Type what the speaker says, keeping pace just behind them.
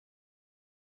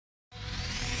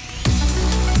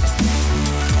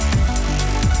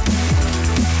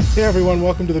Hey everyone,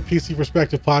 welcome to the PC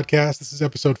Perspective Podcast. This is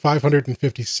episode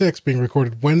 556, being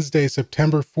recorded Wednesday,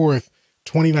 September 4th,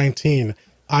 2019.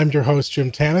 I'm your host,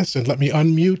 Jim Tanis, and let me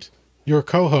unmute your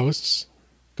co-hosts.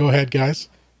 Go ahead, guys.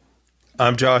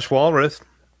 I'm Josh Walrath.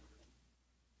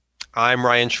 I'm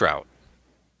Ryan Shrout.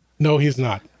 No, he's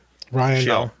not. Ryan.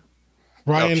 Chill.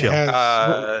 Ryan chill.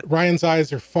 has Ryan's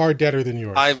eyes are far deader than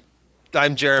yours.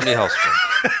 I'm Jeremy Hellstrom.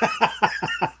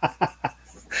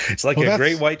 It's like a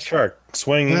great white shark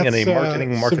swinging in a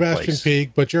marketing marketplace. Sebastian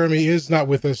Peak, but Jeremy is not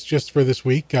with us just for this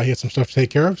week. He had some stuff to take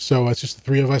care of, so it's just the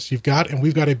three of us you've got, and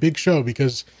we've got a big show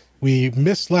because we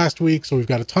missed last week, so we've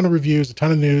got a ton of reviews, a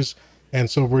ton of news, and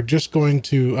so we're just going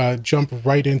to jump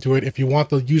right into it. If you want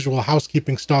the usual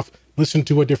housekeeping stuff, listen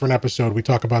to a different episode. We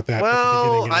talk about that.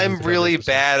 Well, I'm really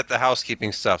bad at the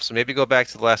housekeeping stuff, so maybe go back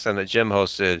to the last time that Jim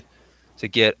hosted to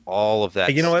get all of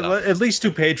that. You know what? At least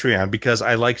do Patreon because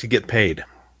I like to get paid.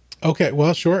 Okay,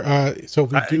 well, sure. So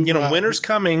we do. Winter's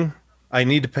coming. I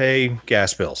need to pay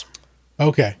gas bills.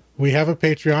 Okay, we have a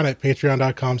Patreon at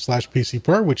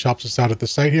patreon.com/PCPer, which helps us out at the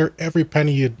site here. Every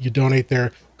penny you donate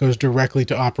there goes directly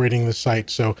to operating the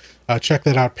site. So check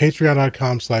that out,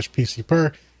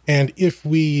 patreon.com/PCPer. And if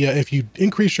you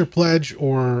increase your pledge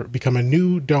or become a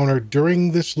new donor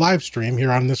during this live stream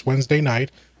here on this Wednesday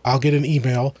night, I'll get an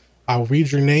email. I'll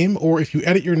read your name, or if you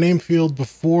edit your name field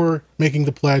before making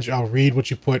the pledge, I'll read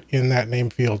what you put in that name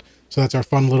field. So that's our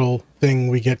fun little thing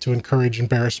we get to encourage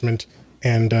embarrassment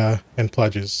and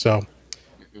pledges. So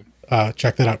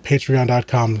check that out,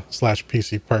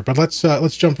 patreon.com/PCPer. But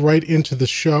let's jump right into the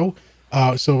show.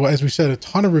 So as we said, a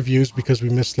ton of reviews because we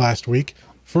missed last week.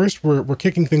 First, we're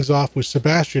kicking things off with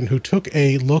Sebastian, who took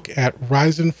a look at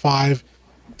Ryzen 5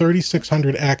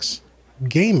 3600X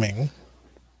gaming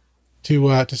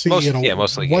to see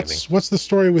mostly what's the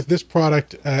story with this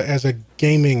product as a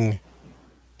gaming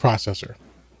processor.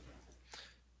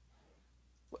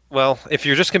 Well, if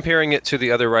you're just comparing it to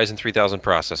the other Ryzen 3000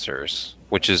 processors,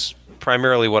 which is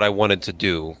primarily what I wanted to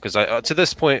do, because to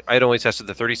this point I'd only tested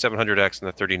the 3700X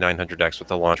and the 3900X with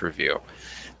the launch review.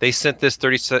 They sent this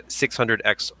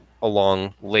 3600X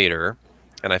along later,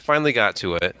 and I finally got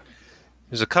to it.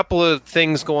 There's a couple of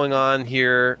things going on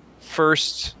here.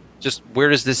 First, just where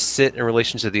does this sit in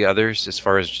relation to the others as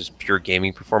far as just pure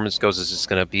gaming performance goes? Is this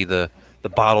going to be the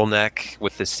bottleneck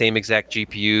with the same exact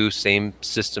GPU, same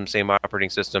system, same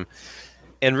operating system?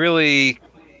 And really,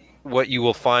 what you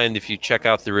will find if you check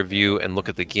out the review and look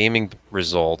at the gaming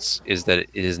results is that it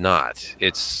is not.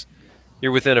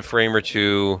 You're within a frame or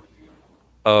two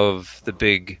of the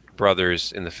big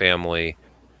brothers in the family.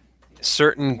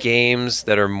 Certain games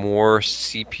that are more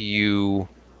CPU,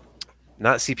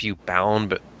 not CPU bound,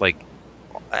 but like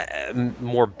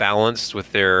more balanced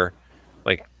with their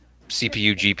like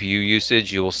CPU GPU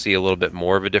usage, you will see a little bit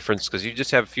more of a difference because you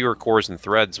just have fewer cores and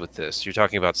threads with this. You're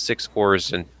talking about 6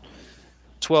 cores and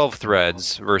 12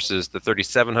 threads versus the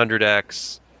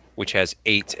 3700X, which has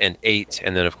 8 and 8,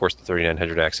 and then of course the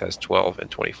 3900X has 12 and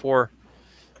 24.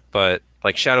 But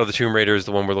like Shadow of the Tomb Raider is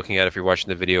the one we're looking at if you're watching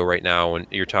the video right now, and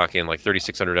you're talking like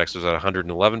 3600X was at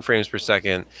 111 frames per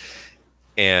second,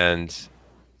 and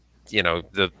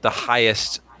the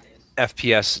highest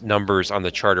FPS numbers on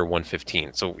the chart are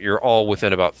 115. So you're all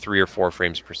within about 3 or 4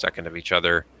 frames per second of each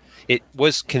other. It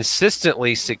was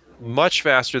consistently much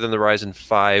faster than the Ryzen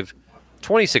 5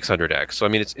 2600X. So I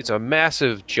mean, it's a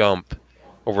massive jump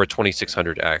over a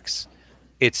 2600X.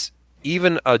 It's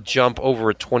even a jump over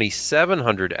a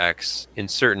 2700X in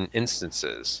certain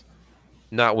instances.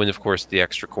 Not when, of course, the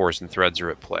extra cores and threads are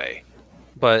at play.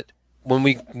 But when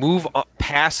we move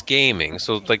past gaming,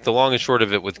 so like the long and short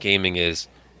of it with gaming is,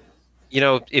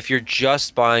 if you're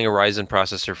just buying a Ryzen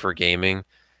processor for gaming,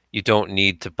 you don't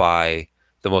need to buy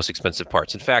the most expensive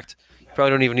parts. In fact, you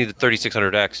probably don't even need the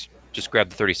 3600X. Just grab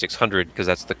the 3600 because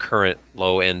that's the current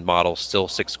low-end model, still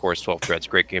 6 cores, 12 threads,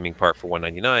 great gaming part for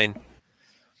 $199.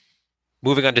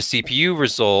 Moving on to CPU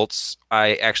results,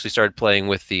 I actually started playing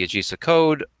with the Aegisa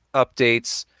code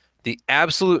updates. The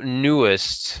absolute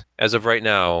newest, as of right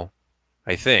now,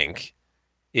 I think,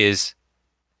 is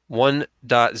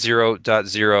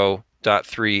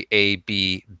 1.0.0.3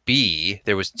 ABB.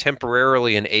 There was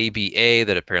temporarily an ABA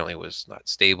that apparently was not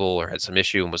stable or had some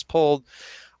issue and was pulled.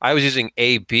 I was using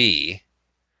AB,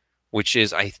 which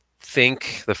is, I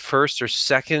think, the first or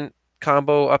second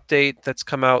combo update that's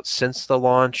come out since the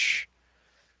launch.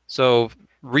 So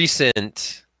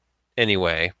recent,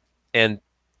 anyway. And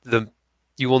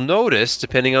you will notice,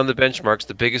 depending on the benchmarks,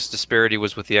 the biggest disparity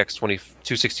was with the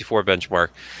X264 benchmark.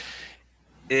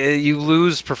 You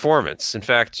lose performance. In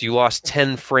fact, you lost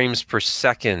 10 frames per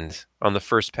second on the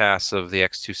first pass of the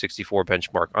X264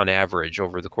 benchmark on average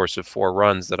over the course of 4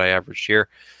 runs that I averaged here.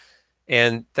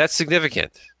 And that's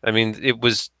significant. I mean, it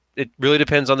really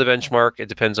depends on the benchmark. It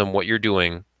depends on what you're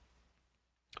doing,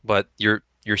 but you're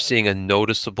seeing a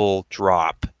noticeable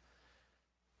drop.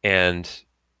 And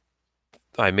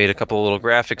I made a couple of little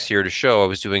graphics here to show I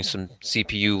was doing some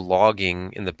CPU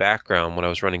logging in the background when I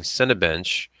was running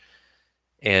Cinebench,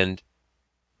 and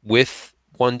with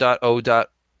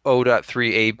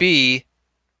 1.0.0.3 AB,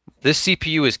 this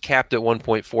CPU is capped at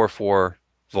 1.44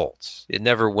 volts. It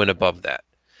never went above that.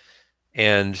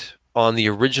 And on the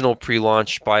original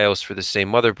pre-launch BIOS for the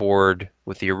same motherboard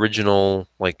with the original,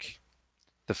 like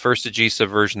the first AGESA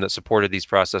version that supported these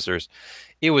processors,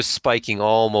 it was spiking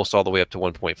almost all the way up to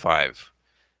 1.5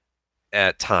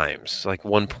 at times. Like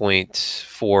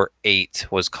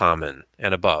 1.48 was common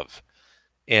and above.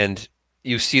 And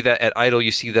you see that at idle,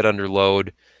 you see that under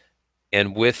load.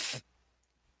 And with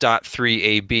 .3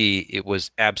 AB, it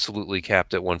was absolutely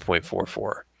capped at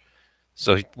 1.44.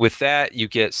 So with that, you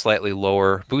get slightly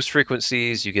lower boost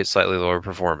frequencies, you get slightly lower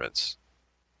performance.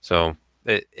 So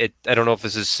I don't know if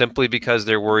this is simply because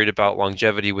they're worried about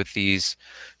longevity with these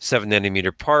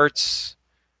 7nm parts,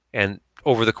 and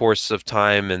over the course of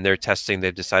time and their testing,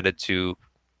 they've decided to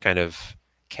kind of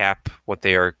cap what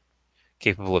they are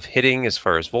capable of hitting as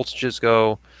far as voltages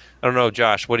go. I don't know,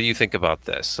 Josh, what do you think about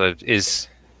this?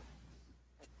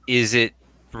 Is it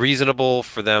reasonable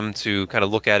for them to kind of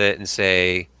look at it and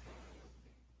say,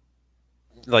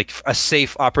 like, a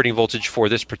safe operating voltage for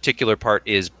this particular part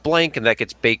is blank, and that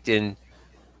gets baked in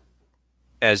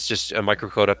as just a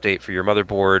microcode update for your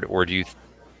motherboard? Or do you,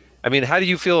 I mean, how do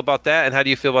you feel about that? And how do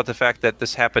you feel about the fact that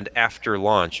this happened after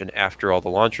launch and after all the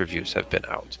launch reviews have been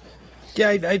out? Yeah,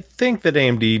 I think that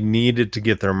AMD needed to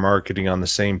get their marketing on the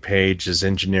same page as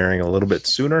engineering a little bit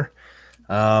sooner.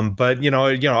 But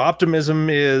optimism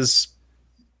is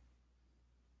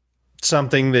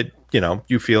something that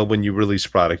you feel when you release a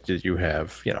product that you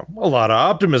have a lot of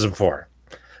optimism for.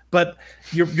 But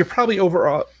you're probably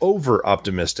over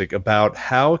optimistic about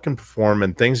how it can perform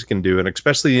and things it can do, and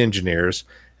especially the engineers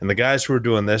and the guys who are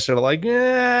doing this are like,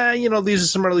 these are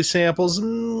some early samples.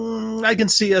 I can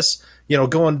see us,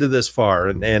 going to this far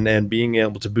and being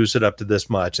able to boost it up to this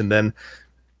much. And then,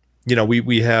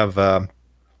 we have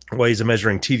ways of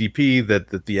measuring TDP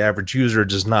that the average user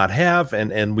does not have,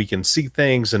 and we can see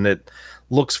things and it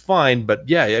looks fine. But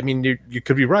yeah, I mean, you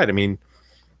could be right. I mean,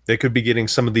 they could be getting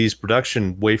some of these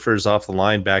production wafers off the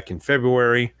line back in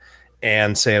February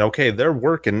and saying, okay, they're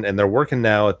working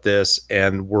now at this,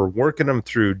 and we're working them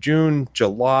through June,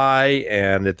 July,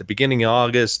 and at the beginning of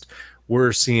August,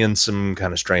 we're seeing some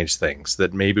kind of strange things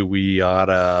that maybe we ought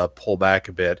to pull back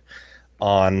a bit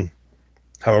on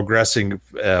how aggressive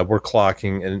we're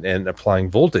clocking and applying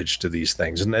voltage to these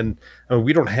things. And I mean,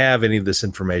 we don't have any of this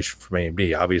information from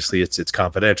AMD. Obviously, it's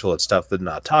confidential. It's stuff they're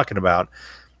not talking about.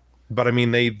 But I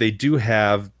mean, they do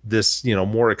have this,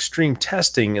 more extreme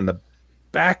testing in the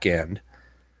back end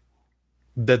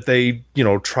that they,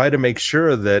 try to make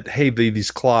sure that, hey,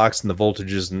 these clocks and the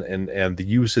voltages and the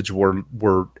usage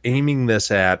we're aiming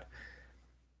this at,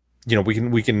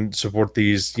 we can support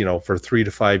these, for 3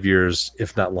 to 5 years,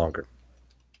 if not longer.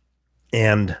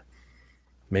 And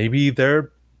maybe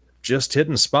they're just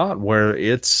hitting a spot where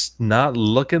it's not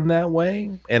looking that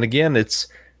way. And again, it's,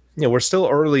 we're still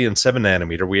early in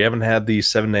 7nm. We haven't had the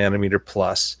 7nm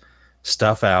plus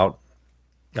stuff out.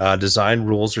 Design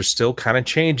rules are still kind of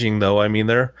changing, though. I mean,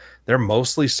 they're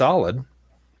mostly solid,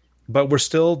 but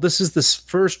this is the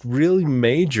first really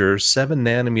major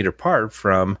 7nm part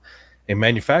from a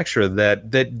manufacturer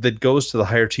that goes to the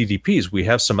higher TDPs. We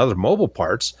have some other mobile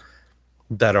parts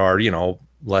that are,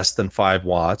 less than 5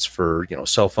 watts for,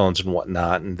 cell phones and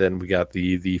whatnot. And then we got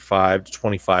the 5 to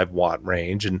 25 watt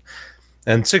range, and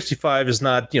 65 is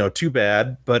not, too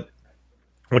bad, but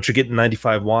once you're getting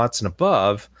 95 watts and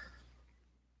above,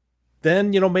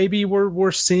 then, maybe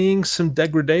we're seeing some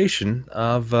degradation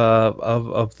of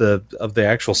the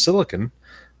actual silicon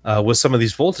with some of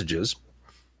these voltages.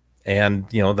 And,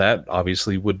 that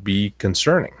obviously would be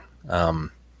concerning.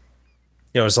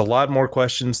 There's a lot more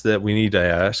questions that we need to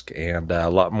ask, and a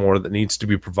lot more that needs to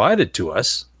be provided to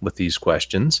us with these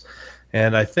questions.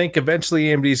 And I think eventually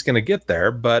AMD is going to get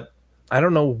there, but I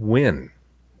don't know when.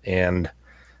 And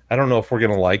I don't know if we're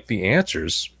going to like the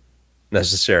answers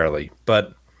necessarily.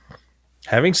 But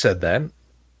having said that,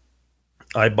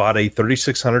 I bought a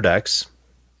 3600X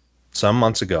some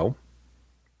months ago,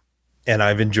 and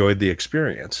I've enjoyed the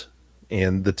experience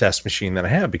in the test machine that I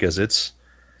have, because it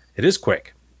is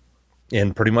quick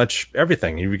in pretty much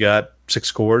everything. You've got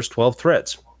 6 cores, 12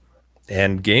 threads.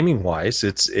 And gaming wise,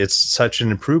 it's such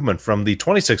an improvement from the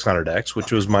 2600X,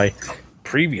 which was my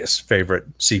previous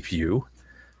favorite CPU,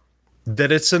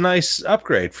 that it's a nice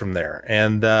upgrade from there.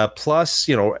 And plus,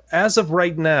 as of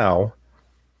right now,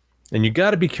 and you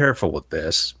got to be careful with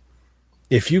this,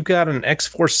 if you've got an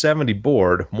X470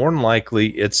 board, more than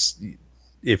likely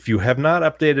if you have not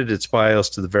updated its BIOS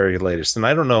to the very latest, and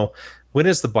I don't know, when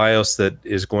is the BIOS that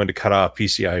is going to cut off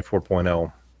PCI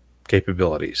 4.0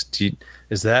 capabilities?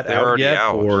 Is that out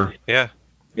yet? Or yeah,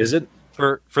 is it?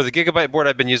 For the Gigabyte board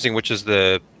I've been using, which is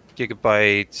the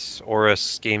Gigabyte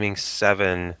Aorus Gaming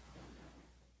 7,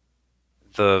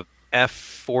 the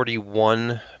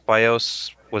F41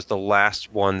 BIOS was the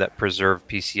last one that preserved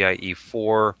PCIe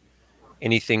 4.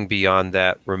 Anything beyond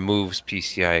that removes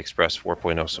PCI Express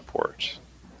 4.0 support.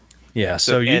 Yeah,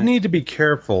 so you need to be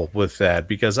careful with that,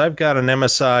 because I've got an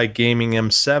MSI Gaming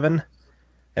M7,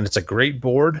 and it's a great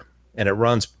board, and it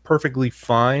runs perfectly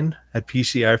fine at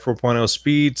PCI 4.0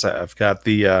 speeds. I've got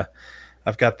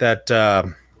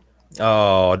that.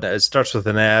 It starts with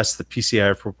an S. The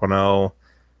PCI 4.0,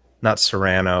 not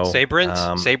Serrano. Sabrent,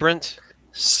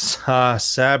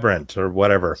 Sabrent or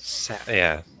whatever.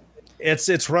 Yeah,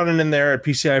 it's running in there at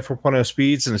PCI 4.0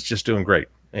 speeds, and it's just doing great.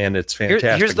 And it's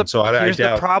fantastic. Here's the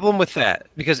problem with that,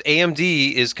 because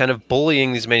AMD is kind of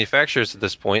bullying these manufacturers at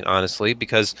this point, honestly,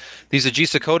 because these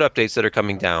AGESA code updates that are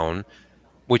coming down,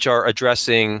 which are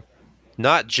addressing they're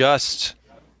not just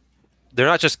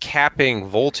capping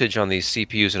voltage on these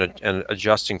CPUs and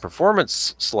adjusting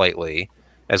performance slightly,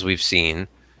 as we've seen.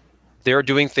 They're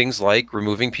doing things like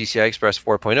removing PCI Express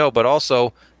 4.0, but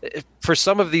also for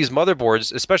some of these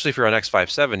motherboards, especially if you're on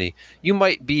X570, you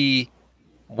might be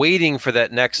waiting for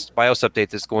that next BIOS update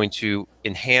that's going to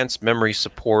enhance memory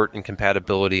support and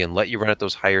compatibility and let you run at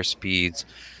those higher speeds.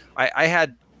 I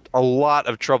had a lot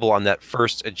of trouble on that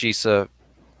first AGESA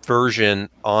version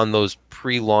on those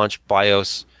pre-launch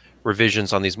BIOS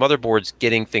revisions on these motherboards,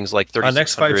 getting things like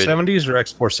 3600 on X570s or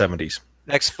X470s.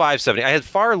 X570. I had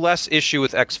far less issue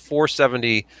with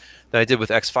X470 than I did with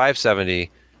X570,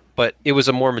 but it was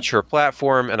a more mature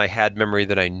platform, and I had memory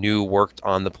that I knew worked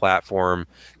on the platform.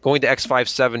 Going to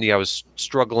X570, I was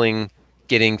struggling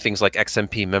getting things like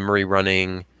XMP memory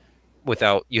running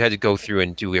without, you had to go through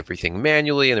and do everything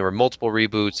manually, and there were multiple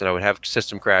reboots, and I would have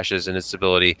system crashes and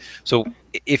instability. So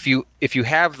if you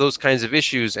have those kinds of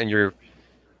issues and you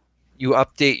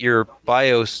update your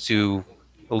BIOS to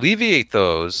alleviate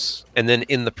those, and then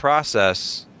in the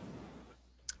process,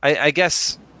 I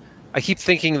guess I keep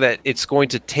thinking that it's going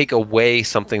to take away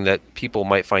something that people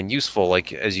might find useful,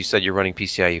 like, as you said, you're running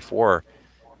PCIe 4.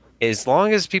 As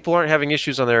long as people aren't having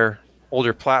issues on their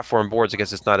older platform boards, I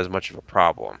guess it's not as much of a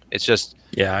problem. It's just...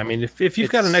 Yeah, I mean, if you've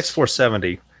got an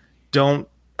X470, don't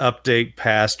update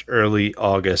past early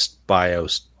August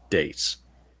BIOS dates.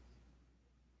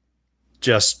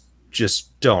 Just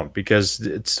don't, because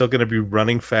it's still going to be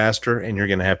running faster, and you're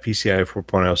going to have PCI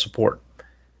 4.0 support.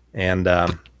 And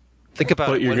think about,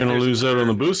 but you're going to lose out on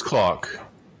the boost clock.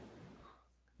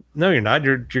 No, you're not.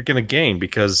 You're going to gain,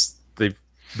 because they've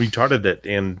retarded it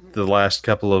in the last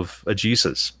couple of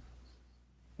AGESAs.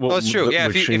 Well, it's true. Yeah,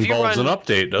 which involves an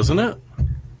update, doesn't it?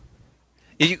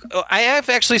 I have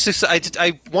actually.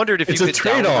 I wondered if you could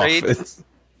downgrade.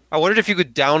 I wondered if you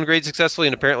could downgrade successfully,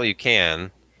 and apparently you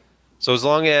can. So as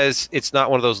long as it's not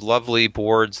one of those lovely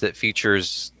boards that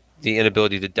features the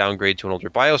inability to downgrade to an older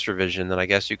BIOS revision, then I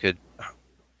guess you could.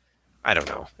 I don't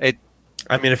know.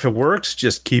 I mean, if it works,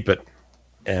 just keep it,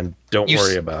 and don't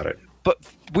worry about it. But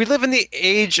we live in the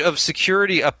age of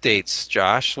security updates,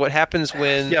 Josh. What happens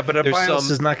when? Yeah, but a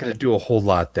BIOS is not going to do a whole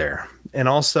lot there. And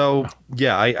also,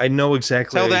 yeah, I know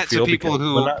exactly how you feel. Tell that to people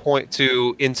who point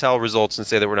to Intel results and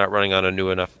say that we're not running on a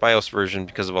new enough BIOS version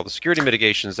because of all the security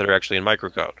mitigations that are actually in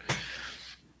microcode.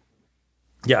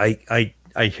 Yeah,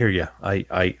 I hear you.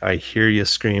 I hear you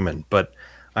screaming, but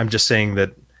I'm just saying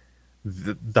that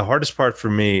the hardest part for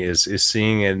me is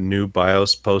seeing a new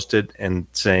BIOS posted and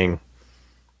saying,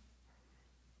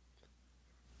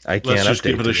 I can't Let's just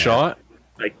give it a shot.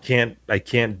 I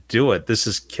can't do it. This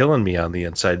is killing me on the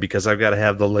inside, because I've got to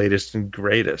have the latest and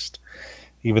greatest,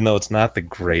 even though it's not the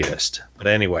greatest. But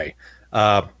anyway,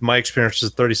 my experience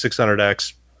with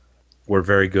 3600X were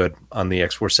very good on the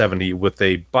X470 with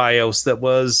a BIOS that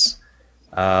was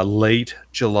late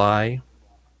July.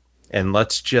 And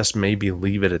let's just maybe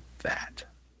leave it at that.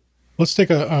 Let's take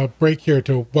a break here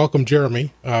to welcome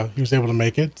Jeremy. He was able to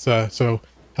make it. So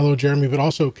hello, Jeremy. But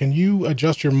also, can you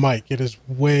adjust your mic? It is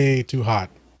way too hot.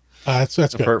 That's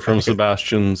good. Apart from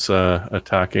Sebastian's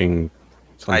attacking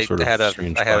some sort of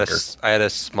strange bugger. I had a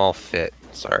small fit.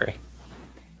 Sorry.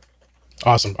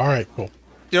 Awesome. All right, cool.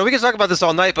 We can talk about this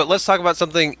all night, but let's talk about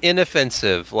something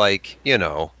inoffensive, like,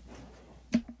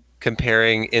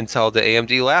 comparing Intel to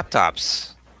AMD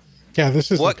laptops. Yeah,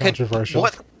 this is controversial.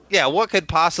 Yeah, what could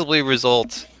possibly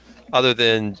result other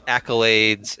than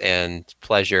accolades and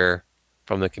pleasure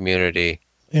from the community?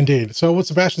 Indeed. So what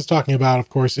Sebastian's talking about, of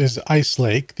course, is Ice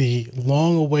Lake, the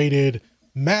long-awaited,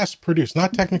 mass-produced,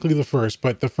 not technically the first,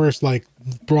 but the first like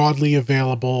broadly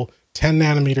available 10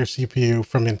 nanometer CPU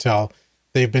from Intel.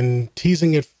 They've been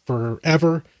teasing it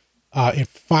forever. It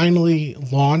finally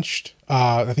launched.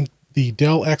 I think the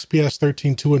Dell XPS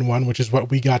 13 2-in-1, which is what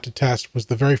we got to test, was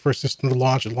the very first system to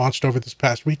launch. It launched over this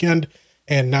past weekend,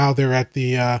 and now they're at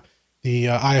the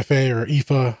IFA or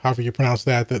IFA, however you pronounce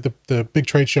that, the big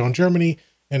trade show in Germany,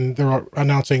 and they're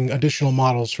announcing additional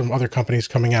models from other companies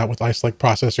coming out with Ice Lake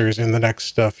processors in the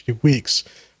next few weeks.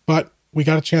 But we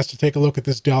got a chance to take a look at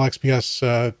this Dell XPS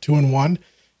 2-in-1.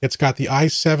 It's got the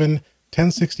i7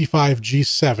 1065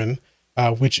 G7,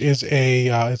 which is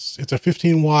it's a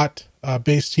 15 watt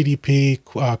base TDP,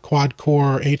 quad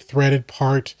core, 8-threaded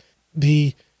part.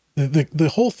 The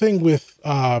whole thing with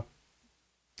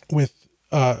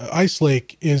Ice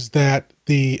Lake is that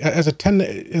as a 10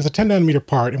 nanometer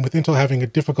part, and with Intel having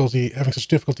such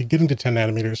difficulty getting to 10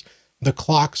 nanometers, the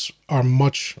clocks are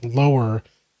much lower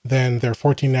than their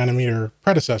 14 nanometer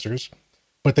predecessors.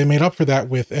 But they made up for that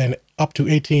with an up to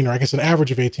 18, or I guess an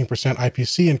average of 18%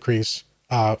 IPC increase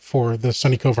for the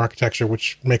Sunny Cove architecture,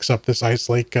 which makes up this Ice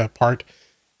Lake part.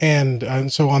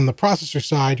 And so on the processor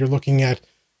side, you're looking at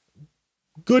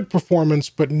good performance,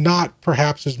 but not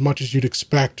perhaps as much as you'd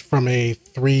expect from a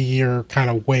 3-year kind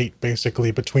of wait,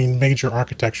 basically, between major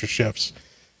architecture shifts.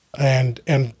 And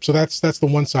so that's the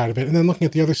one side of it. And then looking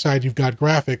at the other side, you've got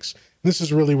graphics. And this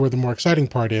is really where the more exciting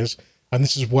part is. And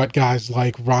this is what guys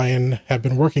like Ryan have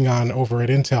been working on over at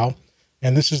Intel.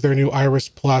 And this is their new Iris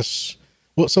Plus.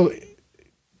 Well, so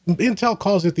Intel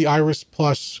calls it the Iris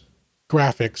Plus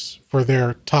graphics for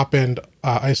their top-end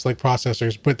Ice Lake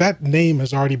processors, but that name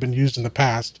has already been used in the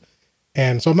past.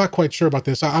 And so I'm not quite sure about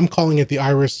this. I'm calling it the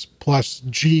Iris Plus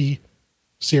G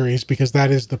series because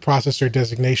that is the processor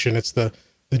designation. It's the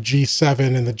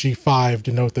G7 and the G5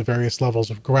 denote the various levels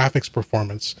of graphics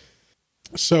performance.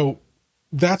 So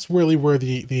that's really where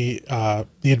the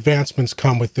advancements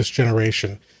come with this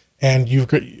generation. And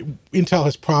Intel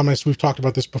has promised, we've talked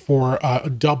about this before,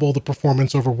 double the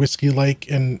performance over Whiskey Lake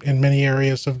in many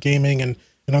areas of gaming and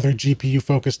other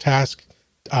GPU-focused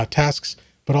tasks,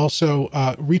 but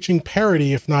also reaching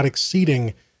parity, if not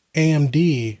exceeding,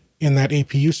 AMD in that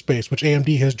APU space, which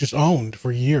AMD has just owned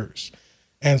for years.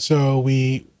 And so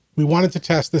we wanted to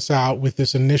test this out with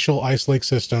this initial Ice Lake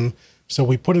system. So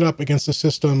we put it up against a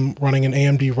system running an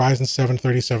AMD Ryzen 7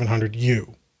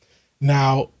 3700U.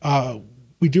 Now,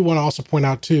 we do want to also point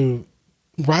out too,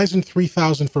 Ryzen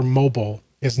 3000 for mobile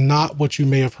is not what you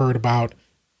may have heard about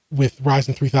with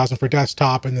Ryzen 3000 for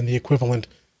desktop and then the equivalent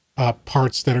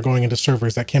parts that are going into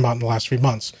servers that came out in the last 3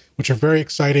 months, which are very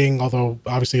exciting, although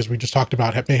obviously, as we just talked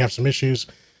about, may have some issues,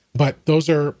 but those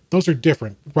are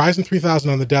different. Ryzen 3000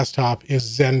 on the desktop is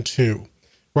Zen 2.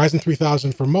 Ryzen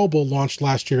 3000 for mobile launched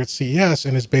last year at CES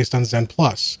and is based on Zen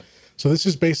Plus. So this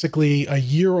is basically a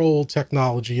year-old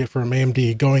technology from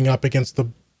AMD going up against the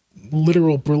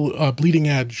literal bleeding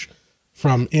edge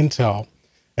from Intel.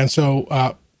 And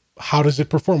so how does it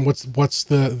perform? What's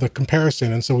the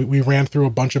comparison? And so we ran through a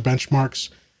bunch of benchmarks,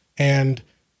 and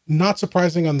not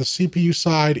surprising on the CPU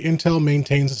side, Intel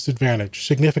maintains its advantage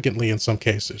significantly in some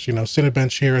cases. You know,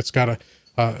 Cinebench here, it's got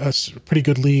a pretty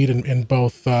good lead in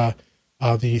both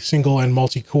the single and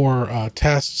multi-core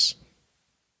tests.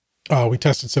 We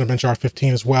tested Cinebench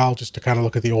R15 as well, just to kind of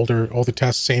look at the older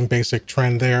tests, same basic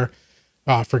trend there.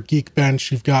 For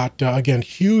Geekbench, you've got, again,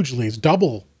 huge leads,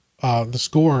 double the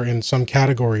score in some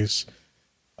categories.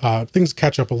 Things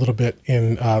catch up a little bit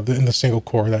in the single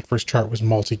core. That first chart was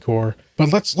multi-core.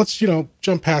 But let's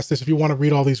jump past this. If you want to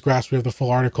read all these graphs, we have the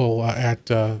full article at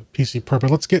PC Per.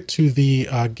 But let's get to the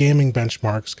gaming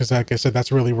benchmarks, because like I said,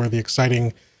 that's really where the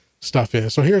exciting stuff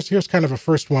is. So here's kind of a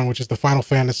first one, which is the Final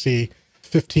Fantasy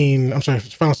 14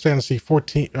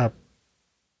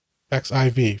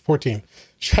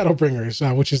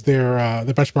 Shadowbringers, which is their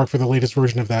the benchmark for the latest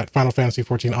version of that Final Fantasy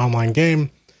 14 online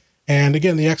game. And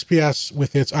again, the XPS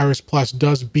with its Iris Plus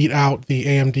does beat out the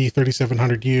AMD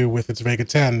 3700U with its Vega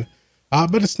 10,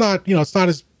 but it's not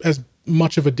as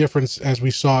much of a difference as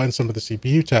we saw in some of the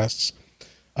CPU tests.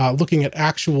 Looking at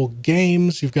actual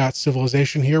games, you've got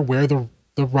Civilization here, where the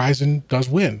Ryzen does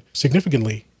win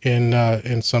significantly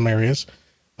in some areas.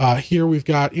 Here we've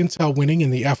got Intel winning in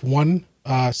the F1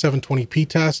 720p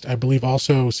test. I believe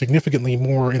also significantly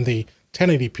more in the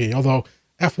 1080p, although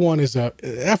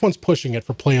F1's pushing it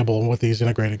for playable with these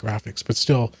integrated graphics, but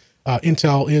still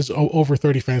Intel is over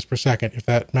 30 frames per second, if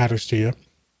that matters to you.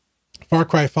 Far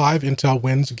Cry 5, Intel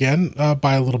wins again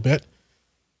by a little bit.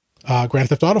 Grand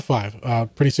Theft Auto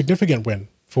 5, pretty significant win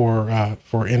for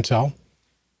Intel.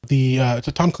 The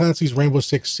Tom Clancy's Rainbow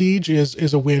Six Siege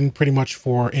is a win pretty much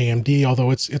for AMD,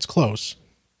 although it's close.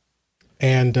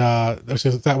 And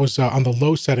so that was on the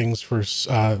low settings for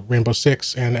Rainbow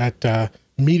Six, and at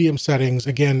medium settings,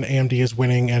 again, AMD is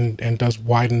winning and does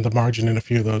widen the margin in a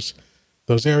few of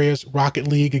those areas. Rocket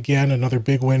League, again, another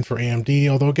big win for AMD,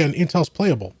 although again, Intel's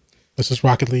playable. This is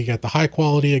Rocket League at the high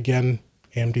quality. Again,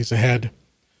 AMD's ahead.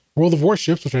 World of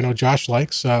Warships, which I know Josh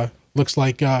likes, looks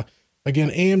like, again,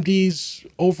 AMD's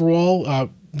overall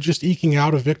just eking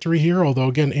out a victory here, although,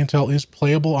 again, Intel is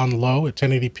playable on low at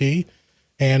 1080p,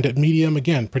 and at medium,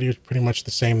 again, pretty much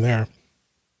the same there.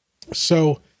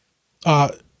 So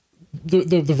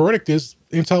the verdict is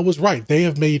Intel was right. They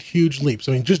have made huge leaps.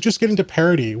 I mean, just getting to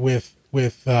parity with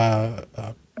AMD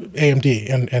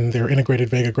and their integrated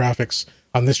Vega graphics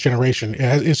on this generation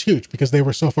is huge because they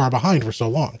were so far behind for so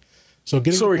long. So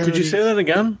sorry, could you say that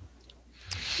again?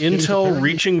 Intel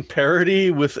reaching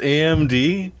parity with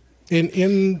AMD?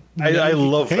 I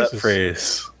love that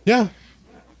phrase. Yeah.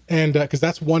 And because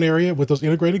that's one area with those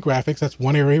integrated graphics, that's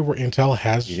one area where Intel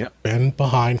has been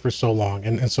behind for so long.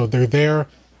 And so they're there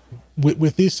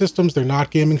with these systems. They're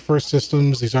not gaming first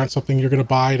systems. These aren't something you're going to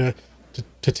buy to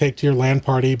take to your LAN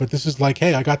party. But this is like,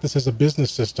 hey, I got this as a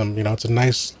business system. You know, it's a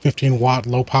nice 15-watt,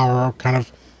 low power kind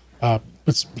of,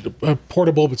 it's a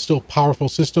portable but still powerful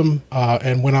system.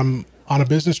 And when I'm on a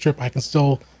business trip, I can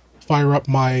still fire up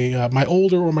my my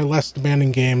older or my less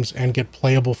demanding games and get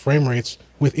playable frame rates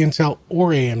with Intel or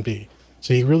AMD.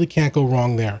 So you really can't go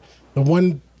wrong there. The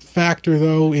one factor,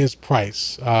 though, is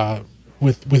price.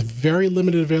 With very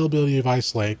limited availability of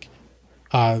Ice Lake,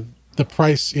 the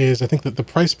price is, I think that the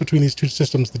price between these two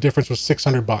systems, the difference was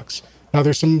 $600. Now,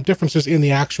 there's some differences in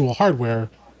the actual hardware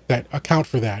that account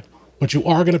for that, but you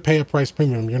are going to pay a price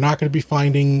premium. You're not going to be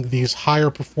finding these higher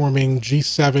performing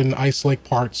G7 Ice Lake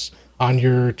parts on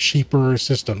your cheaper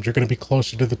systems. You're going to be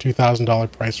closer to the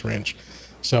 $2,000 price range.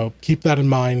 So keep that in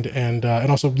mind, and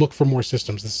also look for more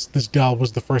systems. This Dell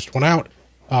was the first one out,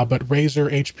 but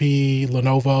Razer, HP,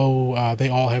 Lenovo, they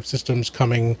all have systems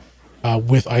coming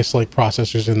with Ice Lake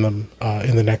processors in them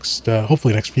in the next,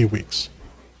 hopefully next few weeks.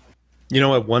 You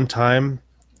know, at one time,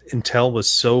 Intel was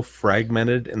so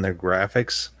fragmented in their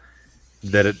graphics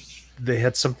that they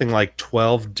had something like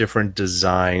 12 different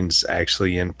designs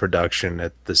actually in production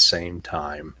at the same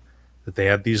time. That they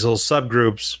had these little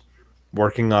subgroups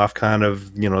working off kind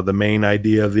of, you know, the main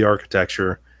idea of the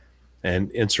architecture and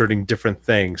inserting different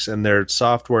things. And their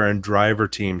software and driver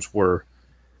teams were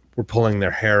pulling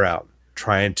their hair out,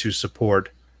 trying to support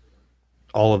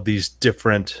all of these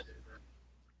different,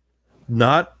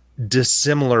 not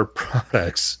dissimilar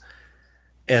products.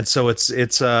 And so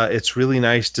it's really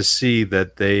nice to see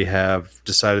that they have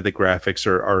decided that graphics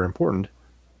are important.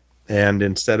 And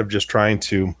instead of just trying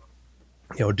to,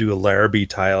 you know, do a Larrabee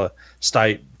type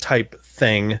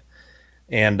thing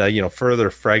and you know, further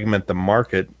fragment the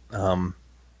market, you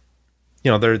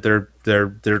know,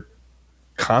 they're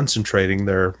concentrating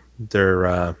their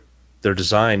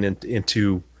design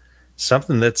into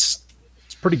something that's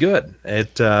pretty good.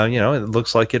 It you know, it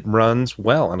looks like it runs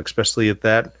well, and especially at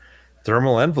that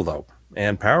thermal envelope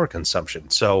and power consumption.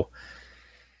 So,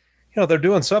 you know, they're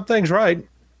doing some things right.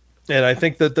 And I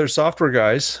think that their software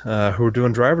guys who are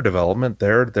doing driver development,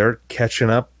 they're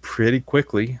catching up pretty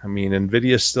quickly. I mean,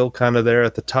 NVIDIA's still kind of there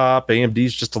at the top.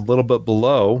 AMD's just a little bit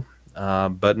below,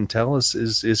 but Intel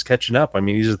is catching up. I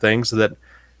mean, these are things that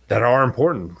are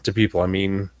important to people. I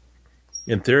mean,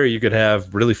 in theory, you could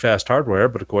have really fast hardware,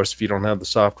 but of course, if you don't have the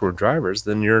software drivers,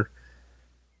 then you're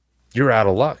out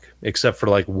of luck, except for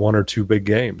like one or two big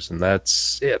games, and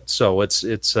that's it. So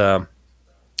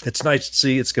it's nice to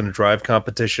see. It's going to drive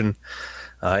competition.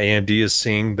 AMD is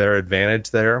seeing their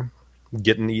advantage there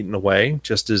getting eaten away,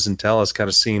 just as Intel has kind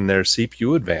of seen their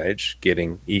CPU advantage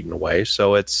getting eaten away.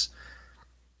 So it's,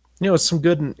 you know, it's some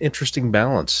good and interesting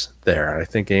balance there. I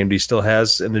think AMD still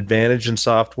has an advantage in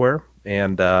software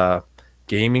and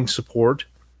gaming support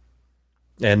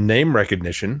and name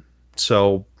recognition.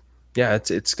 So yeah,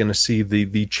 it's going to see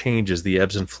the changes, the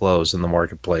ebbs and flows in the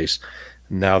marketplace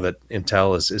now that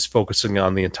Intel is focusing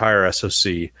on the entire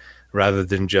SoC rather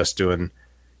than just doing,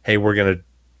 hey, we're going to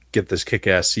get this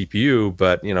kick-ass CPU,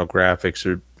 but, you know, graphics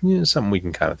are, you know, something we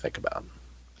can kind of think about.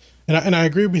 And I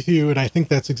agree with you, and I think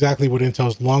that's exactly what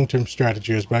Intel's long-term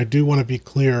strategy is, but I do want to be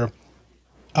clear,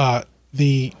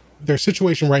 their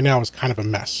situation right now is kind of a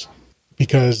mess,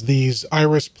 because these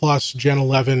Iris Plus Gen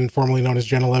 11, formerly known as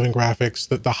Gen 11 graphics,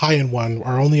 the high-end one,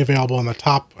 are only available on the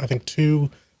top, I think,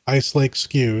 2 Ice Lake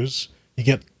SKUs. You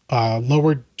get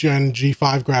lower Gen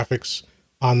G5 graphics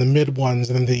on the mid ones,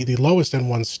 and then the lowest end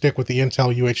ones stick with the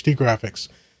Intel UHD graphics.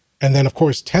 And then, of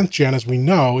course, 10th gen, as we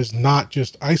know, is not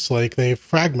just Ice Lake. They've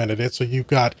fragmented it. So you've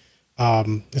got,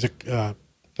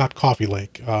 not Coffee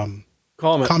Lake,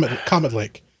 Comet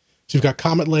Lake. So you've got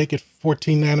Comet Lake at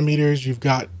 14 nanometers. You've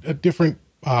got different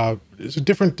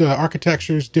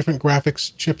architectures, different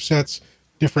graphics chipsets,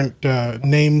 different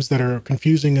names that are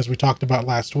confusing, as we talked about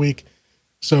last week.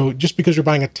 So just because you're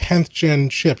buying a 10th gen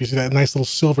chip, you see that nice little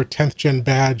silver 10th gen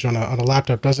badge on a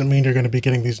laptop, doesn't mean you're going to be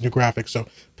getting these new graphics. So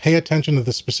pay attention to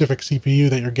the specific CPU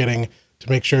that you're getting to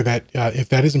make sure that if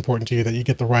that is important to you, that you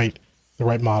get the right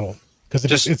model, because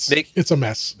it's a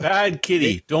mess. Bad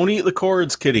kitty. Don't eat the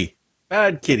cords, kitty.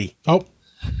 Bad kitty. Oh,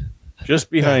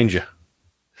 just behind you.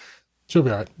 She'll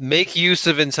be all right. Make use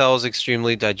of Intel's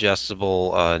extremely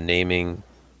digestible naming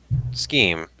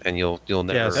scheme, and you'll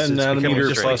never. Yes, 10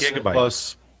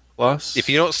 nanometer plus. If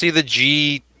you don't see the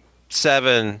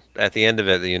G7 at the end of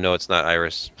it, then you know it's not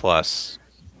Iris Plus,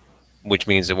 which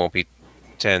means it won't be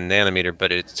 10 nanometer,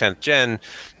 but it's 10th gen,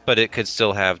 but it could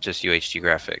still have just UHD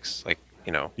graphics, like,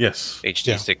 you know, yes,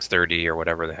 HD 630 or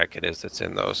whatever the heck it is that's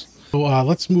in those. So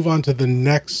let's move on to the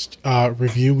next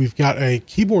review. We've got a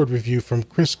keyboard review from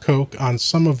Chris Koch on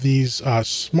some of these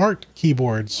smart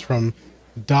keyboards from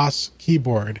DOS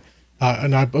Keyboard.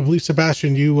 And I believe,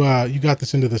 Sebastian, you got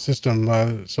this into the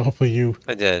system, so hopefully you...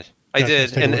 I did.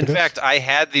 And in fact, I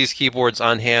had these keyboards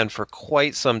on hand for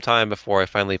quite some time before I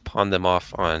finally pawned them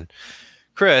off on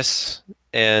Chris.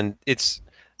 And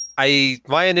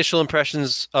my initial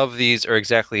impressions of these are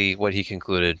exactly what he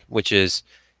concluded, which is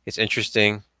it's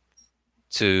interesting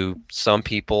to some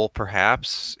people,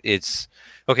 perhaps. It's...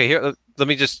 Okay, here, let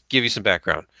me just give you some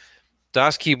background.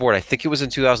 DOS Keyboard, I think it was in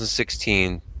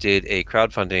 2016, did a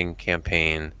crowdfunding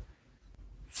campaign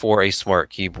for a smart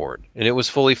keyboard, and it was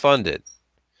fully funded.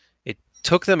 It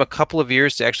took them a couple of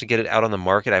years to actually get it out on the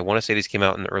market. I want to say these came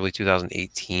out in early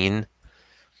 2018.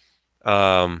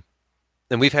 And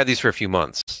we've had these for a few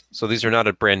months, so these are not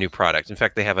a brand new product. In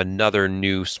fact, they have another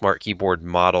new smart keyboard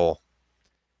model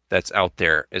that's out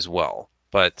there as well.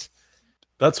 But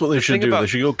that's what they should do. They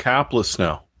should go capless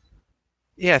now.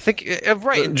 Yeah, I think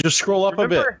right. Just scroll up a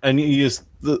bit, and you use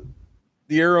the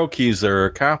arrow keys that are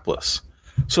capless.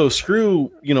 So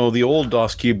screw, the old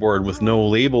DOS keyboard with no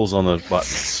labels on the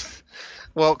buttons.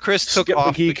 Well, Chris took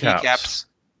off the keycaps.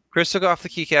 Chris took off the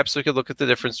keycaps so we could look at the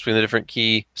difference between the different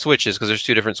key switches, because there's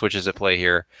two different switches at play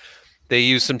here. They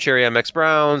use some Cherry MX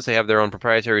Browns. They have their own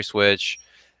proprietary switch,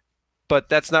 but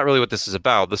that's not really what this is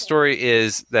about. The story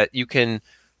is that you can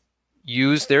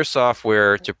use their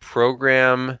software to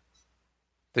program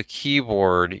the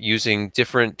keyboard using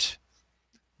different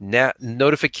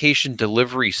notification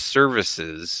delivery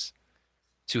services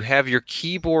to have your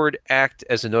keyboard act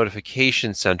as a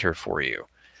notification center for you.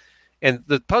 And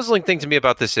the puzzling thing to me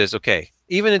about this is, okay,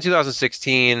 even in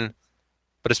 2016,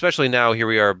 but especially now, here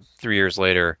we are 3 years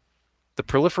later, the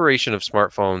proliferation of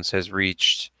smartphones has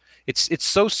reached, it's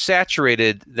so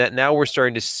saturated that now we're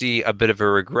starting to see a bit of a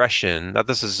regression. Not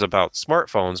this is about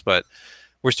smartphones, but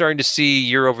we're starting to see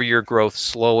year-over-year growth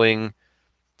slowing.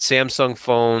 Samsung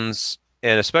phones,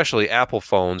 and especially Apple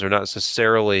phones, are not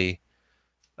necessarily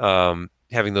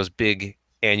having those big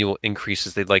annual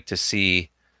increases they'd like to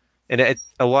see. And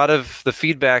a lot of the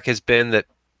feedback has been that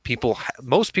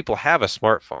most people have a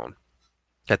smartphone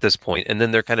at this point, and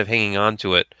then they're kind of hanging on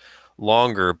to it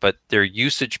longer, but their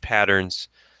usage patterns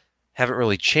haven't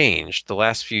really changed. The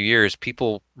last few years,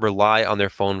 people rely on their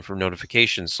phone for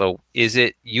notifications. So is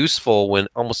it useful when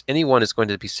almost anyone is going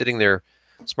to be sitting their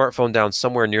smartphone down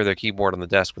somewhere near their keyboard on the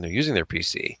desk when they're using their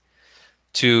PC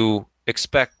to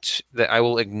expect that I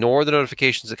will ignore the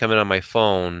notifications that come in on my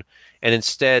phone and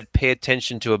instead pay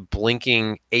attention to a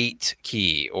blinking 8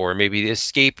 key, or maybe the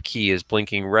escape key is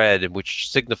blinking red, which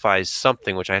signifies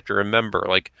something which I have to remember,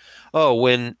 like, oh,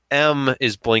 when M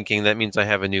is blinking, that means I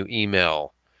have a new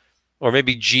email. Or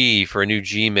maybe G for a new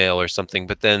Gmail or something.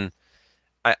 But then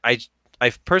I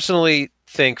personally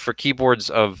think for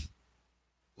keyboards of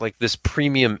like this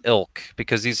premium ilk,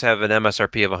 because these have an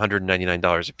MSRP of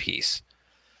 $199 a piece,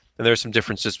 and there are some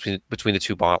differences between the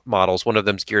two models. One of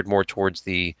them is geared more towards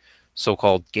the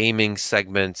so-called gaming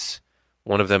segment.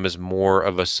 One of them is more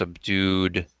of a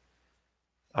subdued,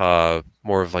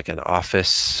 more of like an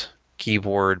office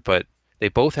keyboard, but they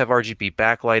both have RGB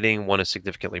backlighting. One is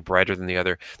significantly brighter than the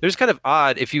other. They're just kind of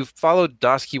odd. If you've followed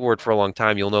DOS Keyboard for a long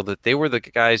time, you'll know that they were the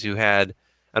guys who had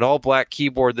an all-black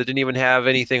keyboard that didn't even have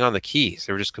anything on the keys.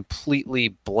 They were just completely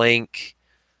blank,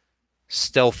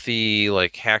 stealthy,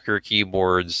 like hacker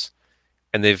keyboards.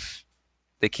 And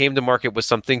they came to market with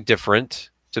something different,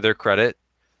 to their credit.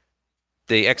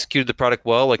 They executed the product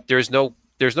well. Like there's no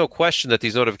there's no question that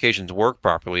these notifications work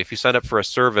properly. If you sign up for a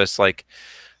service like,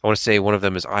 I want to say one of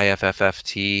them is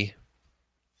IFFFT,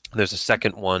 there's a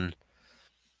second one,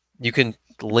 you can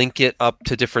link it up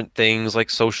to different things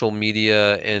like social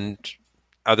media and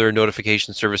other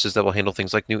notification services that will handle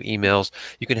things like new emails.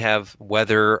 You can have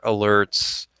weather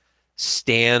alerts,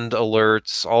 stand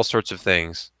alerts, all sorts of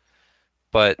things.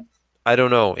 But I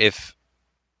don't know if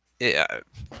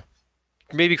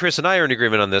maybe Chris and I are in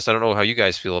agreement on this. I don't know how you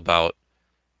guys feel about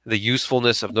the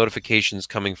usefulness of notifications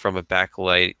coming from a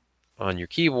backlight on your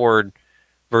keyboard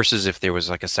versus if there was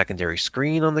like a secondary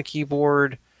screen on the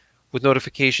keyboard with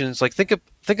notifications. Like think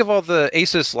of all the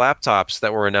Asus laptops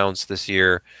that were announced this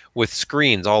year with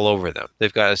screens all over them.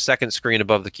 They've got a second screen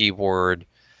above the keyboard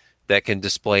that can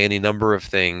display any number of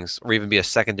things, or even be a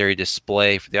secondary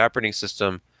display for the operating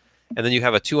system. And then you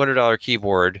have a $200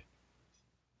 keyboard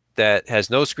that has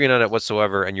no screen on it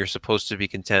whatsoever, and you're supposed to be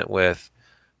content with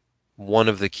one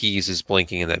of the keys is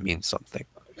blinking, and that means something.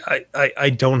 I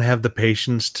don't have the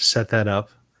patience to set that up,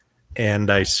 and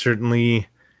I certainly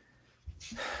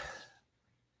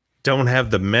don't have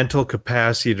the mental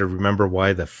capacity to remember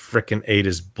why the frickin' 8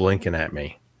 is blinking at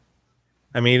me.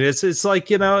 I mean, it's like,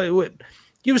 you know, it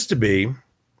used to be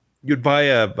you'd buy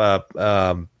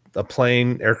a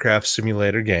plane aircraft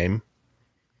simulator game,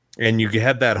 and you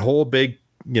had that whole big,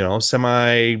 you know,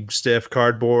 semi-stiff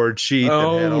cardboard sheet.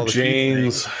 Oh, that had all the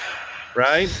James. things,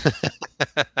 right?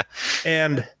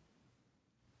 And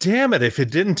damn it, if it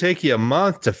didn't take you a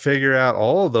month to figure out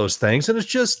all of those things, and it's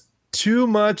just too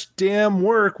much damn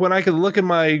work when I could look at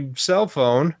my cell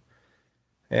phone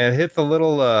and hit the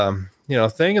little, you know,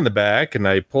 thing in the back, and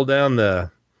I pull down and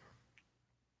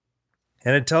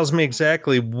it tells me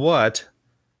exactly what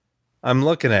I'm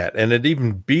looking at, and it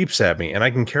even beeps at me, and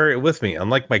I can carry it with me,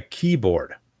 unlike my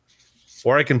keyboard,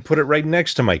 or I can put it right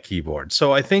next to my keyboard.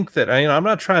 So I think that, you know, I'm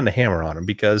not trying to hammer on them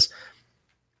because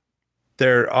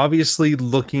they're obviously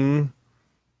looking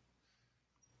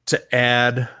to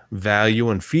add value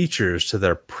and features to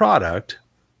their product.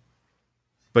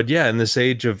 But yeah, in this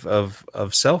age of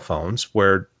cell phones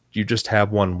where you just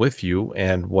have one with you,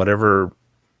 and whatever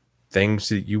things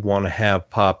that you want to have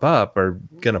pop up are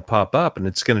going to pop up, and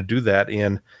it's going to do that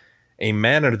in a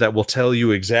manner that will tell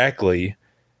you exactly,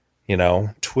 you know,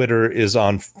 Twitter is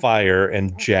on fire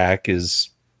and Jack is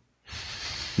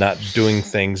not doing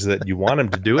things that you want him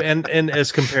to do. And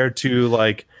as compared to,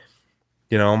 like,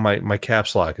 you know, my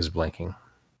caps lock is blinking.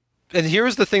 And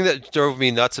here's the thing that drove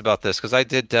me nuts about this, because I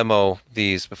did demo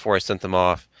these before I sent them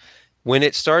off. When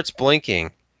it starts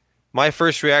blinking, my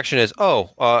first reaction is, oh,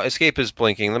 escape is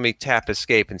blinking. Let me tap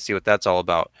escape and see what that's all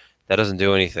about. That doesn't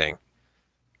do anything.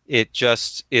 It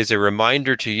just is a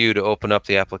reminder to you to open up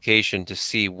the application to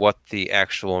see what the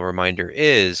actual reminder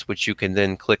is, which you can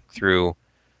then click through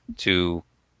to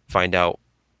find out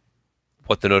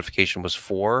what the notification was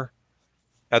for.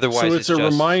 Otherwise, so it's a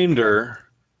reminder.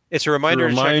 It's a reminder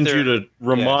to remind you to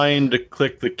remind to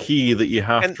click the key that you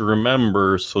have to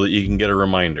remember so that you can get a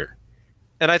reminder.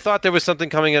 And I thought there was something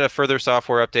coming in a further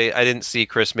software update. I didn't see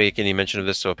Chris make any mention of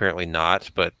this, so apparently not.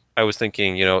 But I was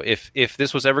thinking, you know, if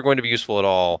this was ever going to be useful at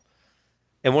all,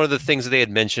 and one of the things that they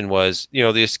had mentioned was, you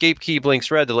know, the escape key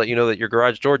blinks red to let you know that your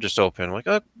garage door just opened. I'm like,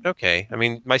 oh, okay. I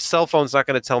mean, my cell phone's not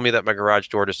going to tell me that my garage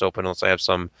door just opened unless I have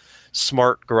some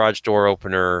smart garage door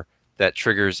opener that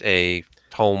triggers a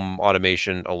home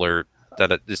automation alert.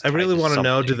 I really want to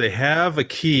know, do they have a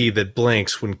key that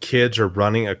blinks when kids are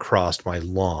running across my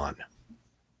lawn?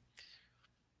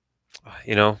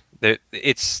 You know,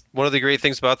 it's one of the great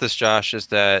things about this, Josh, is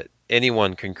that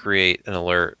anyone can create an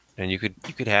alert, and you could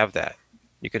have that.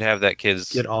 You could have that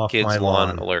kids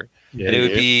lawn alert. Yeah, and it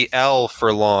would be L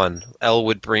for lawn. L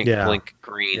would blink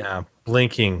green. Yeah,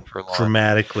 blinking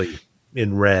dramatically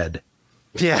in red.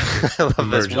 Yeah, I love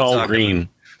this. All green.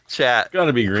 Chat.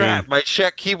 Gotta be green. Crap, my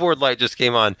check keyboard light just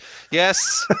came on.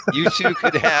 Yes, you two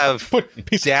could have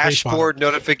dashboard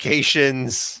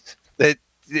notifications. That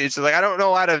it's like, I don't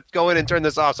know how to go in and turn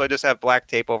this off, so I just have black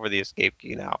tape over the escape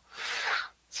key now.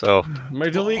 So my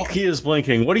delete key is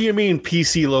blinking. What do you mean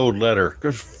PC load letter?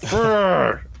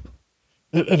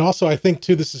 And also, I think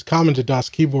too, this is common to DOS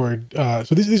keyboard.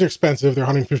 So these are expensive. They're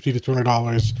 $150 to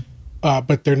 $200.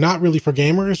 But they're not really for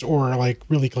gamers or like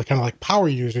really kind of like power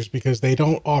users, because they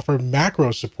don't offer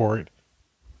macro support.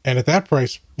 And at that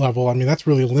price level, I mean, that's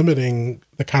really limiting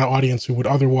the kind of audience who would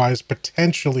otherwise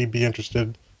potentially be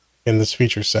interested in this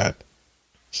feature set.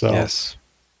 So yes,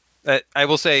 I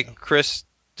will say Chris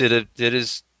did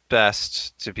his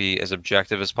best to be as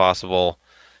objective as possible.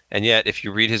 And yet, if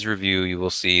you read his review, you will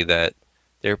see that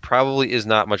There probably is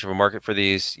not much of a market for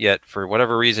these yet. For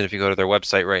whatever reason, if you go to their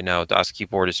website right now, DOS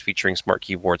Keyboard is featuring smart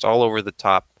keyboards all over the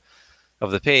top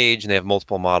of the page, and they have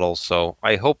multiple models. So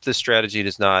I hope this strategy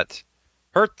does not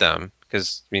hurt them,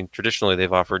 because I mean, traditionally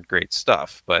they've offered great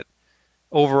stuff, but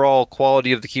overall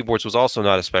quality of the keyboards was also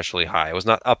not especially high. It was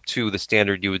not up to the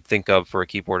standard you would think of for a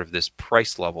keyboard of this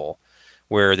price level,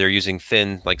 where they're using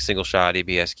thin, like single shot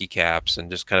ABS keycaps,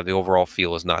 and just kind of the overall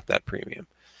feel is not that premium.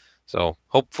 So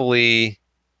hopefully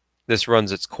this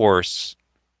runs its course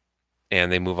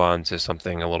and they move on to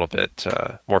something a little bit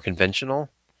more conventional.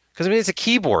 Because I mean, it's a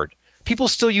keyboard. People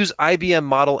still use IBM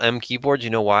Model M keyboards. You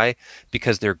know why?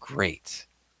 Because they're great.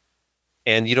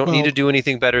 And you don't need to do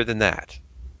anything better than that.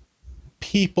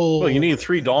 People. Well, you need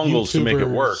 3 dongles to make it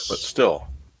work, but still.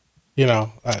 You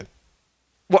know.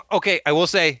 Well, okay, I will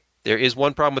say there is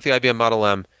one problem with the IBM Model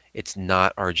M. It's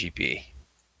not RGB.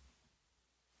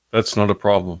 That's not a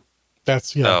problem.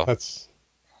 That's that's.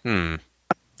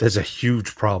 There's a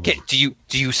huge problem. Okay,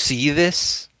 do you see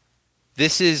this?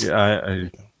 This is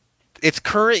it's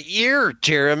current year,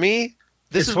 Jeremy.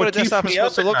 This is what a desktop is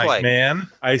supposed to look like, man.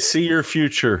 I see your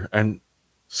future, and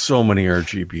so many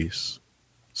RGBs.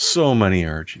 So many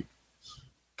RGBs.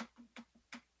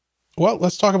 Well,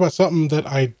 let's talk about something that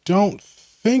I don't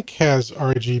think has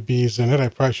RGBs in it. I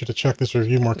probably should have checked this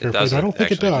review more carefully, but I don't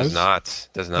think it does.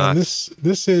 Does not. And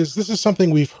this is something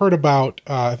we've heard about.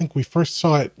 I think we first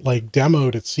saw it like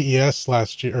demoed at CES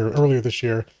last year or earlier this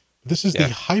year. This is the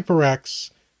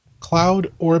HyperX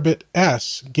Cloud Orbit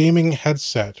S gaming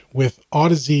headset with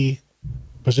Odyssey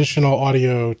positional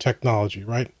audio technology,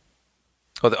 right?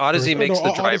 Well, the Odyssey makes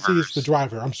the drivers. Odyssey is the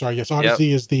driver. I'm sorry. Yes,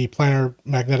 Odyssey is the planar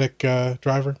magnetic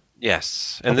driver.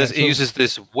 Yes, and it uses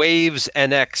this Waves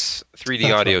NX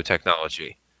 3D audio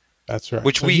technology. That's right.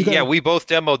 Which we both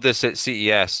demoed this at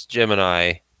CES, Jim and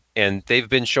I, and they've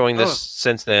been showing this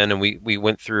since then, and we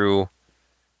went through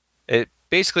it.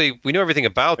 Basically, we know everything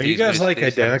about these. You guys like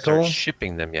identical?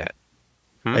 Shipping them yet?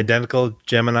 Identical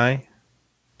Gemini?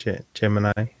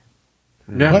 Gemini?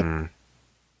 Yeah. What?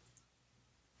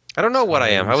 I don't know what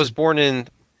I am. I was born in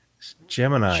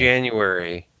Gemini.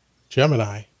 January.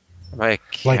 Gemini. Am I a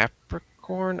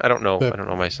Capricorn? I don't know. I don't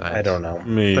know my sign. I don't know.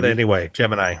 Maybe. But anyway,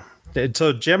 Gemini.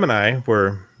 So Gemini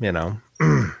were,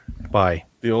 by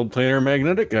the old planar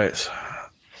magnetic guys.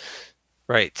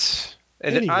 Right.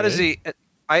 And anyway. Odyssey,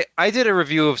 I did a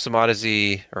review of some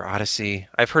Odyssey.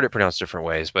 I've heard it pronounced different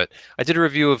ways, but I did a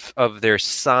review of their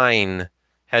Sign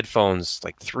headphones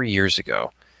like 3 years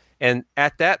ago. And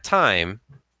at that time,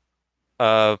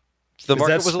 the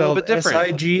market was a little bit different.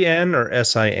 S-I-G-N or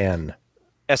S-I-N?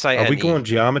 S-I-N-E. Are we going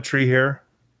geometry here?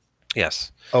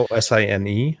 Yes. Oh,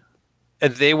 S-I-N-E?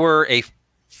 And they were a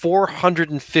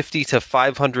 $450 to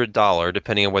 $500,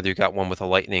 depending on whether you got one with a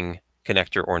lightning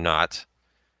connector or not,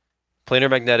 planar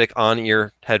magnetic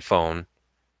on-ear headphone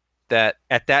that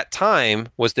at that time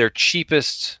was their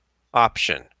cheapest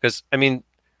option. Because, I mean,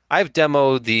 I've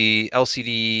demoed the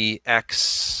LCD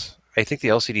X, I think the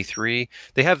LCD 3.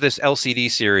 They have this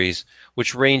LCD series,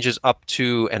 which ranges up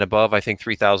to and above, I think,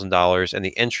 $3,000, and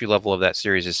the entry level of that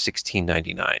series is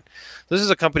 $1,699. This is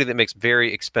a company that makes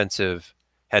very expensive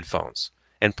headphones.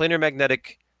 And planar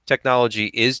magnetic technology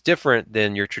is different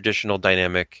than your traditional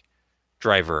dynamic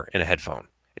driver in a headphone.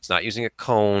 It's not using a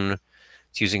cone.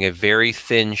 It's using a very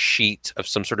thin sheet of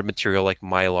some sort of material like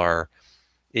Mylar.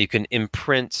 You can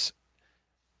imprint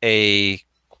a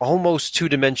almost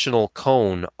two-dimensional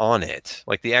cone on it,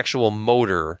 like the actual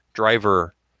motor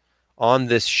driver on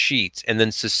this sheet, and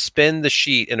then suspend the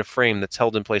sheet in a frame that's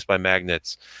held in place by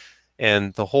magnets.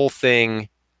 And the whole thing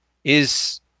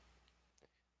is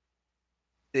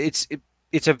it's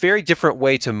a very different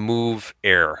way to move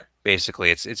air.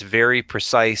 Basically, it's very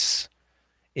precise.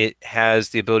 It has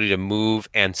the ability to move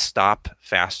and stop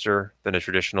faster than a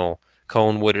traditional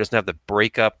cone would. It doesn't have the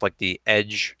breakup like the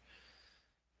edge.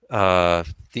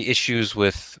 The issues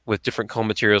with different cone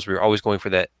materials, we were always going for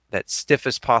that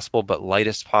stiffest possible but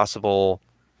lightest possible.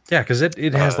 Yeah, because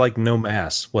it has like no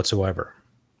mass whatsoever.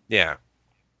 Yeah.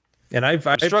 And I've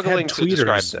struggling had to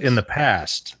describe tweeters this in the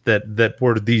past that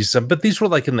were these, but these were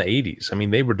like in the 80s. I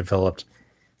mean, they were developed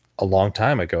a long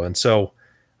time ago. And so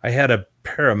I had a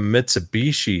pair of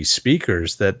Mitsubishi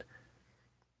speakers that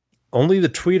only the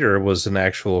tweeter was an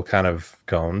actual kind of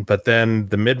cone, but then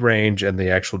the mid-range and the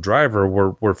actual driver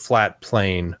were flat,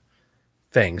 plain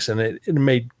things. And it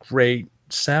made great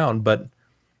sound, but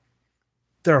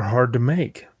they're hard to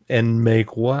make and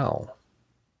make well.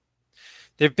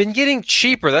 They've been getting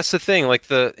cheaper. That's the thing, like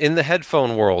in the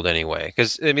headphone world anyway.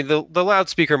 Because, I mean, the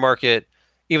loudspeaker market,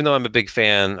 even though I'm a big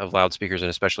fan of loudspeakers and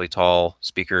especially tall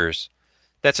speakers,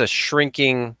 that's a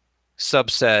shrinking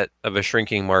subset of a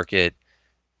shrinking market.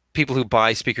 People who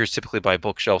buy speakers typically buy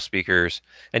bookshelf speakers.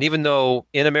 And even though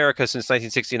in America since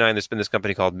 1969, there's been this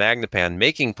company called Magnepan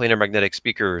making planar magnetic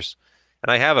speakers, and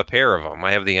I have a pair of them.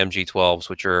 I have the MG12s,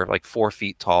 which are like 4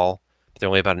 feet tall, but they're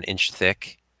only about an inch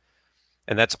thick.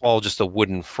 And that's all just a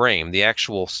wooden frame. The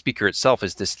actual speaker itself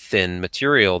is this thin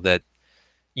material that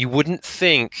you wouldn't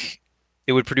think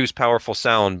it would produce powerful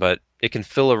sound, but it can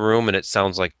fill a room and it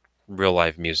sounds like real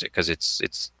live music because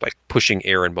it's like pushing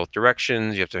air in both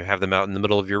directions. You have to have them out in the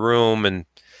middle of your room, and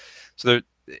so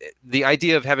the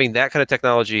idea of having that kind of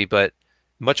technology, but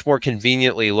much more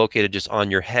conveniently located just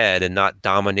on your head and not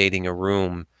dominating a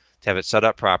room to have it set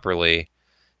up properly,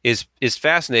 is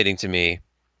fascinating to me.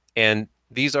 And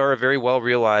these are a very well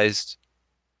realized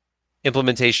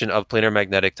implementation of planar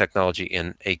magnetic technology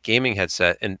in a gaming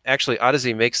headset. And actually,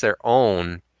 Odyssey makes their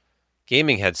own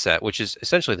gaming headset, which is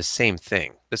essentially the same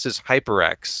thing. This is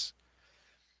HyperX.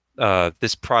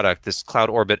 This product, this Cloud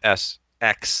Orbit S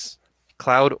X,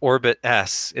 Cloud Orbit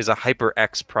S is a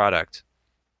HyperX product.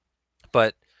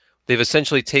 But they've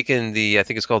essentially taken the, I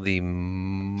think it's called the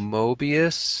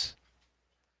Mobius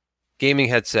gaming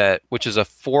headset, which is a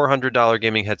 $400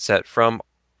 gaming headset from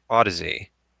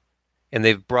Odyssey, and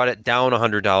they've brought it down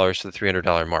 $100 to the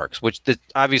 $300 marks, which is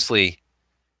obviously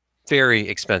very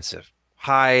expensive.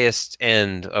 Highest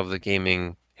end of the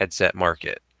gaming headset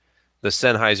market. The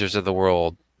Sennheisers of the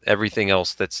world, everything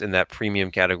else that's in that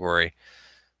premium category.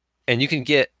 And you can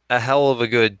get a hell of a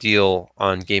good deal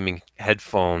on gaming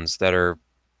headphones that are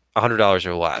 $100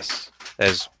 or less,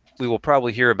 as we will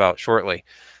probably hear about shortly.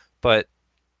 But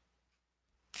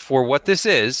for what this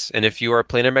is, and if you are a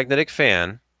planar magnetic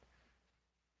fan,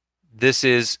 this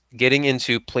is getting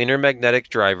into planar magnetic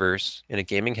drivers in a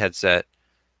gaming headset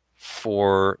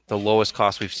for the lowest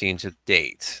cost we've seen to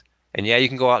date. And yeah, you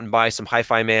can go out and buy some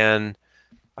Hi-Fi Man.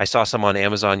 I saw some on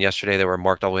Amazon yesterday that were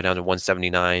marked all the way down to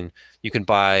 $179. You can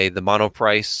buy the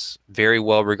Monoprice, very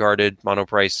well regarded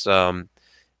Monoprice,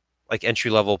 like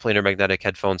entry-level planar magnetic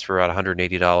headphones for about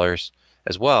 $180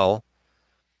 as well.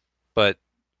 But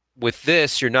with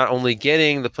this, you're not only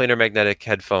getting the planar magnetic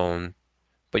headphone,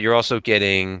 but you're also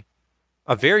getting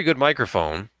a very good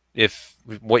microphone. If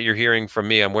what you're hearing from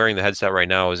me, I'm wearing the headset right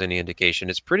now, is any indication,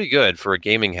 it's pretty good for a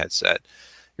gaming headset.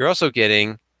 You're also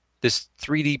getting this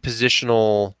 3D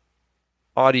positional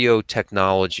audio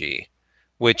technology,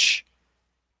 which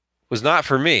was not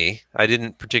for me. I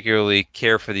didn't particularly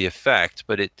care for the effect,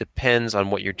 but it depends on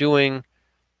what you're doing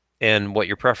and what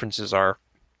your preferences are.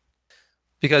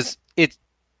 Because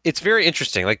it's very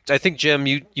interesting. Like, I think, Jim,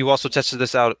 you also tested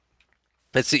this out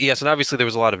at CES, and obviously there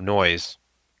was a lot of noise.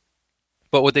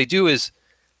 But what they do is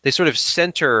they sort of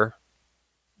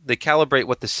they calibrate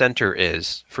what the center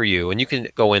is for you, and you can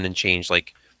go in and change,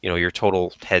 like, your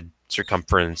total head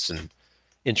circumference and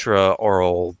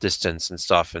intraoral distance and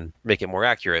stuff and make it more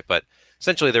accurate. But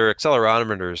essentially there are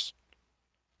accelerometers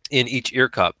in each ear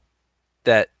cup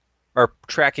that are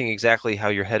tracking exactly how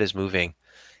your head is moving.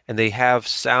 And they have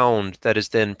sound that is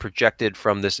then projected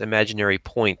from this imaginary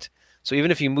point. So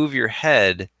even if you move your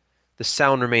head, the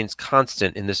sound remains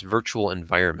constant in this virtual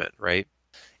environment, right?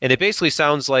 And it basically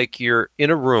sounds like you're in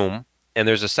a room and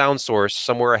there's a sound source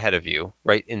somewhere ahead of you,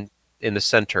 right in the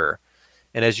center.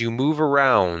 And as you move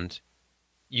around,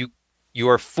 you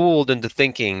are fooled into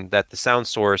thinking that the sound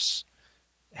source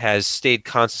has stayed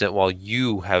constant while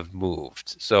you have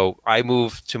moved. So I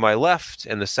move to my left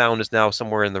and the sound is now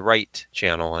somewhere in the right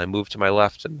channel. And I move to my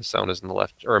left and the sound is in the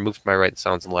left, or I move to my right and the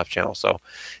sound's in the left channel. So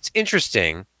it's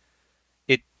interesting.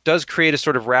 It does create a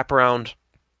sort of wraparound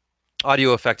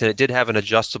audio effect, and it did have an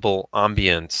adjustable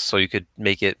ambience, so you could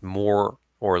make it more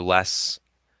or less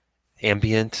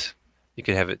ambient. You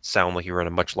could have it sound like you were in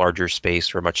a much larger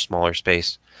space or a much smaller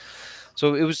space.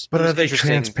 So it was. But it was are they interesting.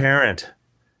 transparent?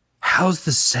 How's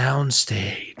the sound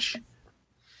stage?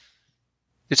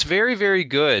 It's very, very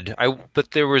good.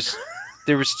 But there was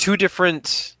two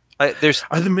different. Are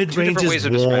the mid ranges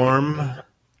warm?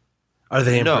 Are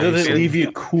they? No, Do they leave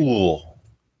you cool?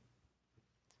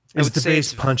 Is the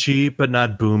bass punchy but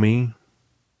not boomy?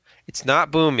 It's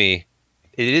not boomy.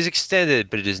 It is extended,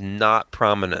 but it is not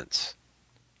prominent.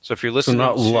 So if you're listening,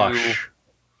 not lush.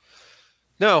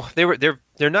 No,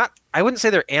 they're not. I wouldn't say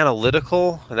they're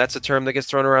analytical, and that's a term that gets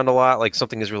thrown around a lot. Like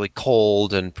something is really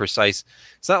cold and precise.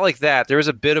 It's not like that. There is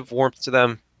a bit of warmth to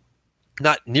them,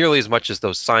 not nearly as much as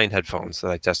those Sine headphones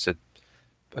that I tested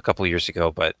a couple of years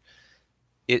ago. But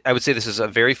I would say this is a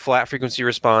very flat frequency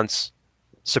response,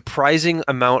 surprising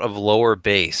amount of lower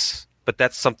bass. But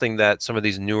that's something that some of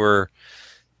these newer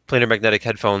planar magnetic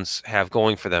headphones have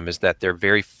going for them, is that they're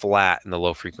very flat in the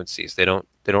low frequencies. They don't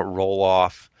roll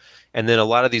off. And then a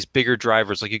lot of these bigger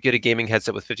drivers, like you get a gaming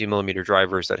headset with 50mm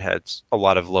drivers that has a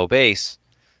lot of low bass,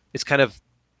 it's kind of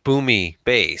boomy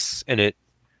bass, and it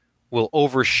will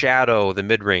overshadow the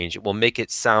mid-range. It will make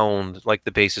it sound like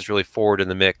the bass is really forward in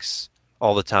the mix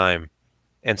all the time.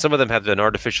 And some of them have an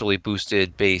artificially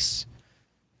boosted bass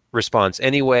response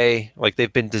anyway, like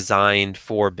they've been designed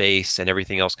for bass and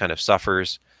everything else kind of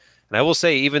suffers. And I will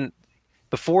say, even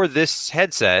before this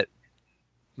headset,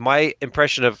 my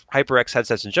impression of HyperX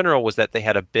headsets in general was that they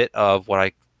had a bit of what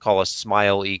I call a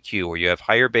smile EQ, where you have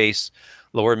higher bass,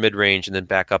 lower mid-range, and then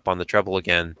back up on the treble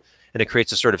again. And it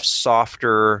creates a sort of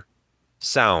softer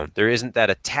sound. There isn't that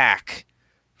attack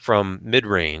from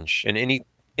mid-range. And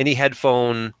any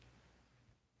headphone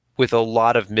with a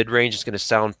lot of mid-range is going to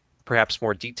sound perhaps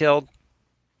more detailed,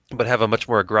 but have a much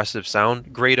more aggressive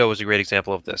sound. Grado is a great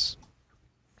example of this.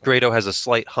 Grado has a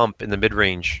slight hump in the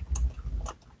mid-range,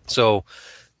 so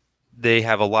they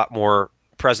have a lot more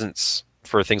presence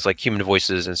for things like human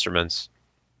voices, instruments,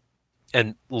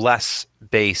 and less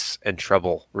bass and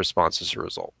treble response as a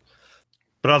result.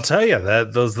 But I'll tell you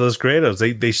that those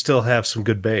Grados, they still have some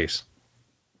good bass.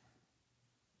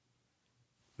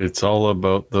 It's all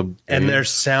about the bass. And their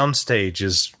soundstage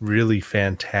is really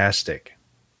fantastic.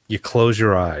 You close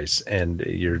your eyes and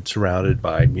you're surrounded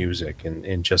by music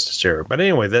and just a stereo. But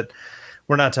anyway, that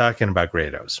we're not talking about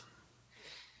Grados.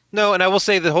 No, and I will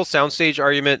say the whole soundstage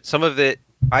argument, some of it,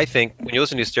 I think, when you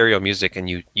listen to stereo music and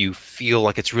you feel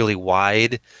like it's really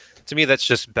wide, to me that's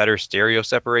just better stereo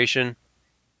separation.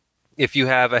 If you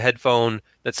have a headphone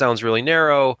that sounds really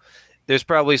narrow, there's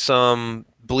probably some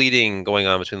bleeding going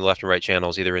on between the left and right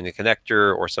channels, either in the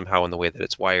connector or somehow in the way that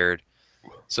it's wired.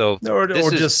 So or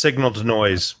just signal to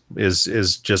noise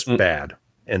is just bad.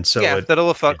 And so yeah,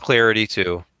 that'll affect clarity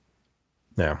too.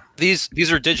 Yeah.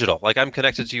 These are digital. Like I'm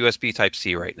connected to USB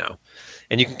Type-C right now.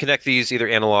 And you can connect these either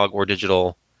analog or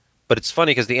digital. But it's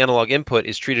funny because the analog input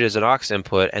is treated as an aux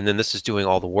input, and then this is doing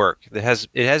all the work. It has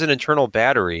an internal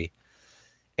battery,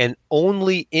 and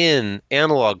only in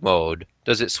analog mode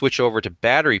does it switch over to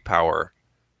battery power,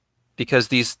 because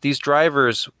these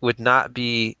drivers would not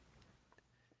be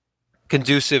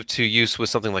conducive to use with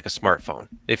something like a smartphone.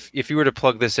 If you were to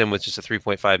plug this in with just a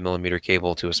 3.5mm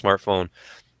cable to a smartphone,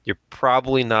 you're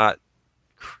probably not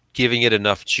giving it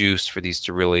enough juice for these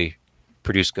to really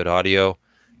produce good audio.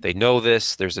 They know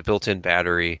this. There's a built-in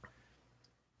battery.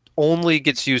 Only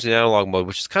gets used in analog mode,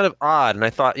 which is kind of odd. And I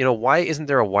thought, why isn't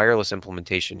there a wireless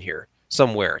implementation here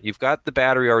somewhere? You've got the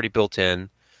battery already built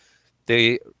in.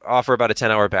 They offer about a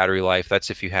 10-hour battery life. That's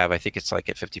if you have, I think it's like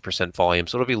at 50% volume.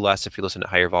 So it'll be less if you listen at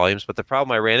higher volumes. But the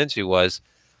problem I ran into was,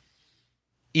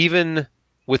 even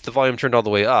with the volume turned all the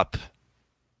way up,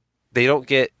 they don't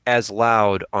get as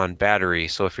loud on battery.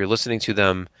 So if you're listening to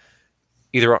them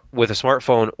either with a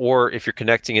smartphone or if you're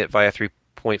connecting it via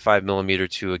 3.5mm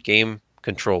to a game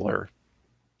controller,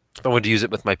 if I wanted to use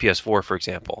it with my PS4, for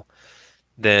example,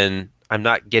 then I'm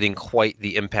not getting quite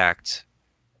the impact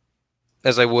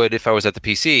as I would if I was at the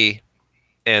PC,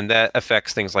 and that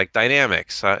affects things like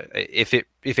dynamics. If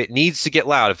it needs to get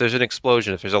loud, if there's an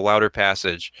explosion, if there's a louder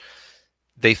passage,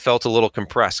 they felt a little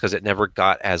compressed because it never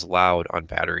got as loud on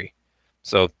battery.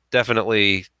 So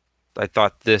definitely, I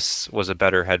thought this was a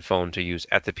better headphone to use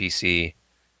at the PC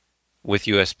with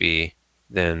USB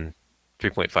than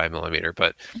 3.5mm.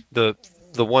 But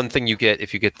the one thing you get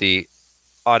if you get the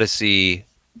Odyssey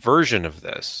version of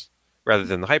this rather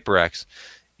than the HyperX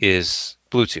is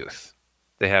Bluetooth.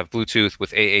 They have Bluetooth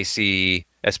with AAC,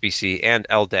 SBC, and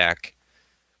LDAC,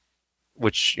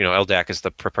 which, LDAC is the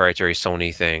proprietary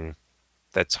Sony thing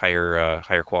that's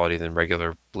higher quality than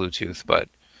regular Bluetooth. But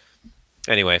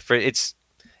anyway,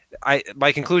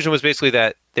 my conclusion was basically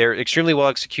that they're extremely well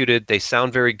executed. They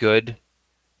sound very good.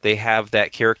 They have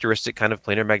that characteristic kind of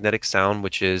planar magnetic sound,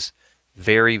 which is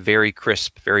very, very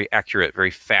crisp, very accurate, very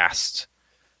fast.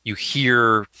 You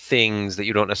hear things that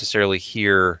you don't necessarily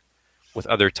hear with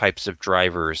other types of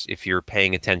drivers if you're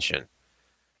paying attention.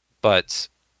 But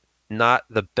not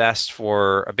the best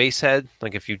for a bass head.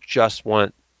 Like if you just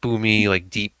want boomy, like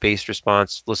deep bass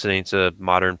response, listening to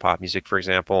modern pop music, for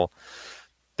example,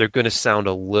 they're going to sound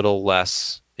a little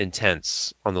less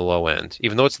intense on the low end.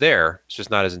 Even though it's there, it's just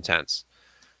not as intense.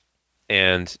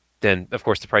 And then, of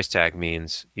course, the price tag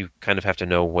means you kind of have to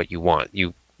know what you want.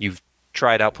 You've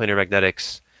tried out planar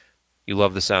magnetics. You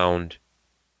love the sound.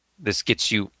 This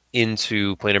gets you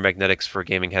into planar magnetics for a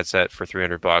gaming headset for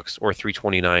 $300 or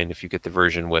 $329 if you get the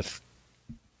version with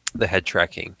the head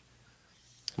tracking,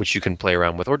 which you can play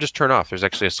around with or just turn off. There's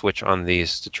actually a switch on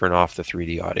these to turn off the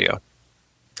 3D audio.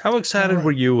 How excited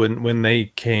were you when they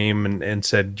came and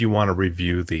said, do you want to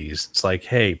review these? It's like,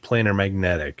 hey, planar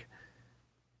magnetic.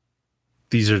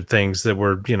 these are things that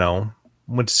were,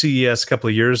 went to CES a couple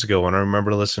of years ago, and I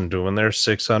remember listening to them, and they're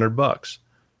 $600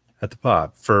 at the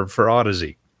pop for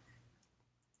Odyssey.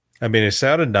 I mean, it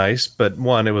sounded nice, but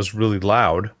one, it was really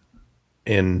loud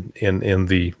in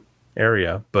the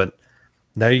area. But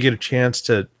now you get a chance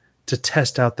to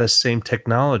test out that same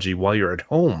technology while you're at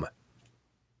home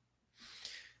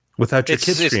without your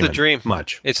kids screaming. It's the dream.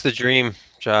 Much. It's the dream,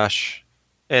 Josh.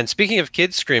 And speaking of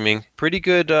kids screaming, pretty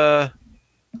good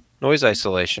noise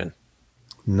isolation.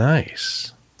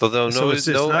 Nice. Although it's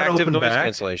no not active open noise back?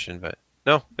 cancellation, but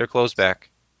no, they're closed back.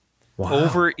 Wow.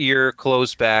 Over ear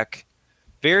closed back.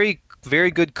 Very, very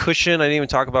good cushion. I didn't even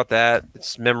talk about that.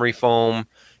 It's memory foam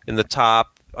in the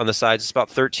top. On the sides, it's about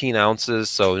 13 ounces,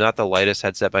 so not the lightest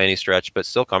headset by any stretch, but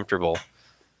still comfortable.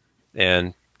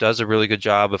 And does a really good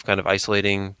job of kind of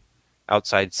isolating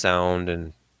outside sound.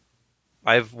 And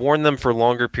I've worn them for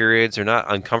longer periods. They're not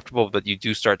uncomfortable, but you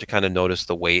do start to kind of notice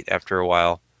the weight after a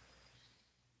while.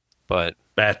 But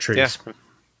batteries. Yeah.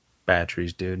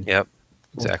 Batteries, dude. Yep.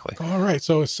 Exactly. All right.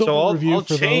 So a silver review I'll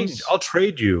for those. I'll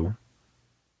trade you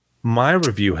my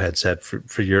review headset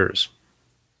for yours.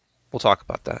 We'll talk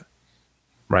about that.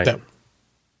 Right.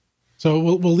 So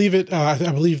we'll leave it.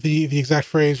 I believe the exact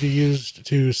phrase you used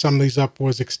to sum these up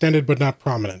was extended but not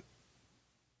prominent.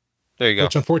 There you go.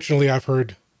 Which unfortunately I've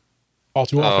heard all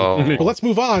too often. But let's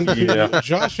move on to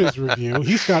Josh's review.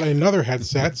 He's got another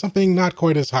headset, something not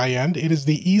quite as high end. It is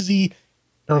the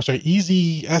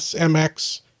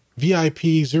EasySMX VIP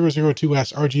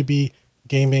 002S RGB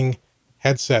gaming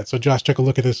headset. So Josh, take a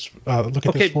look at this.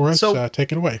 This for us. So,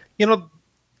 take it away.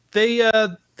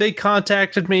 They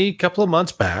contacted me a couple of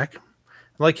months back,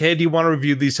 like, hey, do you want to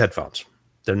review these headphones?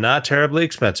 They're not terribly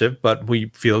expensive, but we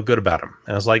feel good about them.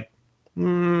 And I was like,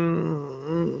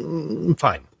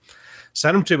 fine.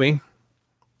 Sent them to me,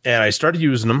 and I started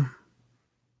using them,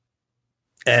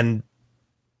 and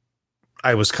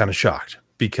I was kind of shocked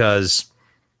because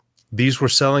these were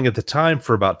selling at the time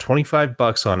for about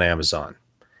 $25 on Amazon.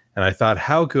 And I thought,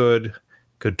 how good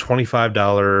could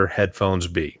 $25 headphones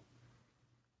be?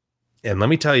 And let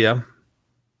me tell you,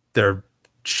 they're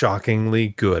shockingly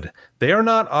good. They are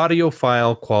not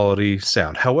audiophile quality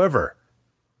sound. However,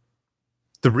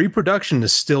 the reproduction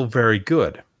is still very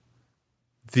good.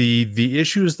 The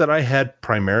issues that I had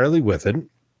primarily with it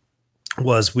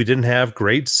was we didn't have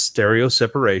great stereo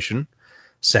separation.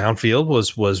 Sound field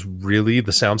was really,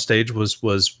 the soundstage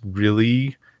was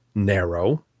really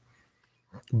narrow,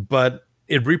 but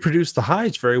it reproduced the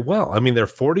highs very well. I mean, they're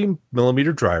 40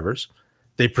 millimeter drivers.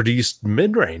 They produced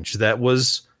mid-range that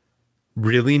was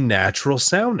really natural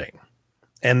sounding,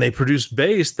 and they produced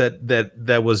bass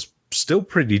that was still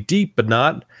pretty deep, but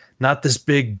not this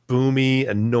big boomy,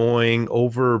 annoying,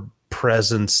 over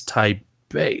presence type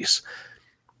bass.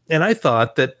 And I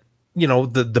thought that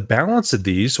the balance of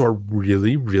these are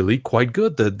really, really quite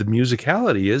good. The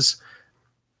musicality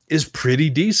is pretty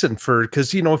decent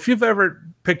because if you've ever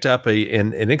picked up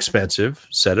an inexpensive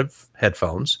set of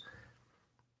headphones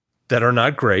that are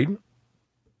not great,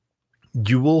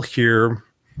 you will hear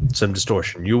some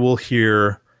distortion. You will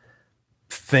hear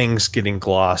things getting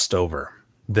glossed over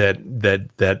that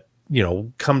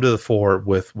come to the fore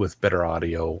with better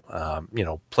audio,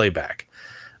 playback.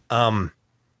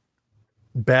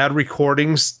 Bad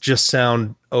recordings just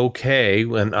sound okay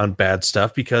on bad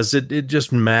stuff because it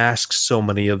just masks so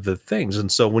many of the things. And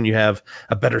so when you have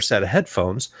a better set of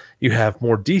headphones, you have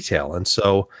more detail. And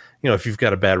so, if you've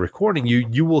got a bad recording,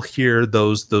 you will hear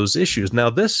those issues. Now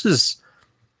this is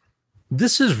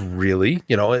really,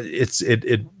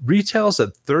 it retails at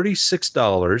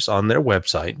 $36 on their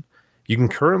website. You can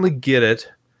currently get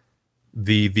it,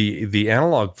 the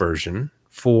analog version,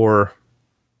 for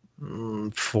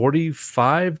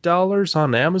 $45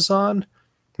 on Amazon,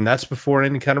 and that's before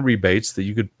any kind of rebates that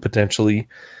you could potentially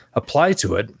apply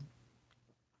to it.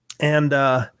 And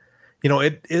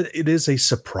it is a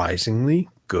surprisingly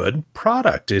good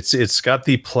product. It's got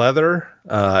the pleather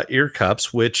ear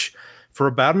cups, which for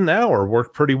about an hour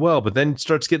work pretty well, but then it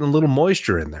starts getting a little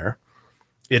moisture in there.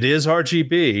 It is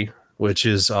RGB, which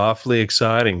is awfully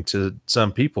exciting to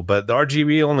some people, but the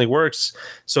RGB only works,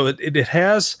 so it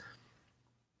has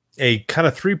a kind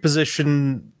of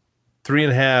 3-position,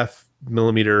 3.5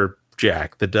 millimeter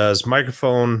jack that does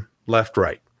microphone left,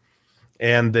 right.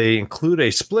 And they include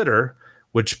a splitter,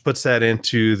 which puts that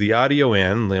into the audio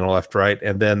in, left, right,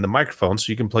 and then the microphone.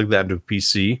 So you can plug that into a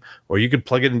PC, or you could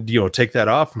plug it in, take that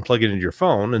off and plug it into your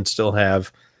phone and still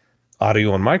have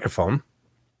audio and microphone.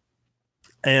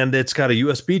 And it's got a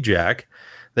USB jack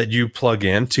that you plug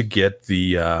in to get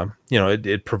the,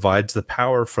 it provides the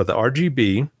power for the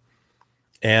RGB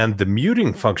and the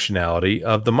muting functionality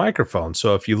of the microphone.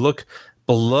 So if you look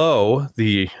below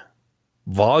the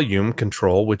volume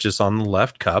control, which is on the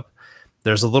left cup,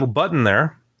 there's a little button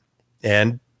there,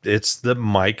 and it's the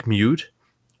mic mute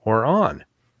or on.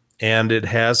 And it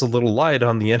has a little light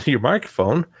on the end of your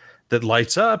microphone that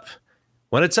lights up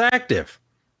when it's active.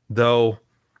 Though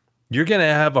you're going to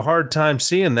have a hard time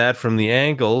seeing that from the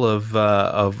angle of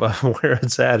where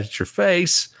it's at your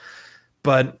face.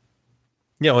 But,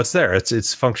 you know, it's there. It's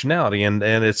functionality. And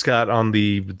it's got on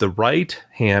the right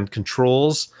hand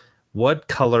controls what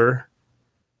color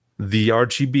the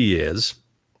RGB is.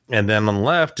 And then on the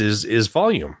left is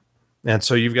volume. And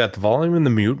so you've got the volume and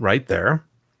the mute right there.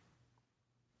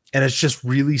 And it's just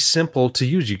really simple to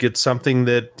use. You get something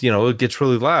that, you know, it gets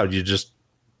really loud. You just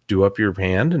do up your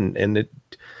hand and it,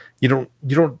 you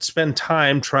don't spend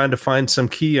time trying to find some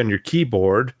key on your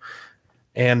keyboard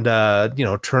and, you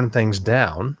know, turn things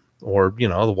down, or, you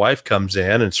know, the wife comes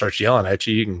in and starts yelling at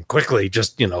you. You can quickly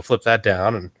just, you know, flip that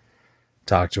down and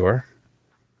talk to her,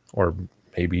 or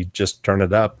maybe just turn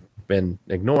it up and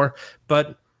ignore.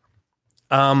 But,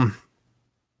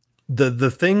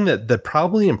 the thing that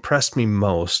probably impressed me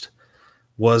most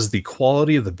was the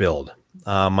quality of the build.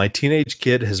 My teenage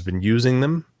kid has been using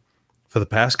them for the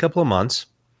past couple of months,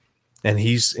 and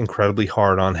he's incredibly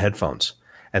hard on headphones.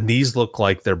 And these look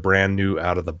like they're brand new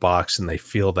out of the box, and they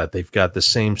feel that they've got the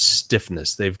same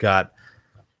stiffness. They've got,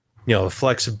 you know, the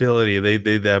flexibility.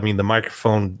 I mean, the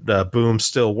microphone boom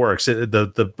still works.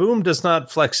 The boom does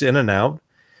not flex in and out,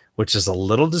 which is a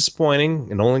little disappointing.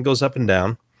 It only goes up and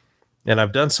down. And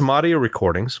I've done some audio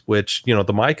recordings, which, you know,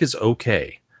 the mic is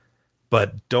okay,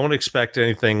 but don't expect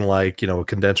anything like, you know, a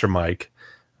condenser mic,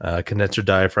 condenser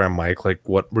diaphragm mic, like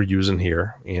what we're using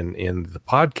here in the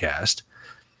podcast.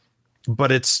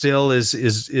 But it still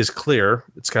is clear.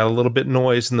 It's got a little bit of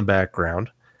noise in the background,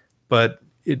 but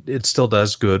it still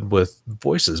does good with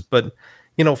voices. But,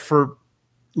 you know, for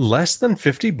less than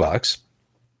 $50,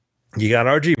 you got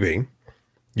RGB,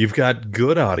 you've got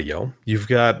good audio, you've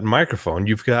got microphone,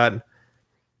 you've got,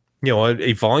 you know,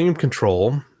 a volume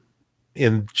control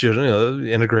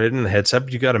integrated in the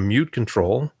headset. You got a mute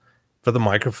control for the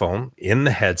microphone in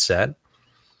the headset.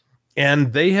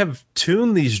 And they have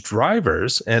tuned these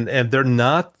drivers, and they're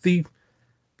not the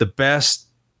best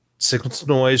signal to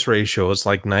noise ratio. It's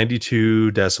like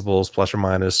 92 decibels plus or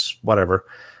minus whatever.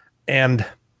 And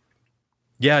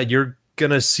yeah, you're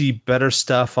going to see better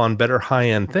stuff on better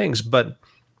high-end things, but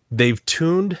they've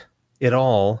tuned it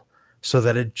all so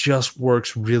that it just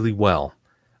works really well.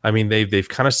 I mean, they've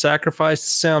kind of sacrificed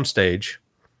the soundstage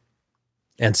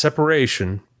and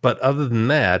separation, but other than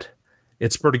that,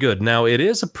 it's pretty good. Now, it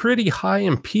is a pretty high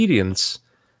impedance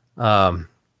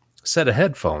set of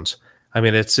headphones. I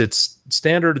mean, it's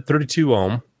standard 32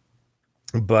 ohm,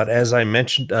 but as I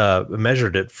mentioned,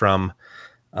 measured it from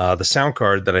the sound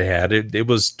card that I had, it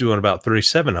was doing about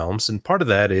 37 ohms, and part of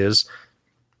that is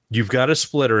you've got a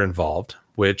splitter involved,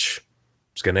 which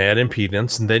is going to add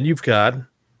impedance, and then you've got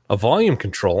a volume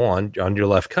control on your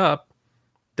left cup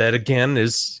that, again,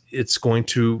 it's going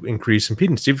to increase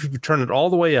impedance. If you turn it all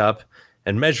the way up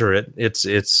and measure it, it's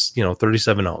you know,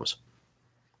 37 ohms.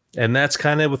 And that's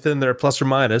kind of within their plus or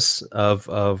minus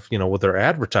of you know, with their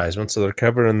advertisements, so they're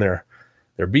covering their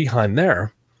behind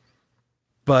there.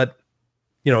 But,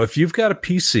 you know, if you've got a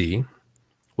PC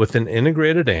with an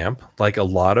integrated amp, like a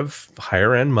lot of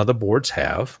higher end motherboards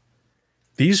have,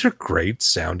 these are great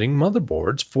sounding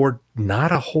motherboards for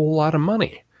not a whole lot of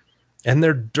money. And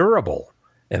they're durable,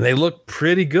 and they look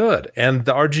pretty good. And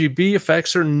the RGB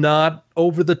effects are not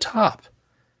over the top.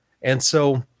 And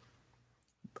so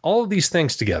all of these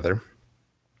things together,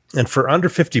 and for under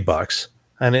 $50,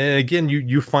 and again,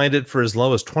 you find it for as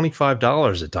low as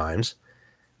 $25 at times,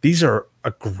 these are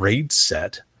a great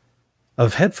set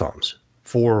of headphones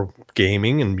for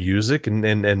gaming and music and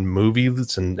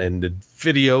movies and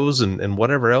videos and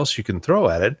whatever else you can throw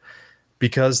at it,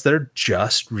 because they're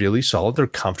just really solid. They're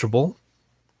comfortable.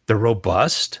 They're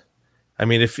robust. I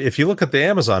mean, if you look at the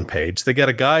Amazon page, they got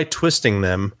a guy twisting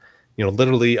them, you know,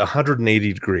 literally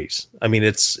 180 degrees. I mean,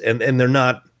 it's, and they're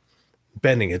not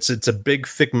bending. It's a big,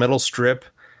 thick metal strip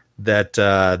that,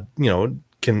 you know,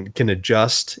 can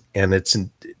adjust, and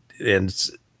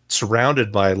it's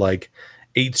surrounded by like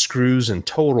 8 screws in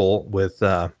total with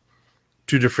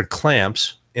 2 different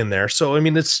clamps in there. So, I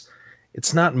mean, it's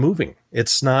not moving.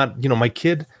 It's not, you know, my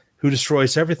kid who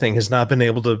destroys everything has not been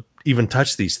able to even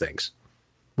touch these things,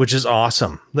 which is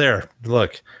awesome. There,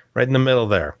 look, right in the middle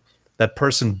there. That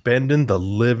person bending the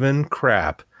living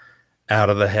crap out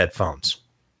of the headphones.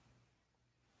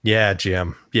 Yeah,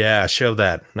 Jim. Yeah, show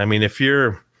that. I mean, if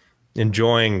you're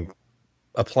enjoying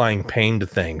applying pain to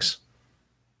things,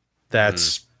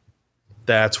 that's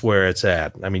that's where it's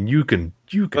at. I mean, you can.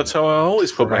 That's how I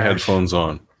always put my headphones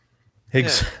on.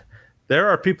 There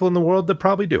are people in the world that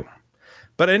probably do.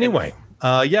 But anyway,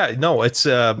 it's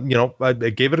I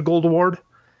gave it a gold award.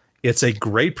 It's a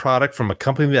great product from a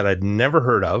company that I'd never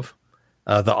heard of.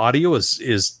 The audio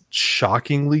is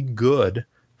shockingly good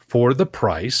for the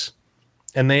price,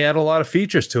 and they add a lot of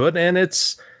features to it, and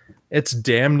it's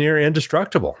damn near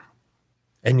indestructible.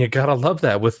 And you gotta love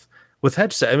that with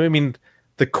headset. I mean,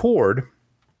 the cord.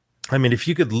 I mean, if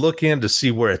you could look in to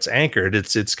see where it's anchored,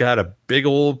 it's got a big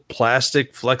old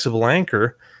plastic flexible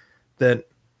anchor that,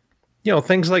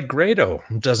 things like Grado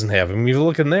doesn't have. I mean, you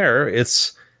look in there,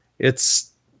 it's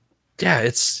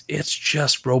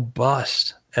just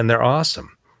robust, and they're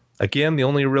awesome. Again, the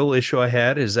only real issue I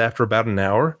had is after about an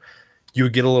hour, you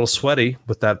would get a little sweaty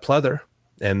with that pleather,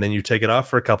 and then you take it off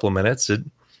for a couple of minutes. It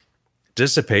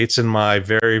dissipates in my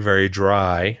very, very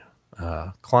dry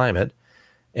climate,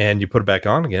 and you put it back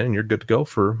on again, and you're good to go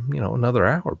for another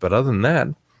hour. But other than that,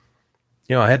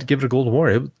 I had to give it a gold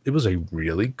award. It was a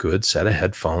really good set of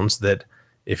headphones that,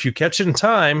 if you catch it in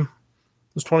time,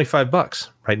 it was $25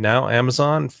 right now.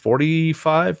 Amazon $45,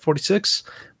 $46.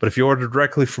 But if you order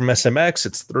directly from SMX,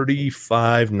 it's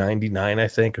 $35.99, I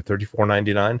think, or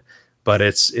 $34.99. But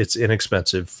it's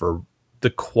inexpensive for the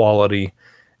quality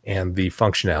and the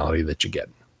functionality that you get.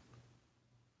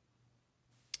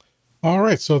 All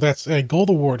right, so that's a gold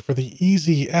award for the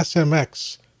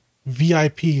EasySMX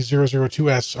VIP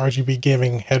 002S RGB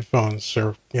gaming headphones.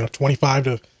 Or 25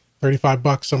 to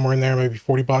 $35, somewhere in there, maybe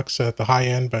 $40 at the high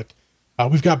end. But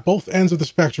we've got both ends of the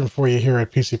spectrum for you here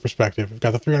at PC Perspective. We've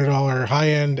got the $300 high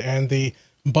end and the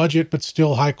budget but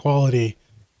still high quality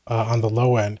on the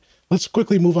low end. Let's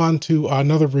quickly move on to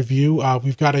another review.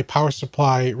 We've got a power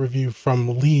supply review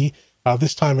from Lee.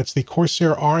 This time it's the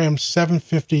Corsair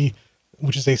RM750,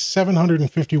 which is a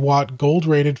 750 watt gold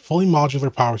rated fully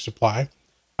modular power supply.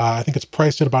 I think it's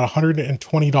priced at about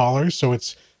 $120, so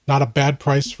it's not a bad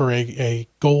price for a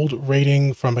gold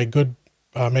rating from a good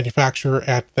manufacturer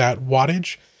at that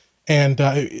wattage. And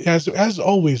as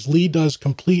always, Lee does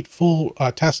complete full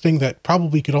testing that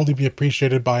probably could only be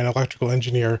appreciated by an electrical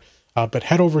engineer. But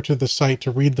head over to the site to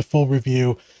read the full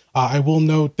review. I will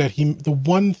note that the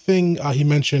one thing he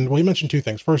mentioned two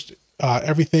things. First,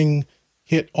 everything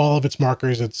hit all of its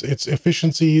markers, its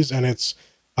efficiencies, and its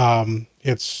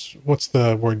what's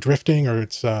the word, drifting, or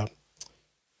it's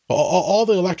all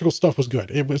the electrical stuff was good.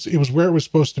 It was where it was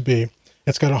supposed to be.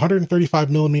 It's got a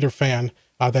 135 millimeter fan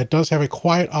that does have a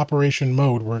quiet operation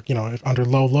mode where if under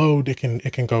low load it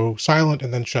can go silent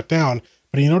and then shut down.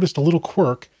 But he noticed a little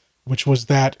quirk, which was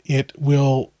that it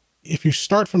will, if you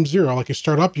start from zero, like you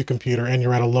start up your computer and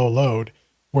you're at a low load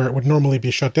where it would normally be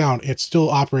shut down, it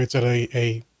still operates at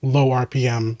a low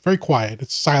RPM, very quiet.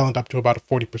 It's silent up to about a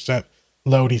 40%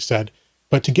 load, he said.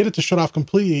 But to get it to shut off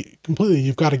completely,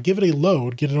 you've got to give it a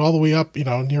load, get it all the way up,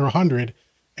 near 100,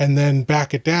 and then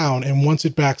back it down. And once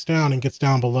it backs down and gets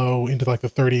down below into like the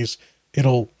 30s,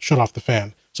 it'll shut off the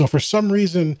fan. So for some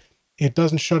reason, it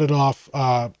doesn't shut it off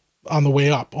on the way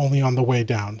up, only on the way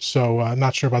down. So I'm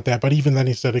not sure about that. But even then,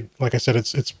 he said, like I said,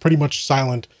 it's pretty much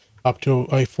silent up to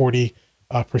a 40%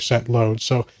 load.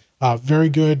 So very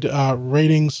good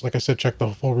ratings. Like I said, check the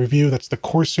full review. That's the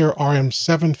Corsair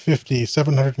RM750,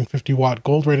 750 watt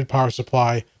gold rated power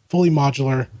supply, fully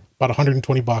modular, about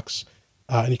 $120.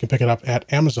 And you can pick it up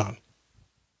at Amazon.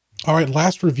 All right,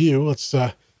 last review.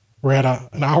 We're at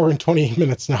an hour and 20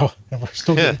 minutes now, and we're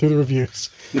still getting through the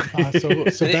reviews. And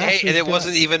it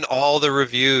wasn't even all the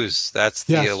reviews. That's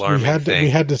the alarming thing. We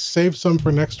had to save some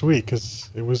for next week because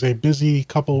it was a busy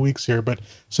couple of weeks here. But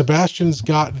Sebastian's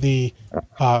got the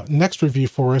next review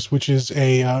for us, which is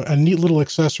a neat little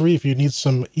accessory if you need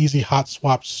some easy hot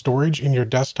swap storage in your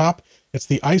desktop. It's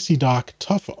the IcyDock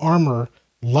ToughArmor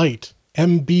Lite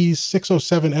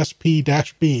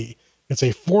MB607SP-B. It's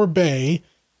a 4-bay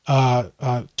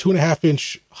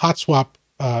 2.5-inch hot swap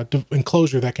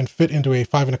enclosure that can fit into a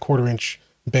 5.25-inch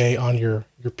bay on your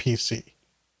PC.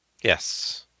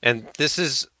 Yes, and this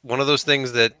is one of those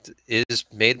things that is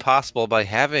made possible by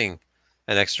having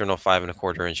an external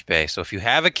 5.25-inch bay. So if you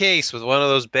have a case with one of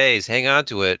those bays, hang on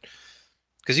to it,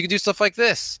 because you can do stuff like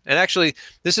this. And actually,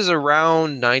 this is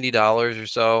around $90 or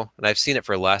so, and I've seen it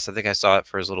for less. I think I saw it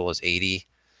for as little as $80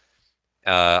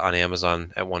 on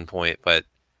Amazon at one point, but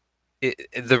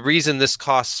the reason this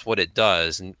costs what it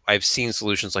does, and I've seen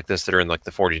solutions like this that are in like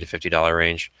the $40 to $50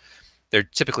 range, they're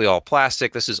typically all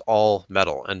plastic. This is all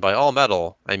metal. And by all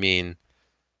metal, I mean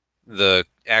the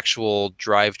actual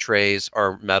drive trays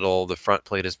are metal, the front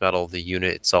plate is metal, the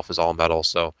unit itself is all metal.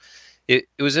 So it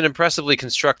was an impressively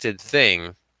constructed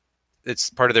thing.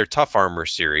 It's part of their ToughArmor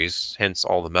series, hence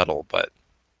all the metal, but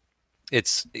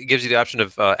it gives you the option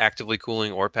of actively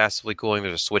cooling or passively cooling.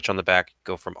 There's a switch on the back,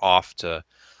 go from off to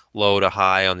low to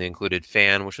high on the included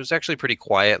fan, which was actually pretty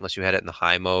quiet unless you had it in the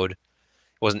high mode. It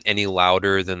wasn't any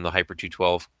louder than the Hyper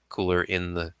 212 cooler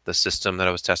in the system that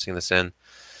I was testing this in.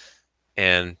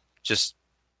 And just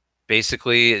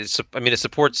basically, it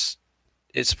supports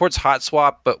hot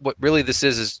swap, but what really this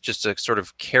is just a sort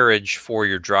of carriage for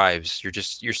your drives.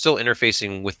 You're still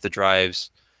interfacing with the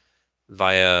drives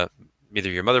via either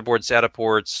your motherboard SATA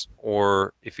ports,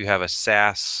 or if you have a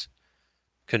SAS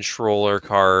controller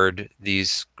card,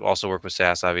 these also work with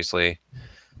SAS, obviously.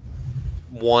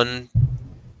 One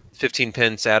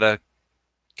 15-pin SATA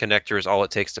connector is all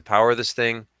it takes to power this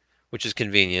thing, which is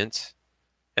convenient.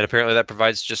 And apparently that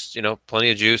provides just,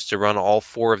 plenty of juice to run all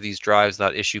 4 of these drives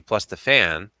without issue, plus the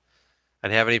fan. I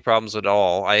didn't have any problems at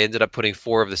all. I ended up putting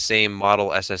 4 of the same model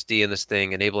SSD in this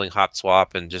thing, enabling hot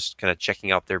swap and just kind of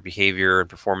checking out their behavior and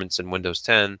performance in Windows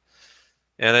 10.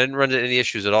 And I didn't run into any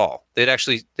issues at all.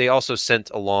 They also sent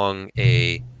along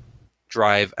a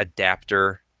drive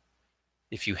adapter.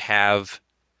 If you have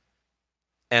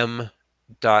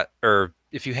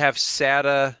if you have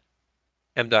SATA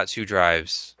M.2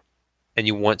 drives and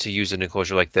you want to use an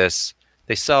enclosure like this,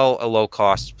 they sell a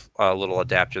low-cost little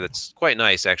adapter that's quite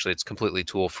nice, actually. It's completely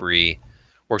tool-free,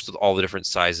 works with all the different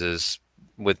sizes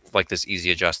with like this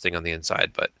easy adjusting on the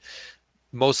inside. But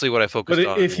mostly what I focused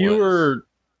on if you were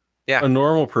a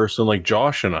normal person like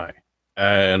Josh and I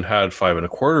and had 5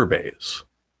 1/4 bays,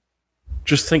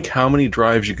 just think how many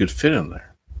drives you could fit in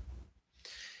there.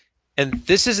 And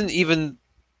this isn't even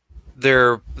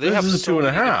this is a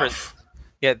 2.5.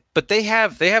 Yeah, but they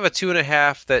have a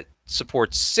 2.5 that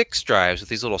supports 6 drives with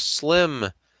these little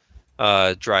slim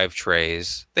drive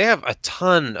trays. They have a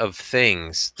ton of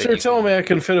things. So you're telling me I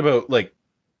can fit about like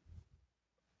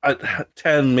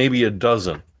 10, maybe a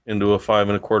dozen into a 5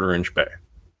 1/4 inch bay?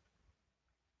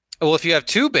 Well, if you have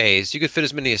 2 bays, you could fit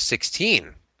as many as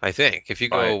 16. I think if you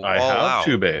go I all have out.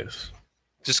 2 bays.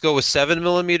 Just go with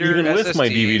 7mm. Even SSDs. with my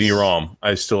DVD-ROM,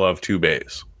 I still have 2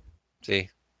 bays. See,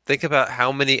 think about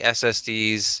how many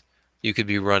SSDs you could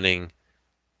be running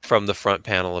from the front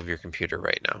panel of your computer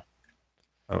right now.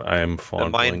 I am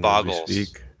fondling. The mind boggles. As we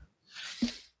speak.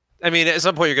 I mean, at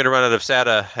some point you're going to run out of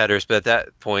SATA headers, but at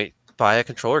that point, buy a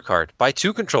controller card. Buy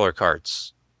 2 controller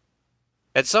cards.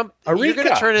 You're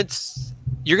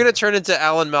going to turn into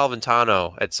Alan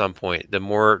Malventano at some point. The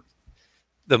more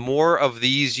of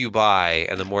these you buy,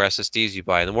 and the more SSDs you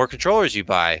buy, and the more controllers you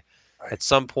buy, at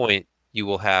some point you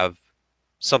will have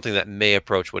something that may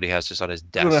approach what he has just on his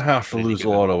desk. I'm going to have to lose a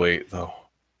lot of weight, though.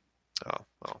 Oh,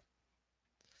 well.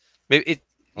 Maybe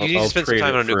you need to spend some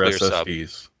time on a nuclear sub.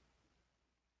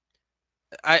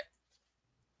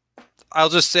 I'll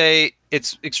just say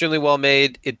it's extremely well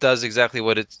made. It does exactly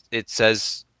what it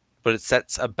says, but it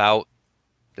sets about,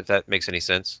 if that makes any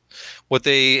sense. What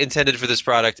they intended for this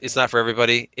product, it's not for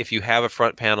everybody. If you have a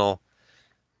front panel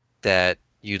that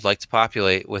you'd like to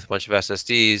populate with a bunch of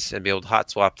SSDs and be able to hot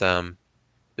swap them,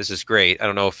 this is great. I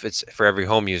don't know if it's for every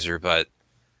home user, but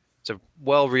it's a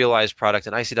well-realized product,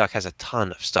 and IcyDock has a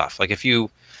ton of stuff. Like if you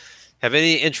have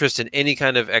any interest in any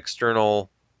kind of external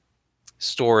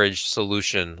storage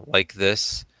solution like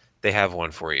this, they have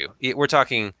one for you. We're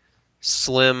talking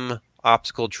slim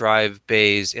optical drive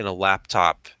bays in a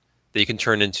laptop that you can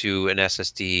turn into an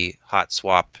SSD hot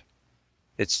swap.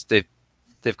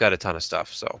 They've got a ton of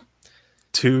stuff. So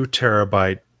 2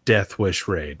 terabyte Death Wish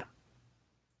RAID.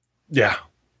 Yeah.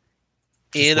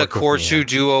 In a Core 2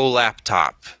 Duo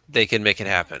laptop, they can make it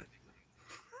happen.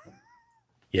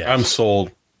 Yeah, I'm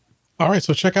sold. All right,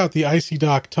 so check out the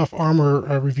IcyDock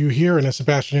ToughArmor review here, and as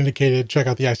Sebastian indicated, check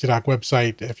out the IcyDock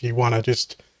website if you want to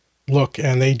just look,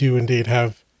 and they do indeed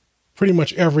have pretty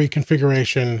much every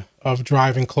configuration of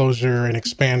drive enclosure and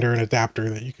expander and adapter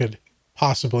that you could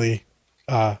possibly,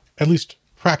 at least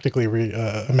practically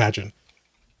imagine.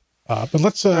 But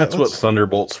that's what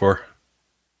Thunderbolt's for.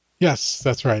 Yes,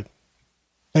 that's right.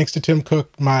 Thanks to Tim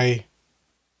Cook, my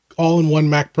all-in-one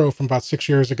Mac Pro from about 6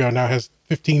 years ago now has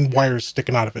 15 wires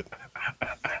sticking out of it.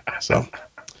 So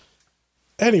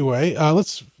anyway, that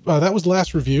was the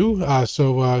last review.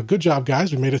 So good job,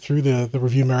 guys. We made it through the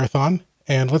review marathon,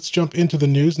 and let's jump into the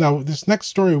news. Now, this next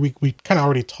story we kind of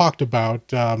already talked about,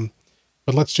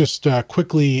 but let's just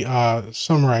quickly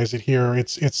summarize it here.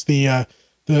 It's the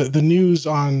news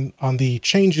on the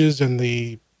changes and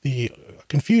the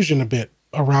confusion a bit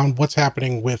around what's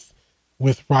happening with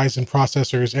Ryzen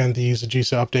processors and these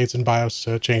AGESA updates and BIOS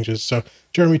changes. So,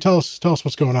 Jeremy, tell us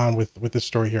what's going on with this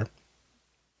story here.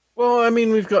 Well, I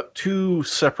mean, we've got 2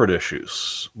 separate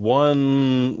issues.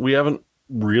 One we haven't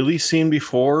really seen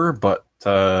before, but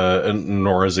and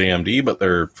nor is AMD, but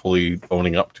they're fully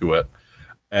owning up to it.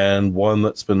 And one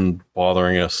that's been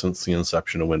bothering us since the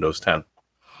inception of Windows 10.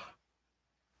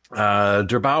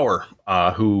 Der Bauer,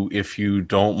 who, if you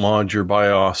don't mod your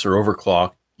BIOS or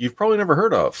overclock, you've probably never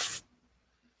heard of.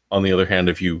 On the other hand,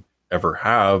 if you ever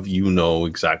have, you know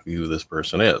exactly who this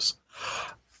person is.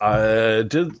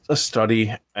 Did a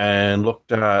study and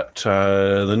looked at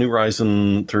the new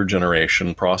Ryzen 3rd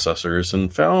generation processors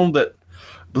and found that,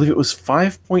 I believe it was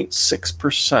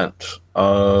 5.6%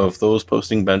 of those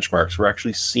posting benchmarks were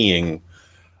actually seeing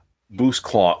boost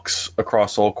clocks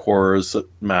across all cores that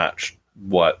matched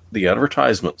what the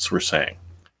advertisements were saying.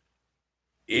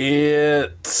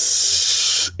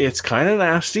 It's kind of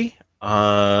nasty.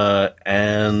 And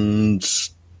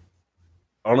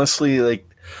honestly, like,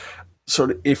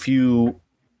 sort of, if you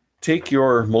take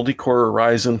your multi-core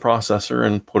Ryzen processor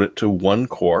and put it to one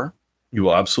core, you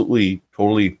will absolutely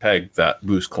totally peg that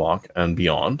boost clock and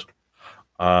beyond.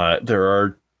 There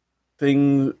are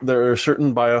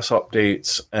certain BIOS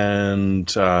updates, and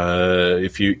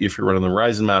if you're running the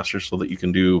Ryzen master so that you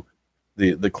can do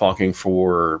the clocking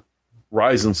for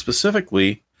Ryzen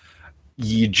specifically,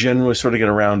 you generally sort of get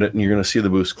around it and you're going to see the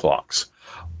boost clocks.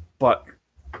 But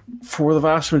for the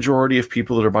vast majority of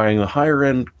people that are buying the higher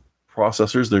end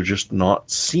processors, they're just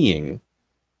not seeing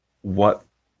what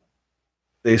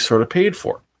they sort of paid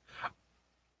for.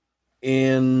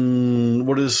 In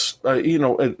what is,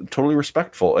 totally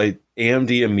respectful,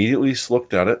 AMD immediately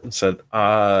looked at it and said,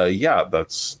 yeah,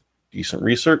 that's decent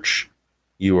research.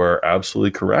 You are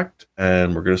absolutely correct.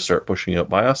 And we're going to start pushing out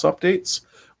BIOS updates.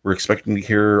 We're expecting to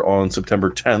hear on September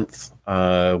 10th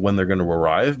when they're going to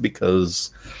arrive,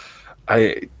 because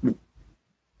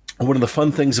one of the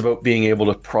fun things about being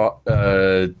able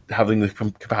to having the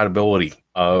compatibility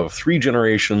of 3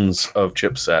 generations of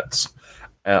chipsets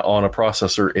on a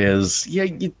processor is,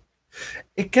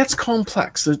 it gets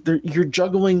complex. You're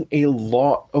juggling a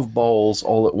lot of balls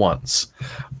all at once.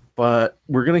 But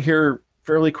we're going to hear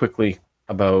fairly quickly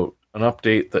about an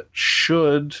update that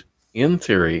should, in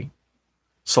theory,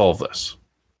 solve this.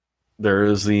 There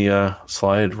is the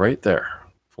slide right there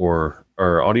for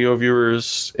our audio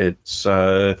viewers. It's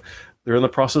they're in the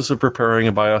process of preparing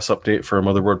a BIOS update for a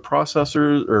motherboard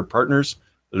processor or partners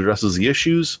that addresses the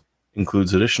issues,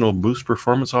 includes additional boost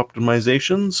performance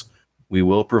optimizations. We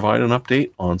will provide an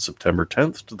update on September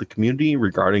 10th to the community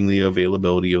regarding the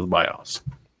availability of the BIOS.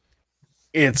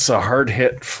 It's a hard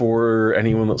hit for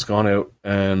anyone that's gone out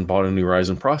and bought a new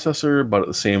Ryzen processor, but at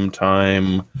the same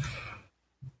time,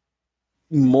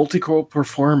 multi-core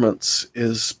performance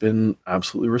has been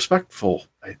absolutely respectful.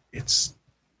 I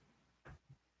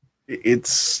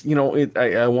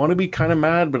want to be kind of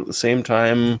mad, but at the same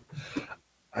time,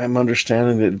 I'm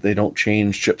understanding that they don't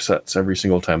change chipsets every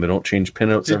single time. They don't change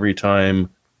pinouts every time.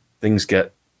 Things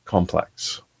get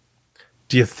complex.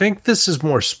 Do you think this is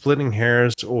more splitting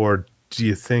hairs, or do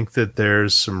you think that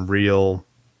there's some real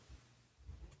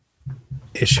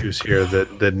issues here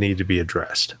that need to be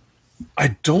addressed?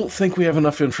 I don't think we have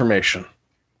enough information,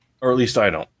 or at least I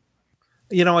don't.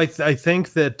 I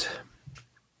think that,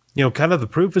 kind of the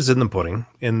proof is in the pudding,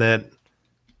 in that,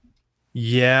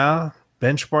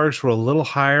 benchmarks were a little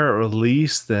higher, or at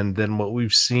least than what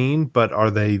we've seen, but are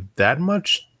they that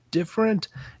much different?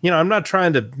 I'm not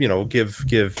trying to, give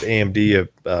AMD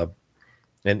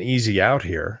an easy out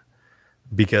here,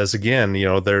 because again,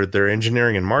 their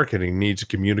engineering and marketing need to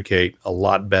communicate a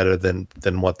lot better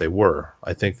than what they were.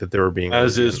 I think that they were being,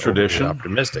 as is tradition,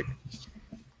 optimistic.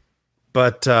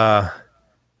 But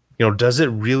does it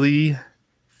really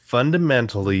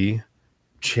fundamentally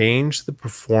change the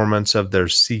performance of their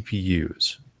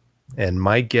CPUs? And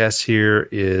my guess here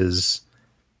is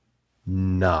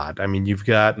not. I mean, you've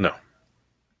got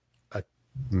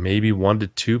maybe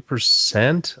 1% to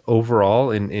 2% overall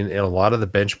in a lot of the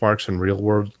benchmarks and real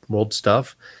world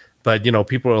stuff. But,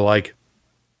 people are like,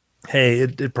 hey,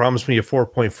 it promised me a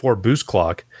 4.4 boost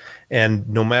clock. And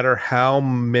no matter how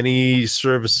many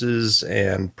services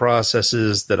and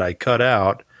processes that I cut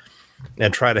out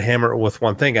and try to hammer it with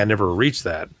one thing, I never reach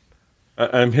that.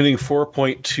 I'm hitting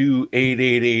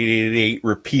 4.2888888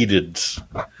 repeated.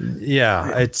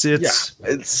 Yeah,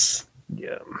 it's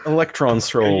electrons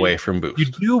throw away from boost. You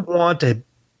do want to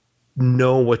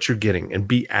know what you're getting and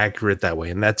be accurate that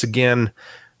way. And that's, again,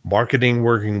 marketing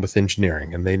working with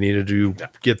engineering. And they needed to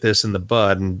get this in the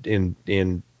bud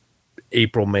in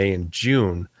April, May, and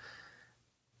June.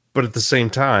 But at the same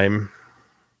time,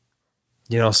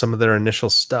 some of their initial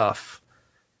stuff,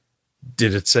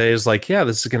 did it say is like, yeah,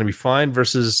 this is going to be fine,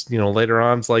 versus, later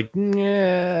on it's like,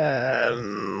 yeah,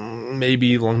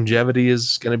 maybe longevity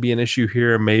is going to be an issue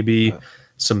here. Maybe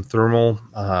some thermal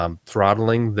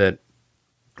throttling that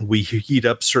we heat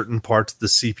up certain parts of the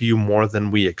CPU more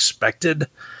than we expected.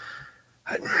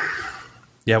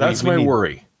 That's my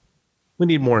worry. We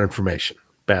need more information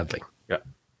badly. Yeah.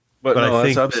 But no, I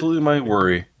think that's absolutely my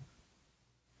worry.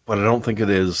 But I don't think it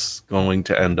is going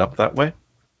to end up that way.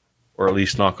 Or at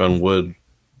least, knock on wood,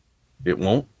 it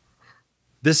won't.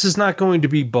 This is not going to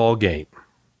be ball game.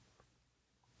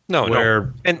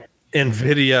 Where and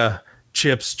NVIDIA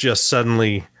chips just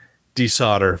suddenly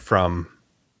desolder from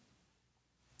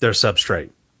their substrate.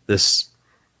 This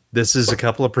is a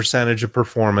couple of percentage of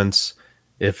performance,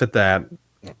 if at that.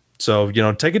 So,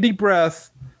 take a deep breath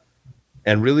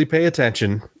and really pay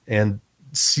attention and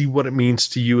see what it means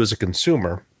to you as a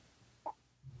consumer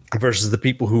versus the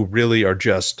people who really are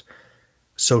just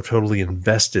so totally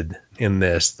invested in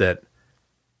this that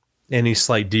any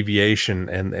slight deviation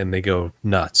and they go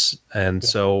nuts. And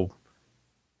so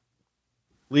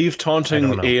leave taunting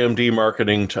AMD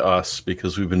marketing to us,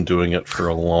 because we've been doing it for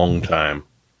a long time.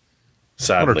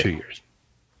 Sadly. 1 or 2 years.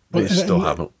 We still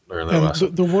haven't learned that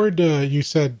lesson. The word you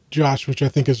said, Josh, which I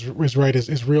think is right,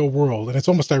 is real world. And it's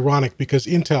almost ironic because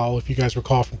Intel, if you guys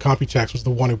recall from Computex, was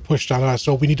the one who pushed on us.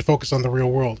 So we need to focus on the real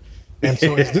world. And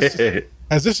so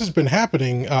as this has been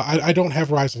happening, I don't have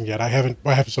Ryzen yet. I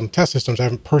have some test systems. I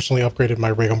haven't personally upgraded my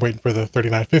rig. I'm waiting for the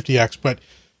 3950X.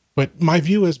 But my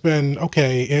view has been,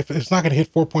 okay, if it's not going to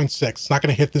hit 4.6, it's not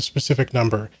going to hit this specific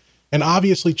number. And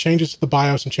obviously changes to the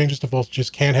BIOS and changes to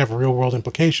voltages can have real world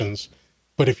implications.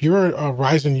 But if you're a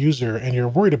Ryzen user and you're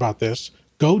worried about this,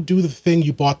 go do the thing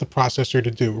you bought the processor to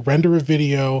do. Render a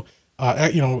video,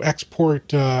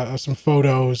 export some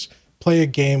photos, play a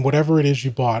game, whatever it is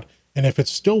you bought. And if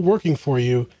it's still working for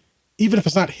you, even if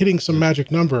it's not hitting some magic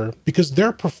number, because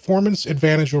their performance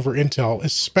advantage over Intel,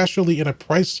 especially in a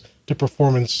price to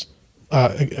performance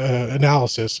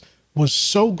analysis, was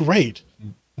so great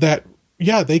that,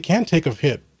 yeah, they can take a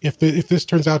hit if this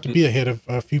turns out to be a hit of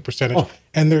a few percentage,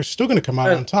 and they're still going to come out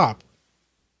on top.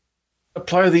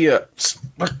 Apply the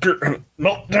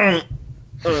meltdown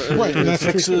right, and that's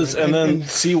fixes, and then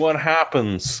see what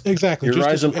happens. Exactly. Your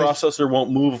Ryzen processor won't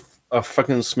move a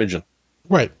fucking smidgen.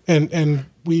 Right, and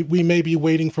we may be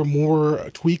waiting for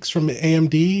more tweaks from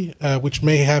AMD, which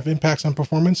may have impacts on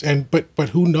performance. But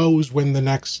who knows when the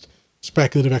next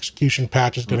speculative execution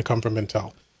patch is going to come from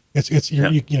Intel?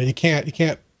 You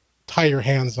can't tie your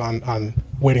hands on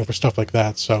waiting for stuff like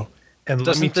that. So, and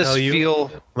let me tell you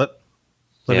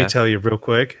real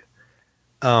quick.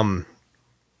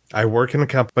 I work in a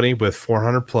company with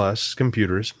 400 plus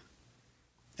computers,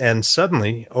 and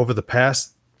suddenly over the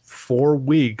past 4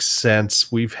 weeks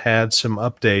since we've had some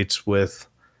updates with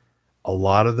a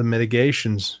lot of the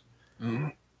mitigations,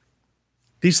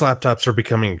 these laptops are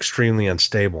becoming extremely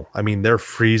unstable. I mean, they're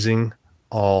freezing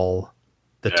all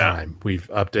the time. We've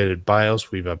updated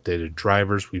BIOS, we've updated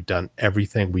drivers, we've done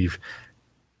everything. We've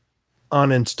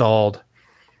uninstalled.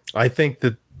 I think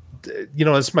that,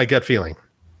 it's my gut feeling.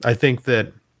 I think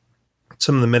that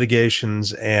some of the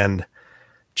mitigations and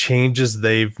changes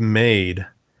they've made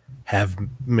have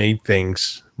made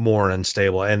things more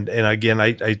unstable. And again,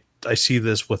 I see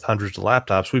this with hundreds of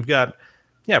laptops. We've got,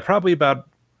 probably about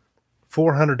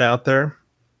 400 out there.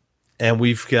 And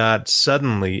we've got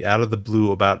suddenly, out of the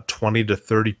blue, about 20 to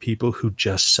 30 people who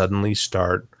just suddenly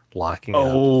start locking up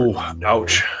for no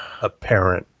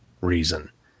apparent reason.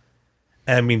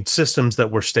 I mean, systems that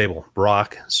were stable,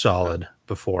 rock solid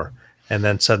before. And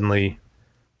then suddenly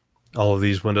all of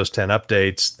these Windows 10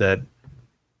 updates that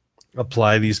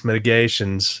apply these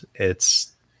mitigations,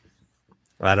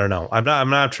 I don't know. I'm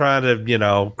not trying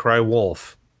to, cry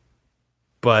wolf,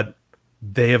 but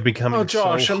they have become it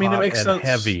makes sense.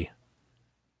 Heavy.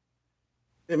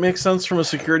 It makes sense from a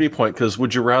security point, because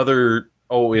would you rather,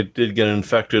 it did get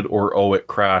infected, or it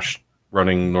crashed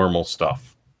running normal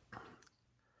stuff?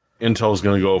 Intel's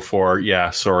going to go for,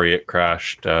 sorry, it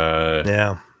crashed.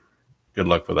 Good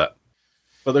luck with that.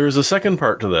 But there's a second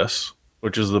part to this,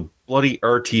 which is the bloody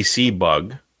RTC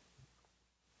bug.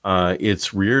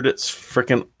 It's reared its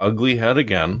frickin' ugly head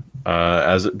again,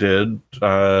 as it did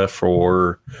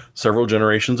for several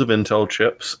generations of Intel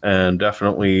chips, and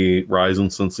definitely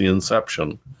Ryzen since the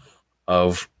inception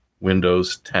of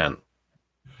Windows 10.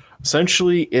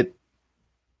 Essentially, it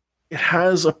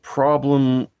has a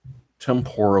problem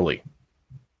temporally.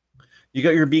 You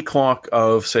got your B clock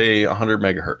of, say, 100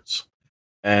 megahertz.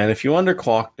 And if you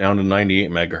underclock down to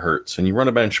 98 megahertz and you run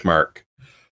a benchmark,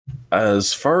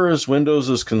 as far as Windows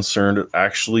is concerned, it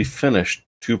actually finished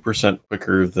 2%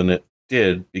 quicker than it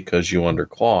did because you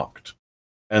underclocked.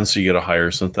 And so you get a higher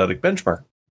synthetic benchmark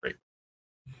rate.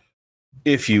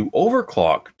 If you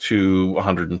overclock to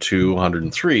 102,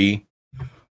 103,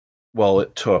 well,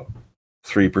 it took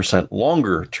 3%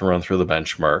 longer to run through the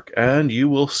benchmark, and you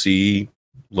will see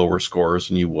lower scores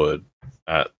than you would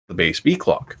at the base B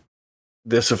clock.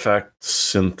 This affects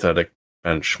synthetic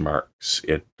benchmarks.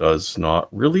 It does not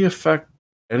really affect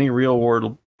any real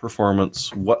world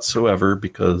performance whatsoever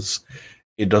because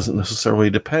it doesn't necessarily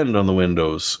depend on the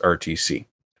Windows RTC.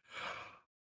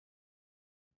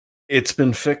 It's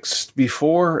been fixed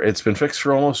before. It's been fixed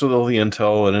for almost all the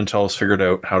Intel, and Intel's figured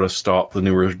out how to stop the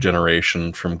newer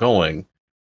generation from going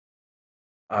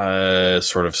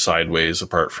sort of sideways,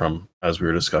 apart from, as we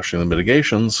were discussing, the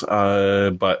mitigations.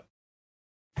 But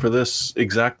for this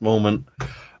exact moment,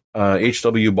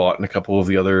 HWBot and a couple of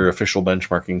the other official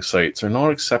benchmarking sites are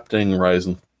not accepting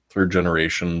Ryzen 3rd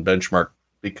generation benchmark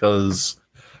because,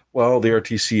 well, the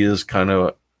RTC is kind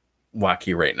of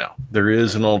wacky right now. There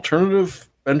is an alternative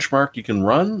benchmark you can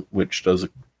run, which does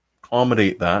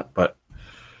accommodate that, but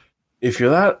if you're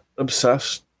that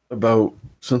obsessed about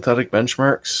synthetic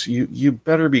benchmarks, you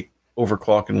better be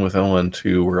overclocking with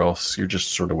LN2, or else you're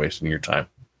just sort of wasting your time.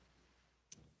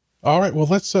 All right, well,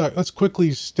 let's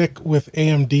quickly stick with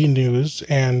AMD news.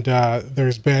 And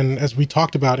there's been, as we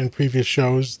talked about in previous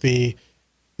shows, the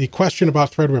question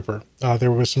about Threadripper.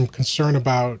 There was some concern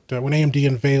about when AMD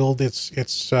unveiled its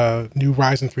new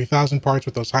Ryzen 3000 parts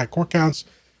with those high core counts.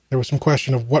 There was some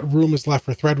question of what room is left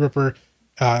for Threadripper.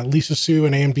 Lisa Su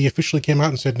and AMD officially came out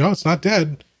and said, no, it's not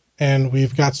dead. And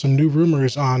we've got some new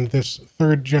rumors on this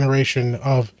 3rd generation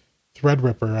of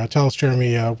Threadripper. Tell us,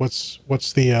 Jeremy, what's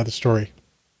the story?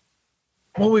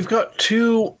 Well, we've got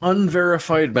 2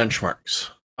 unverified benchmarks.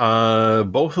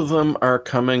 Both of them are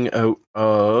coming out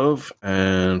of,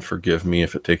 and forgive me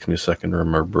if it takes me a second to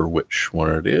remember which one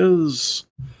it is.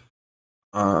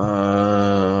 Sorry,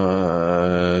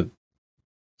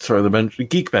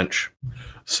 Geekbench.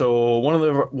 So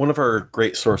one of our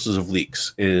great sources of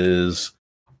leaks is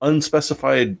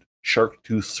unspecified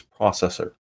Sharktooth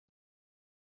processor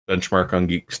benchmark on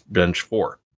Geekbench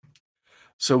 4.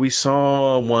 So we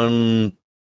saw one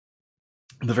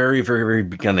the very, very, very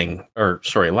beginning, or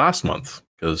sorry, last month,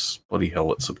 because bloody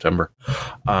hell, it's September,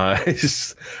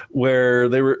 where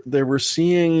they were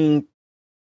seeing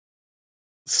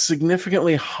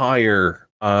significantly higher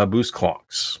boost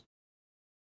clocks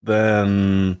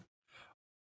than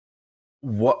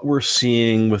what we're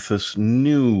seeing with this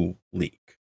new leak.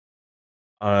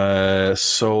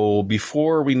 So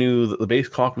before we knew that the base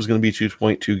clock was going to be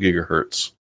 2.2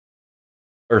 gigahertz,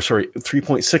 or sorry,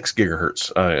 3.6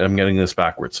 gigahertz. I'm getting this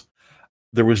backwards.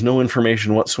 There was no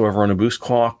information whatsoever on a boost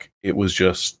clock. It was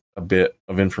just a bit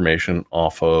of information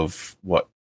off of what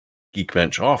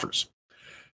Geekbench offers.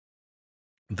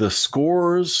 The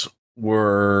scores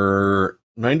were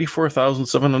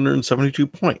 94,772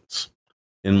 points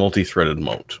in multi-threaded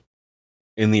mode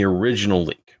in the original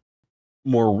leak.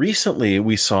 More recently,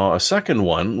 we saw a second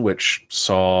one, which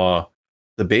saw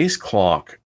the base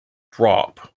clock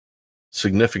drop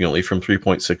significantly from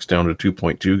 3.6 down to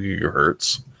 2.2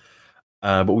 gigahertz.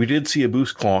 But we did see a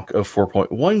boost clock of 4.1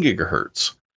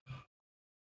 gigahertz.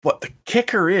 But the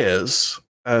kicker is,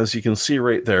 as you can see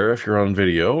right there, if you're on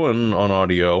video and on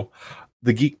audio,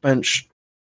 the Geekbench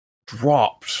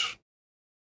dropped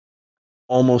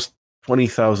almost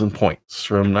 20,000 points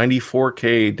from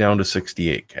 94K down to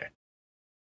 68K.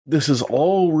 This is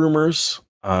all rumors.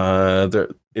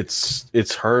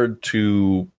 It's hard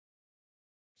to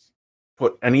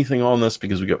put anything on this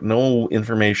because we got no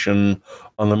information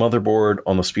on the motherboard,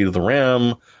 on the speed of the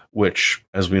RAM, which,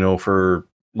 as we know for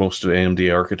most of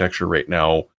AMD architecture right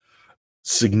now,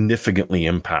 significantly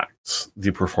impacts the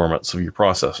performance of your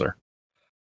processor.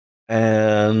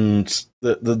 And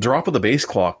the drop of the base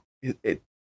clock, I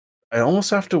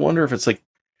almost have to wonder if it's like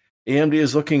AMD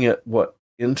is looking at what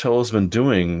Intel has been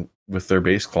doing with their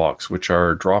base clocks, which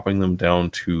are dropping them down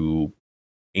to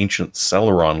ancient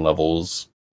Celeron levels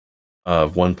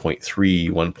of 1.3,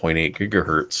 1.8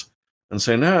 gigahertz, and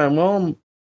saying, well,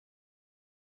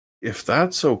 if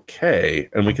that's okay,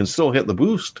 and we can still hit the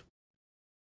boost,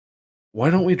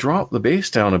 why don't we drop the base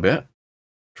down a bit?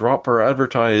 Drop our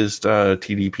advertised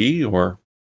TDP, or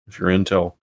if you're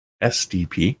Intel,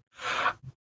 SDP,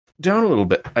 down a little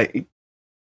bit.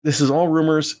 This is all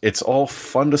rumors. It's all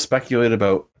fun to speculate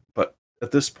about, but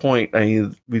at this point,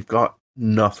 we've got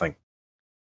nothing.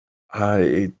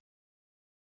 I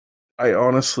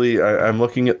honestly, I'm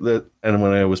looking at that, and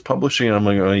when I was publishing it, I'm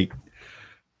like,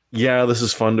 yeah, this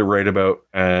is fun to write about,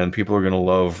 and people are going to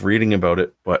love reading about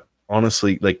it, but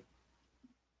honestly, like,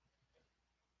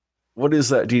 what is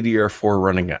that DDR4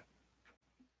 running at?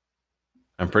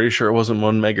 I'm pretty sure it wasn't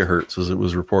 1 megahertz as it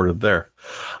was reported there.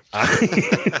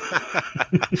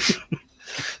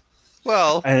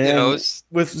 Well, And you know,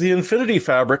 with the Infinity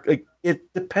Fabric, like,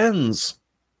 it depends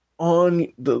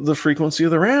on the frequency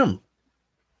of the RAM.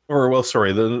 Or, well,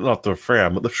 sorry, not the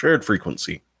RAM, but the shared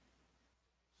frequency.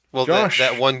 well, Josh,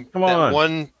 that one come on.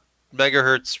 1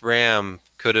 megahertz RAM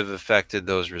could have affected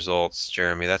those results,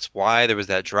 Jeremy. That's why there was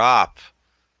that drop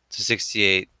to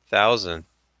 68,000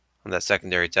 on that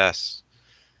secondary test,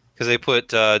 because they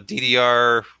put original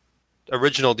DDR.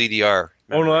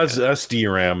 Oh, no, memory that's in.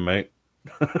 DRAM, mate.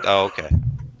 Oh, okay.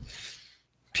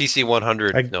 PC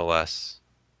 100, no less.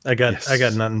 I got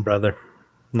nothing, brother.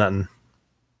 Nothing.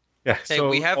 Yeah, Hey, so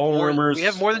we have all more. rumors, We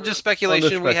have more than just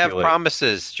speculation. We have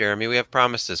promises, Jeremy. We have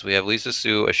promises. We have Lisa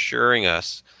Sue assuring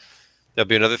us there'll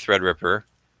be another Threadripper,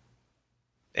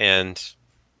 and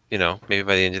maybe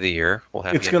by the end of the year we'll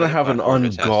have. It's going to have an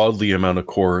ungodly amount of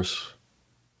cores.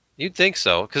 You'd think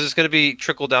so, because it's going to be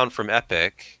trickled down from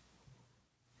Epic.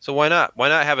 So why not? Why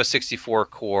not have a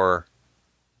 64-core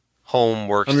home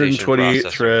workstation 128 processor?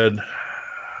 thread.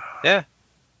 Yeah.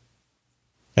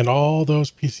 And all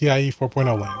those PCIe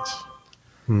 4.0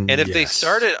 lanes. And if they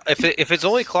started, if it's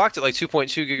only clocked at like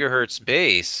 2.2 gigahertz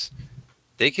base,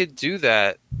 they could do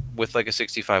that with like a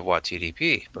 65 watt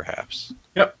TDP, perhaps.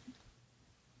 Yep.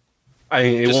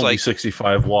 It Just won't be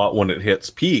 65 watt when it hits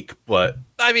peak, but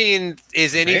I mean,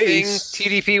 is anything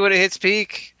TDP when it hits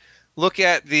peak? Look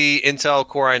at the Intel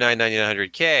Core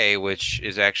i9-9900K, which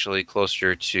is actually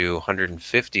closer to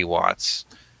 150 watts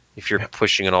if you're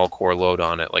pushing an all-core load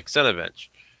on it, like Cinebench.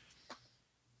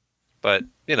 But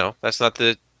that's not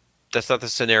the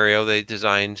scenario they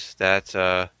designed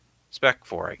that spec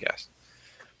for, I guess.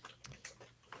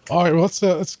 All right, well,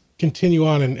 let's continue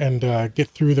on and get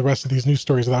through the rest of these news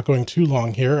stories without going too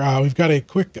long here. We've got a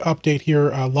quick update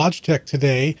here. Logitech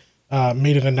today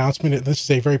made an announcement. This is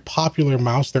a very popular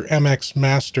mouse, their MX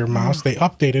Master mouse. They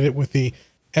updated it with the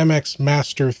MX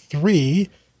Master 3,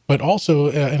 but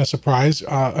also, in a surprise,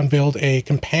 unveiled a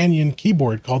companion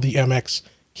keyboard called the MX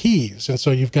Keys. And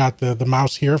so you've got the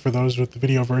mouse here for those with the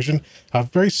video version,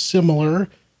 very similar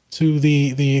to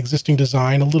the existing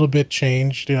design, a little bit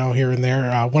changed, here and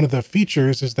there. One of the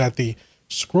features is that the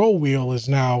scroll wheel is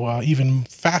now even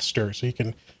faster, so you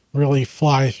can really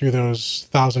fly through those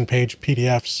 1,000-page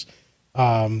PDFs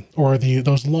or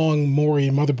those long Mori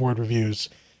motherboard reviews.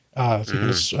 So you can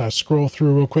just scroll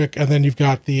through real quick, and then you've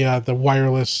got the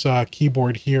wireless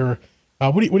keyboard here.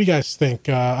 What do you guys think?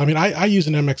 I mean, I use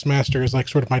an MX Master as like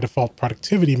sort of my default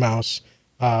productivity mouse.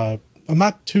 I'm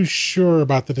not too sure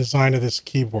about the design of this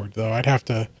keyboard, though. I'd have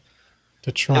to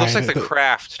try. It looks like the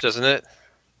Craft, doesn't it?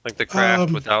 Like the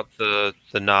Craft without the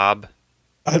knob.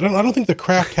 I don't think the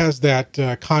Craft has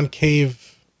that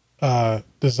concave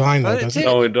design, though, does it?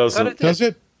 No, it doesn't. Does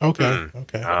it? Okay.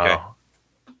 Okay. Okay.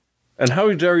 And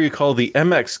how dare you call the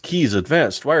MX Keys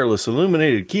Advanced Wireless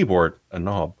Illuminated Keyboard a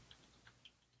knob?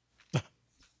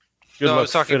 Good No, I luck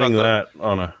was talking fitting about that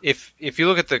on a... If you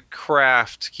look at the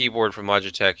Craft keyboard from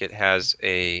Logitech, it has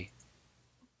a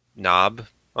knob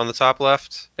on the top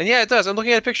left. And yeah, it does. I'm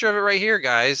looking at a picture of it right here,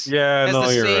 guys. Yeah, it has no,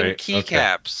 the you're same right.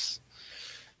 keycaps.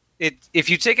 If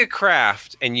you take a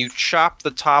Craft and you chop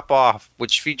the top off,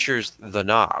 which features the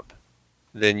knob,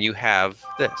 then you have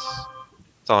this.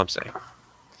 That's all I'm saying.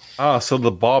 Ah, so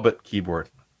the Bobbit keyboard.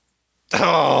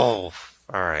 Oh,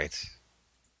 all right.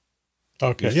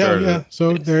 Okay. Yeah.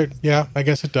 So there. Yeah, I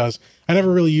guess it does. I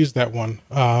never really used that one.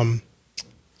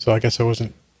 So I guess I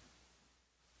wasn't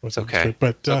Okay.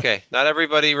 But okay. Not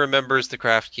everybody remembers the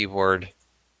Craft keyboard,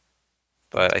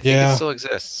 but I think it still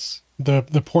exists.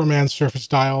 The poor man's Surface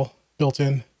dial built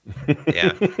in.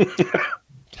 Yeah.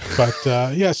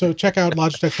 But so check out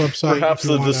Logitech's website. Perhaps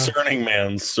the discerning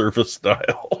man's Surface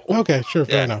dial. Okay, sure,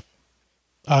 fair enough.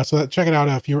 So check it out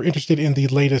if you're interested in the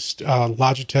latest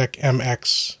Logitech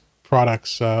MX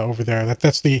products over there.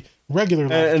 That's the regular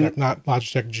Logitech, not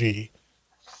Logitech G.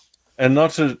 And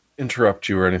not to interrupt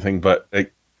you or anything, but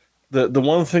the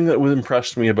one thing that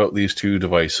impressed me about these two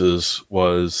devices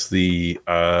was the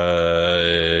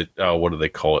what do they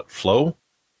call it? Flow.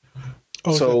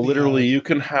 Oh, so literally, you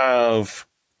can have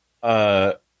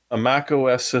a Mac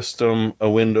OS system, a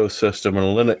Windows system, and a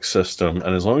Linux system,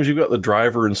 and as long as you've got the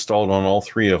driver installed on all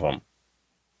three of them,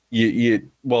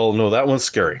 that one's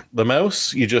scary. The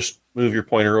mouse, you just move your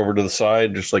pointer over to the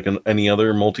side, just like any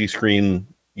other multi-screen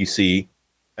you see,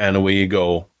 and away you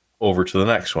go over to the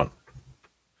next one.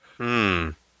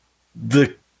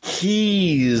 The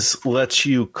keys let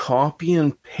you copy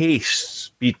and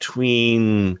paste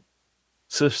between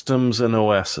systems and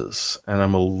OSs, and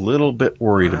I'm a little bit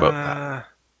worried about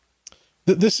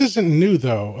that. This isn't new,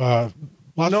 though.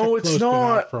 No, it's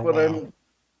not. But I'm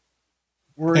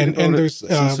worried about there's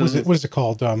what is it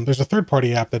called? There's a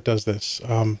third-party app that does this.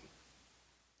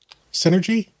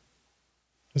 Synergy.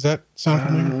 Does that sound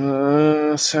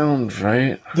familiar? Sounds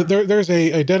right. There's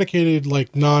a dedicated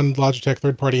like non-Logitech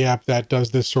third-party app that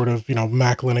does this sort of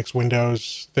Mac, Linux,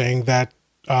 Windows thing that,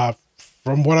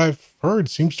 from what I've heard,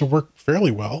 seems to work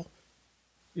fairly well.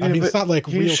 Yeah, I mean, it's not like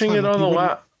using it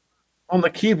on the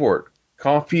keyboard,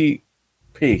 copy,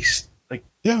 paste,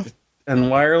 and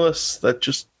wireless. That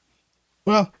just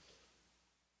well,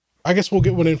 I guess we'll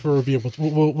get one in for a review.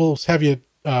 We'll have you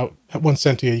one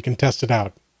sent to you. You can test it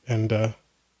out and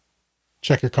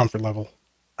check your comfort level.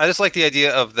 I just like the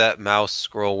idea of that mouse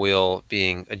scroll wheel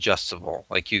being adjustable.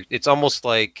 It's almost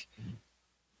like,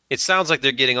 it sounds like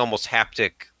they're getting almost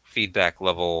haptic feedback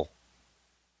level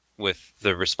with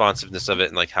the responsiveness of it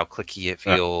and like how clicky it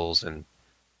feels. And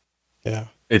yeah,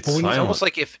 it's almost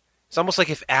like if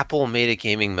Apple made a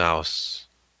gaming mouse,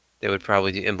 they would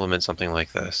probably implement something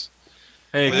like this.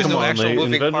 Hey, There's come no on, actual they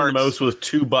moving invented a parts. mouse with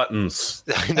 2 buttons.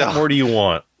 I know. What more do you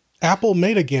want? Apple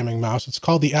made a gaming mouse. It's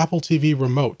called the Apple TV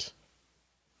Remote.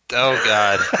 Oh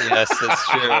God, yes, that's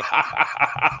true.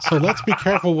 So let's be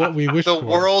careful what we wish The for.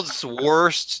 world's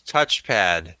worst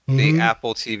touchpad, the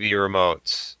Apple TV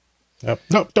remote. Yep.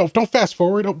 No, don't fast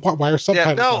forward. Why are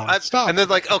subtitles on? Stop. And then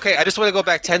okay, I just want to go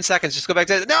back 10 seconds. Just go back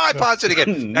 10. No, I paused it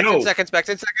again. Back 10 seconds. Back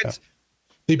 10 seconds.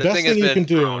 The best thing you can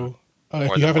do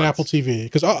if you have an Apple TV,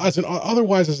 because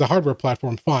otherwise as a hardware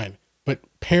platform, fine, but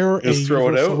pair a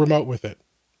universal remote with it,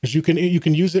 because you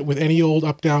can use it with any old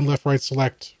up, down, left, right,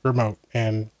 select remote,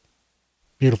 and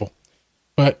beautiful.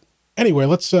 But anyway,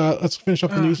 let's finish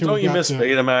up the news here. Don't you miss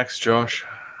Betamax, Josh?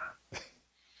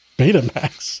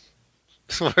 Betamax.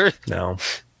 No.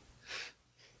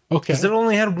 Okay. Because it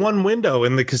only had one window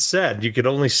in the cassette. You could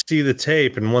only see the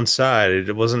tape in one side.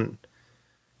 It wasn't.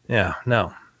 Yeah,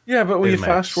 no. Yeah, but when you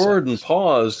fast forward and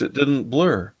paused, it didn't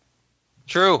blur.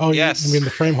 True. Oh, yes. You mean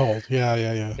the frame hold? Yeah.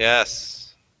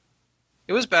 Yes.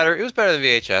 It was better. It was better than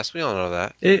VHS. We all know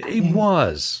that. It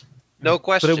was. No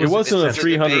question. But it wasn't a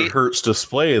 300 hertz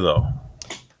display, though.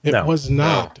 It was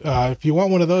not. No. If you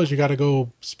want one of those, you got to go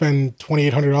spend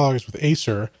 $2,800 with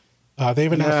Acer.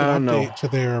 They've announced an update to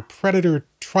their Predator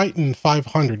Triton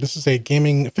 500. This is a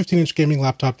 15-inch gaming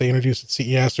laptop they introduced at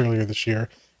CES earlier this year.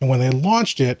 And when they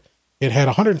launched it, it had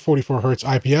 144 hertz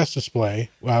IPS display,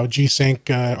 G-Sync,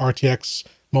 RTX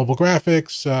mobile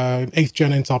graphics, 8th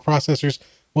gen Intel processors.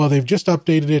 Well, they've just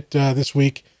updated it this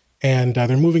week, and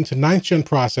they're moving to 9th gen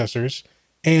processors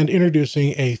and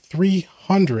introducing a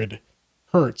 300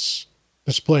 hertz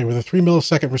display with a 3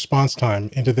 millisecond response time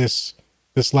into this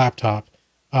laptop.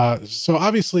 So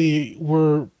obviously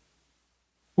we're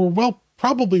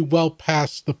probably well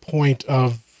past the point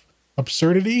of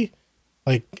absurdity.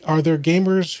 Like, are there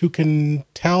gamers who can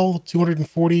tell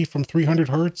 240 from 300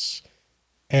 hertz?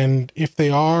 And if they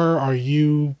are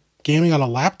you gaming on a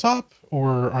laptop,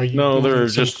 or are you? No, they're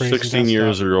just 16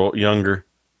 years or younger.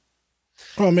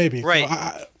 Oh, maybe. Right.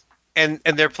 So and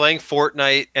they're playing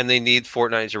Fortnite, and they need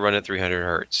Fortnite to run at 300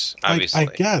 hertz. Obviously, I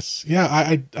guess.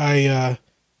 Yeah.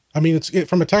 I mean,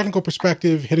 from a technical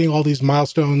perspective, hitting all these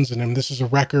milestones, and this is a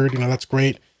record. That's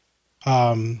great.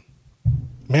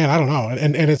 Man, I don't know,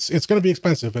 and it's going to be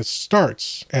expensive. It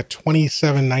starts at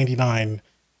 $27.99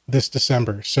 this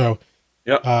December. So,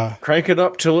 crank it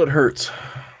up till it hurts.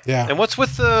 Yeah. And what's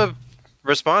with the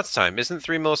response time? Isn't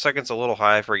 3 milliseconds a little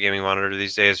high for a gaming monitor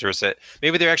these days, or is it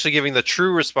maybe they're actually giving the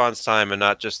true response time and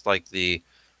not just like the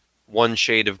one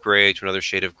shade of gray to another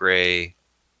shade of gray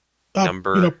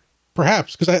number?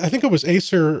 Perhaps, because I think it was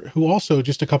Acer who also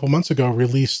just a couple months ago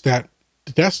released that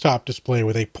desktop display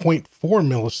with a 0.4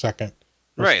 millisecond.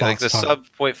 Right, like the sub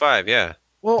 0.5, yeah.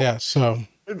 Well, yeah, so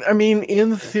I mean,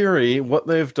 in theory, what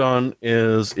they've done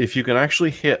is if you can actually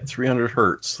hit 300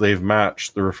 hertz, they've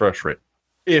matched the refresh rate.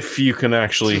 If you can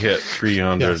actually hit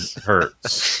 300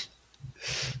 hertz.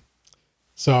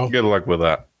 So good luck with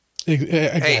that.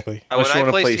 Exactly. Hey, unless you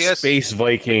want to play Space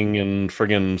Viking and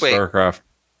friggin' StarCraft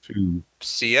 2.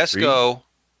 CSGO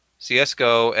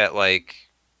at like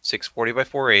 640 by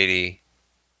 480.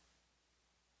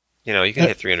 You can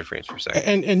hit 300 frames per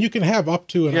second. And you can have up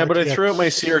to an RTX. But I threw out my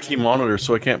CRT monitor,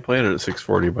 so I can't play it at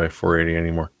 640 by 480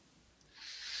 anymore.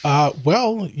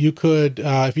 Well, you could,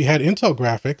 if you had Intel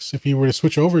graphics, if you were to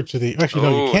switch over to the... Actually,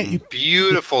 no, you can't.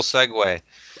 Beautiful segue.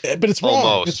 But it's wrong.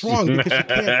 Almost. It's wrong because you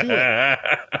can't do it.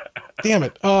 Damn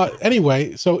it.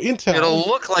 Anyway, so Intel... It'll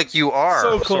look like you are.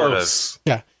 So close. Sort of.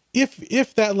 Yeah.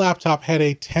 If that laptop had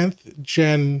a 10th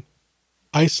gen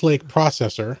Ice Lake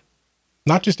processor...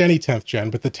 Not just any 10th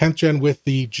gen, but the 10th gen with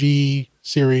the G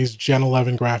series Gen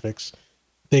 11 graphics,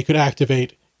 they could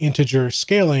activate integer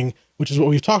scaling, which is what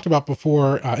we've talked about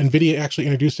before. NVIDIA actually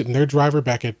introduced it in their driver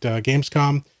back at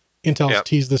Gamescom. Intel's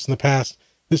teased this in the past.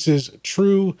 This is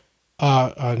true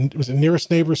was it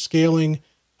nearest neighbor scaling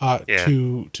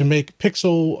to make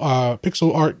pixel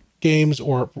art games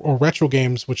or retro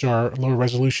games, which are lower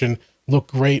resolution, look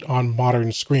great on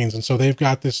modern screens. And so they've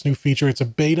got this new feature. It's a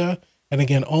beta, and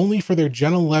again, only for their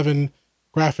Gen 11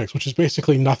 graphics, which is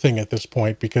basically nothing at this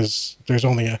point because there's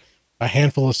only a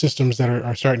handful of systems that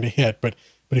are starting to hit. But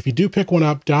if you do pick one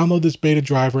up, download this beta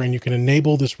driver, and you can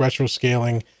enable this retro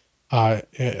scaling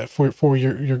for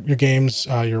your games,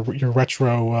 your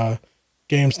retro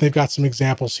games. They've got some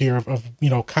examples here of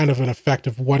kind of an effect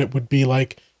of what it would be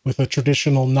like with a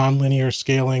traditional nonlinear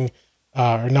scaling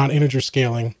or non-integer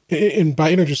scaling. And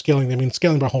by integer scaling, they mean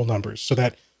scaling by whole numbers, so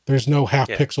that there's no half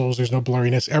pixels, there's no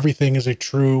blurriness. Everything is a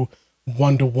true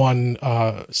one-to-one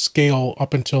scale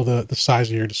up until the size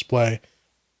of your display.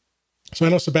 So I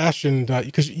know, Sebastian,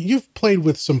 because you've played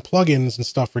with some plugins and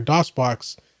stuff for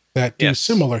DOSBox that do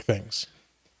similar things.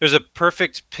 There's a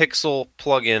perfect pixel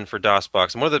plugin for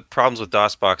DOSBox. And one of the problems with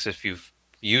DOSBox, if you've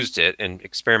used it and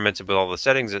experimented with all the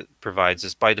settings it provides,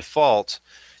 is by default,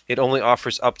 it only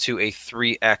offers up to a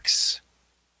 3x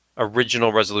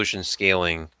original resolution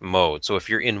scaling mode. So if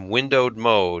you're in windowed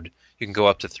mode, you can go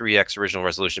up to 3x original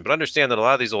resolution. But understand that a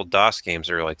lot of these old DOS games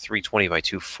are like 320 by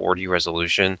 240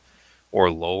 resolution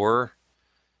or lower.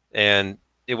 And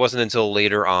it wasn't until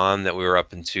later on that we were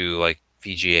up into like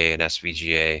VGA and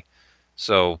SVGA.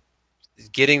 So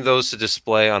getting those to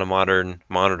display on a modern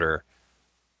monitor,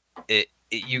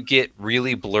 you get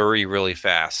really blurry really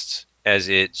fast, as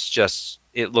it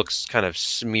looks kind of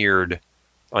smeared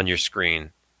on your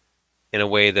screen in a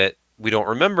way that we don't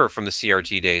remember from the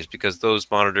CRT days, because those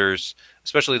monitors,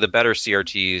 especially the better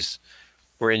CRTs,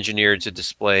 were engineered to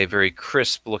display very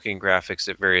crisp looking graphics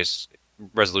at various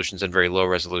resolutions and very low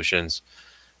resolutions.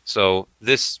 So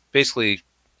this basically,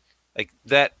 like,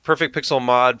 that perfect pixel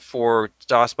mod for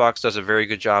DOSBox does a very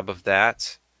good job of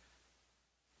that.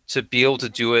 To be able to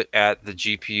do it at the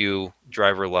GPU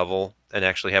driver level and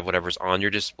actually have whatever's on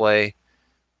your display,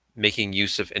 making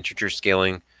use of integer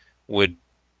scaling, would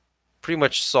pretty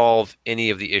much solve any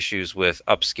of the issues with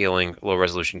upscaling low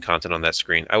resolution content on that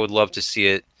screen. I would love to see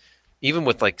it even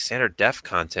with like standard def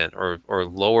content or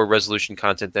lower resolution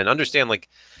content. Then understand, like,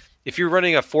 if you're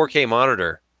running a 4K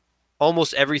monitor,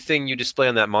 almost everything you display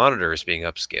on that monitor is being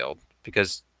upscaled,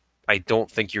 because I don't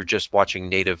think you're just watching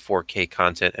native 4K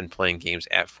content and playing games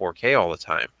at 4K all the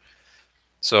time.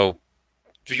 So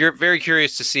you're very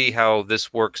curious to see how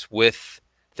this works with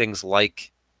things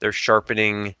like their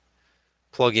sharpening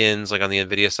plugins. Like on the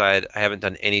NVIDIA side, I haven't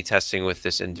done any testing with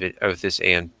this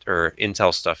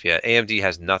Intel stuff yet. AMD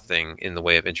has nothing in the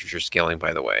way of integer scaling,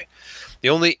 by the way. The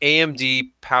only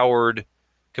AMD powered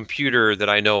computer that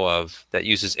I know of that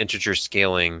uses integer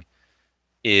scaling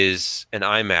is an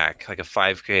iMac, like a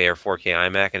 5K or 4K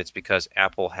iMac, and it's because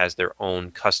Apple has their own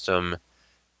custom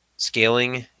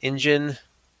scaling engine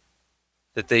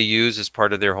that they use as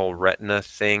part of their whole Retina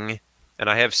thing. And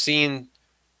I have seen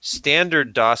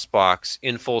standard DOSBox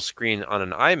in full screen on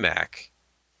an iMac.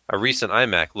 A recent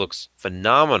iMac looks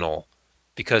phenomenal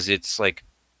because it's like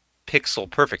pixel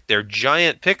perfect. They're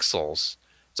giant pixels.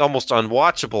 It's almost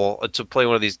unwatchable to play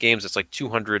one of these games that's like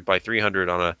 200 by 300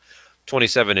 on a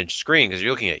 27-inch screen, because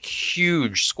you're looking at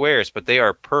huge squares, but they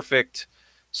are perfect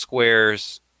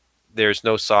squares. There's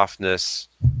no softness.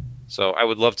 So I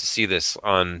would love to see this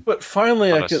on. But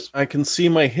finally, I can see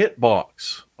my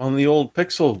hitbox on the old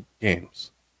Pixel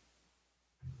games.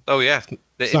 Oh yeah,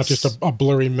 it's not just a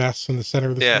blurry mess in the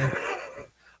center of the screen.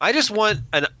 I just want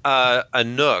a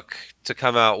Nook to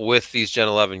come out with these Gen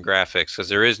 11 graphics, because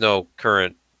there is no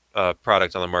current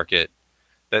product on the market.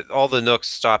 That all the Nooks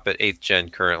stop at 8th gen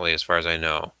currently, as far as I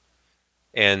know.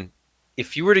 And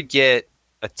if you were to get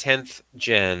a 10th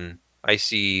gen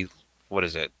Ice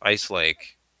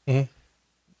Lake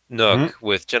Nook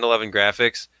with Gen 11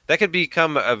 graphics, that could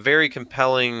become a very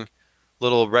compelling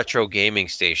little retro gaming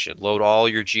station. Load all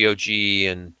your GOG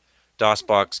and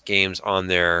DOSBox games on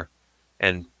there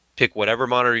and pick whatever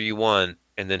monitor you want,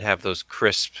 and then have those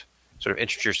crisp sort of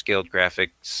integer scaled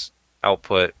graphics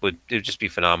output. It would just be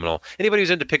phenomenal. Anybody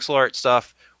who's into pixel art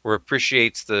stuff or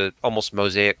appreciates the almost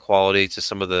mosaic quality to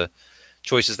some of the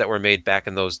choices that were made back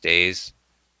in those days,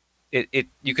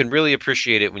 you can really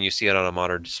appreciate it when you see it on a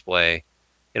modern display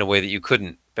in a way that you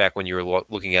couldn't back when you were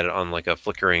looking at it on like a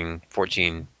flickering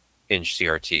 14-inch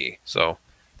CRT. So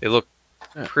they look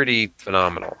pretty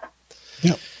phenomenal.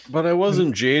 Yeah, but I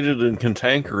wasn't jaded and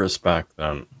cantankerous back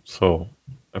then, so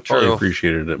I probably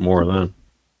appreciated it more then.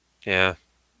 Yeah.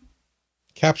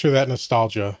 Capture that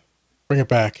nostalgia, bring it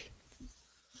back.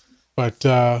 But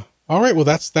all right, well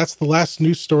that's the last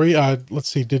news story. Let's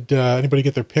see, did anybody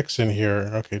get their picks in here?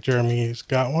 Okay, Jeremy's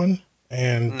got one,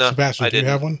 and Sebastian, do you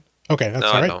have one? Okay, that's No,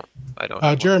 all I right. don't. I don't.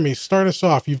 have one. Jeremy, start us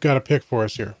off. You've got a pick for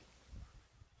us here.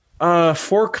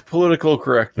 Fork political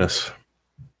correctness.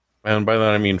 And by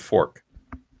that I mean fork.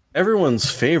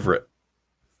 Everyone's favorite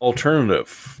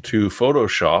alternative to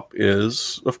Photoshop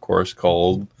is, of course,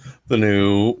 called the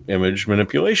new image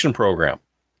manipulation program,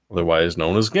 otherwise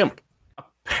known as GIMP.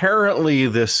 Apparently,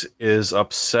 this is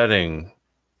upsetting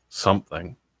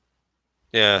something.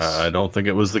 Yes. I don't think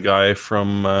it was the guy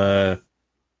from what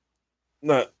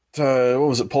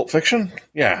was it, Pulp Fiction?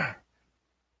 Yeah.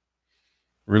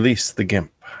 Release the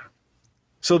GIMP.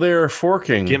 So they are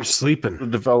forking GIMP sleeping. the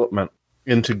development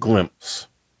into Glimps.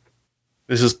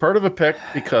 This is part of a pick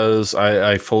because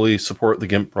I fully support the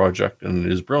GIMP project and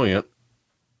it is brilliant.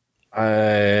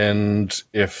 And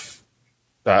if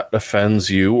that offends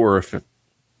you, or if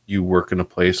you work in a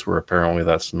place where apparently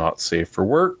that's not safe for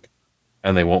work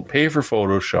and they won't pay for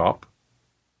Photoshop,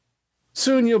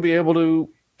 soon you'll be able to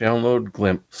download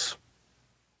Glimps.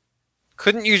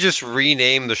 Couldn't you just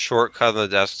rename the shortcut on the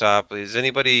desktop? Is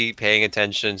anybody paying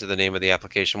attention to the name of the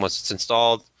application once it's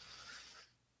installed?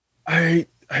 I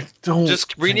don't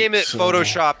Just rename it so.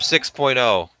 Photoshop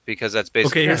 6.0 because that's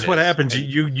basically Okay, here's what happens.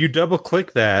 You double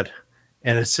click that,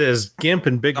 and it says GIMP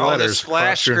in big Oh, the letters.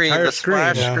 splash across your screen, entire the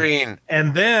splash Yeah. screen.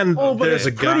 And then Oh, but there's a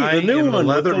it's pretty, guy the new in the one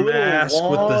with leather the little mask with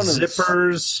the wand and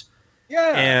zippers,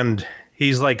 Yeah. and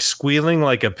he's like squealing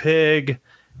like a pig.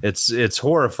 It's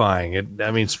horrifying. I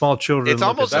mean, small children It's look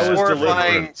almost at as that,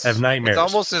 horrifying. Deliverance. have nightmares.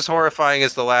 It's almost as horrifying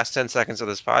as the last 10 seconds of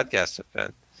this podcast have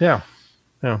been. yeah.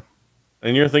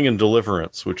 And you're thinking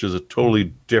Deliverance, which is a totally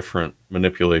different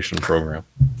manipulation program.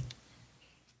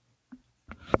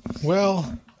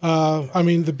 Well, I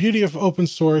mean, the beauty of open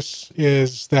source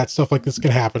is that stuff like this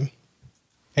can happen,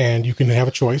 and you can have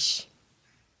a choice.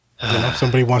 You know, if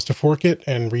somebody wants to fork it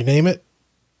and rename it,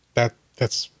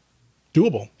 that's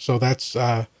doable. So that's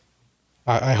I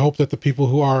hope that the people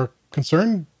who are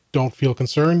concerned don't feel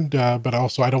concerned, but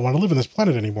also I don't want to live on this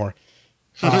planet anymore.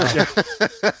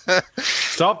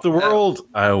 Stop the world.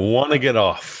 I want to get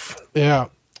off. Yeah.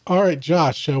 All right,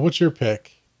 Josh, what's your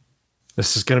pick?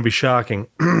 This is going to be shocking.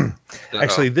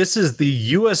 Actually, this is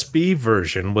the USB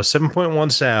version with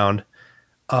 7.1 sound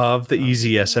of the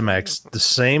EasySMX. The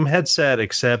same headset,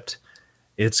 except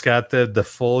it's got the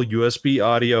full USB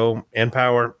audio and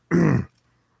power.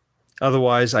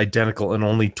 Otherwise, identical and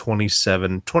only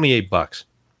 $28.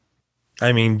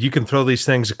 I mean, you can throw these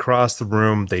things across the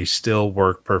room. They still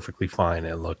work perfectly fine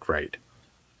and look great.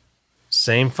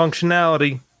 Same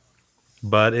functionality,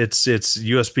 but it's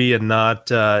USB and not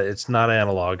it's not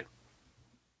analog.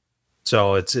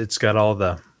 So it's got all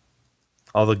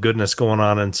the goodness going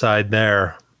on inside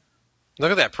there.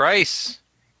 Look at that price.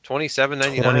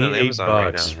 $27.99 on Amazon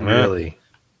 $28, right now. really.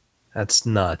 That's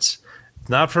nuts.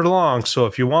 Not for long, so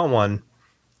if you want one,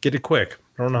 get it quick.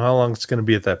 I don't know how long it's going to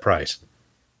be at that price.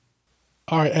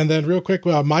 All right, and then real quick,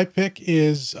 my pick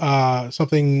is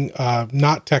something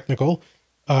not technical.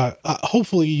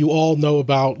 Hopefully you all know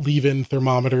about leave-in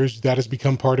thermometers. That has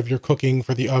become part of your cooking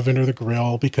for the oven or the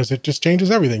grill because it just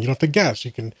changes everything. You don't have to guess.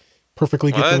 You can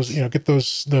perfectly get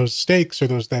those steaks or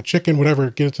that chicken, whatever,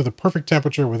 get it to the perfect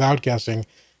temperature without guessing.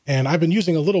 And I've been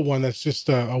using a little one that's just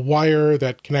a wire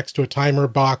that connects to a timer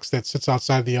box that sits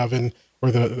outside the oven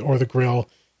or the grill.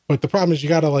 But the problem is you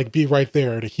got to like be right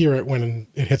there to hear it when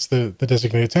it hits the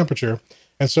designated temperature.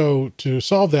 And so to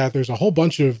solve that, there's a whole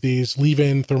bunch of these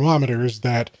leave-in thermometers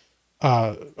that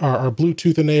are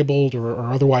Bluetooth enabled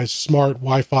or otherwise smart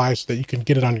Wi-Fi so that you can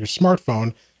get it on your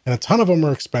smartphone. And a ton of them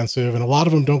are expensive and a lot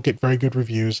of them don't get very good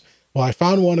reviews. Well, I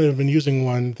found one and I've been using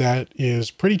one that is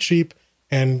pretty cheap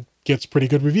and gets pretty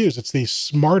good reviews. It's the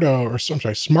Smartro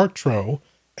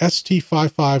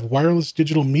ST55 wireless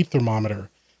digital meat thermometer.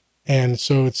 And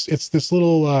so it's this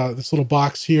little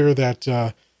box here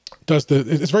that does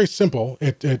it's very simple.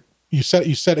 You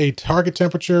set a target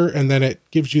temperature and then it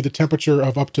gives you the temperature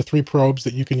of up to 3 probes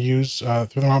that you can use,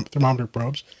 thermometer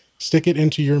probes. Stick it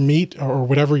into your meat or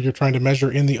whatever you're trying to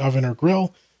measure in the oven or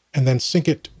grill, and then sync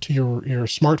it to your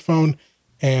smartphone.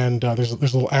 And there's a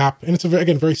little app, and it's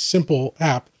again very simple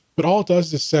app. But all it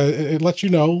does is it lets you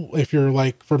know if you're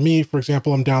like, for me, for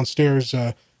example, I'm downstairs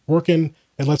working.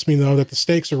 It lets me know that the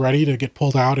steaks are ready to get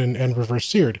pulled out and reverse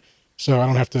seared. So I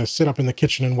don't have to sit up in the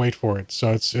kitchen and wait for it.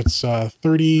 So it's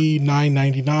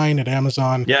 $39.99 at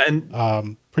Amazon. Yeah,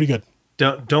 and pretty good.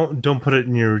 Don't put it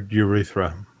in your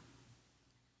urethra.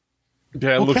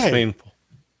 Yeah, it looks painful.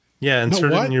 Yeah,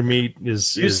 insert it in your meat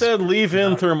is. You said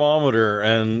leave-in thermometer,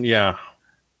 and yeah.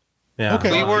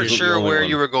 Okay. We weren't sure where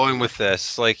you were going with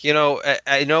this. Like, you know,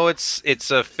 I know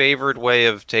it's a favored way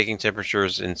of taking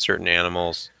temperatures in certain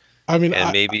animals. I mean,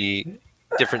 and maybe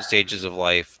different stages of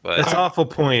life. But It's awful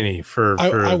pointy for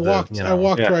I walked the, I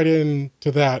walked Yeah. right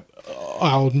into that.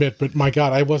 I'll admit, but my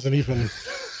God, I wasn't even.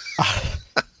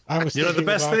 I was. You know, the thinking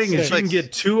best about thing is six. you can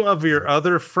get 2 of your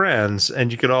other friends,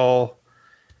 and you could all.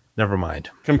 Never mind.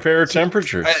 Compare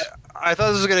temperatures. I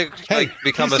thought this was going to Hey,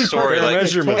 become a PC story Pro like,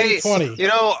 measurement. hey, 2020. you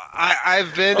know,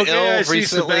 I've been Okay, I ill see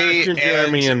recently, Sebastian,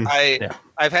 Jeremy, and- and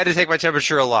I've had to take my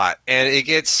temperature a lot, and it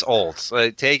gets old.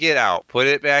 So take it out, put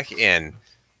it back in.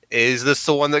 Is this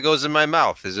the one that goes in my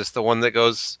mouth? Is this the one that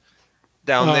goes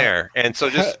down there? And so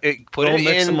just put Don't it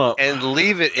mix in them up. and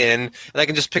leave it in, and I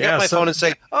can just pick Yeah, up my some- phone and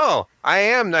say, "Oh, I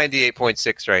am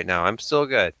 98.6 right now. I'm still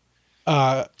good."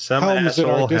 Some Helms in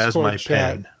our asshole has Discord my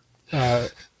chat. pen.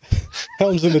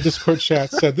 Helms in the Discord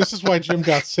chat said, "This is why Jim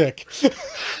got sick."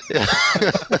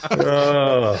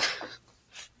 Oh.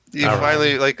 You All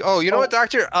finally like, oh, you know what,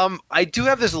 doctor? I do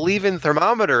have this leave-in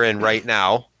thermometer in right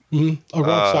now. Wrong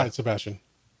side, Sebastian.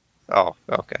 Oh,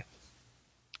 okay.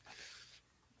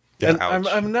 And Ouch.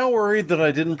 I'm now worried that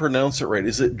I didn't pronounce it right.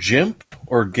 Is it Jimp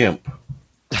or Gimp?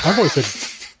 I've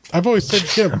always said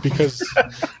Jim because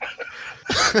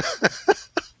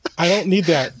I don't need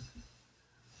that.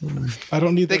 I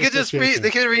don't need They that. could just association. they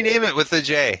could rename it with the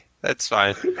J. That's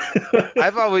fine.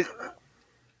 I've always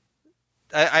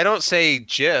I don't say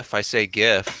GIF, I say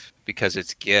GIF because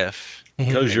it's GIF.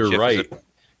 Because And you're Jif is right.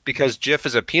 because Jif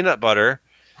is a peanut butter,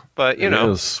 but you It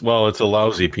know, is. Well, it's a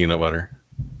lousy peanut butter,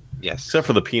 yes. except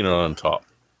for the peanut on top.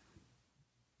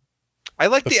 I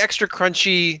like the extra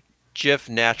crunchy Jif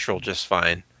natural just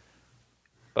fine.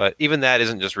 But even that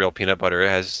isn't just real peanut butter. It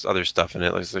has other stuff in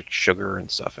it, like sugar and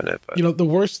stuff in it. But You know, the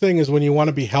worst thing is when you want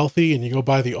to be healthy and you go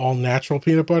buy the all-natural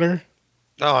peanut butter,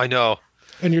 oh, I know.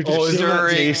 and you're just Oh, isn't that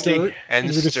Stirring tasty? dirt, and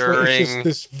you're just- it's stirring. just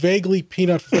this vaguely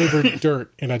peanut-flavored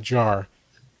dirt in a jar.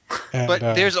 And, But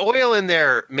there's oil in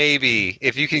there, maybe,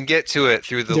 if you can get to it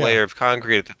through the Yeah. layer of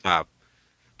concrete at the top.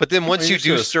 But then once you're you just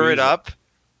do gonna stir it squeeze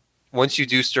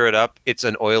it. up, it's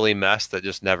an oily mess that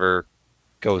just never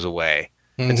goes away.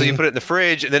 And so you put it in the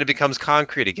fridge, and then it becomes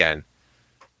concrete again.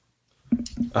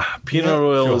 Peanut Yeah.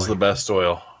 oil is Joy. the best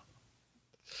oil.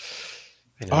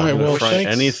 I know. All right, well, Fry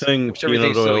thanks. anything, Wish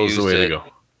everything peanut still oil is the used way to it. go.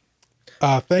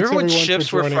 thanks Remember when everyone chips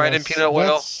for were joining fried in us. peanut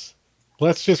oil?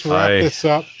 Let's just wrap Aye. this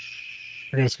up.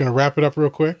 We're just going to wrap it up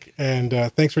real quick. And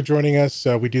thanks for joining us.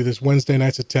 We do this Wednesday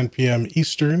nights at 10 p.m.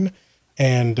 Eastern.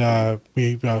 And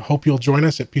we hope you'll join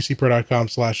us at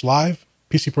pcpro.com/live,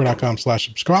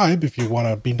 pcpro.com/subscribe if you want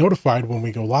to be notified when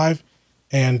we go live.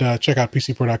 And check out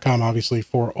pcpro.com, obviously,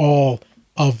 for all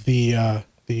of the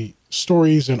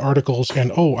stories and articles.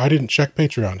 And, I didn't check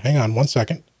Patreon. Hang on one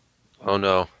second. Oh,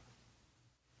 no.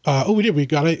 We did. We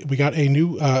got a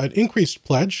new an increased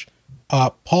pledge.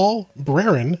 Paul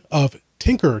Brerin of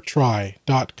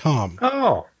tinkertry.com.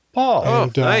 Oh, Paul. Oh,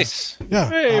 And, nice. Yeah.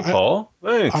 Hey, Paul.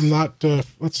 Thanks. I'm not,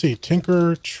 let's see,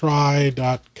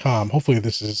 tinkertry.com. Hopefully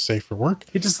this is safe for work.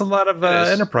 He does a lot of It is.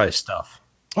 enterprise stuff.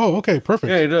 Oh, okay.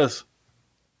 Perfect. Yeah, he does.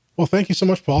 Well, thank you so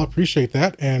much, Paul. I appreciate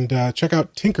that. And check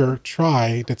out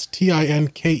Tinkertry. That's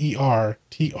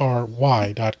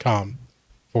TINKERTRY.com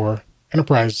for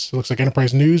enterprise. It looks like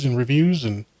enterprise news and reviews.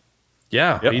 And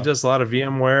Yeah, Yep. he does a lot of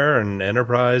VMware and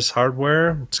enterprise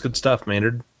hardware. It's good stuff,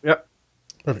 Maynard. Yep.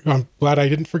 perfect. I'm glad I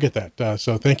didn't forget that.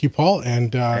 So thank you, Paul.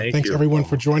 And Thank thanks you, everyone Paul.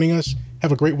 for joining us.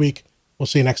 Have a great week. We'll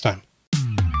see you next time.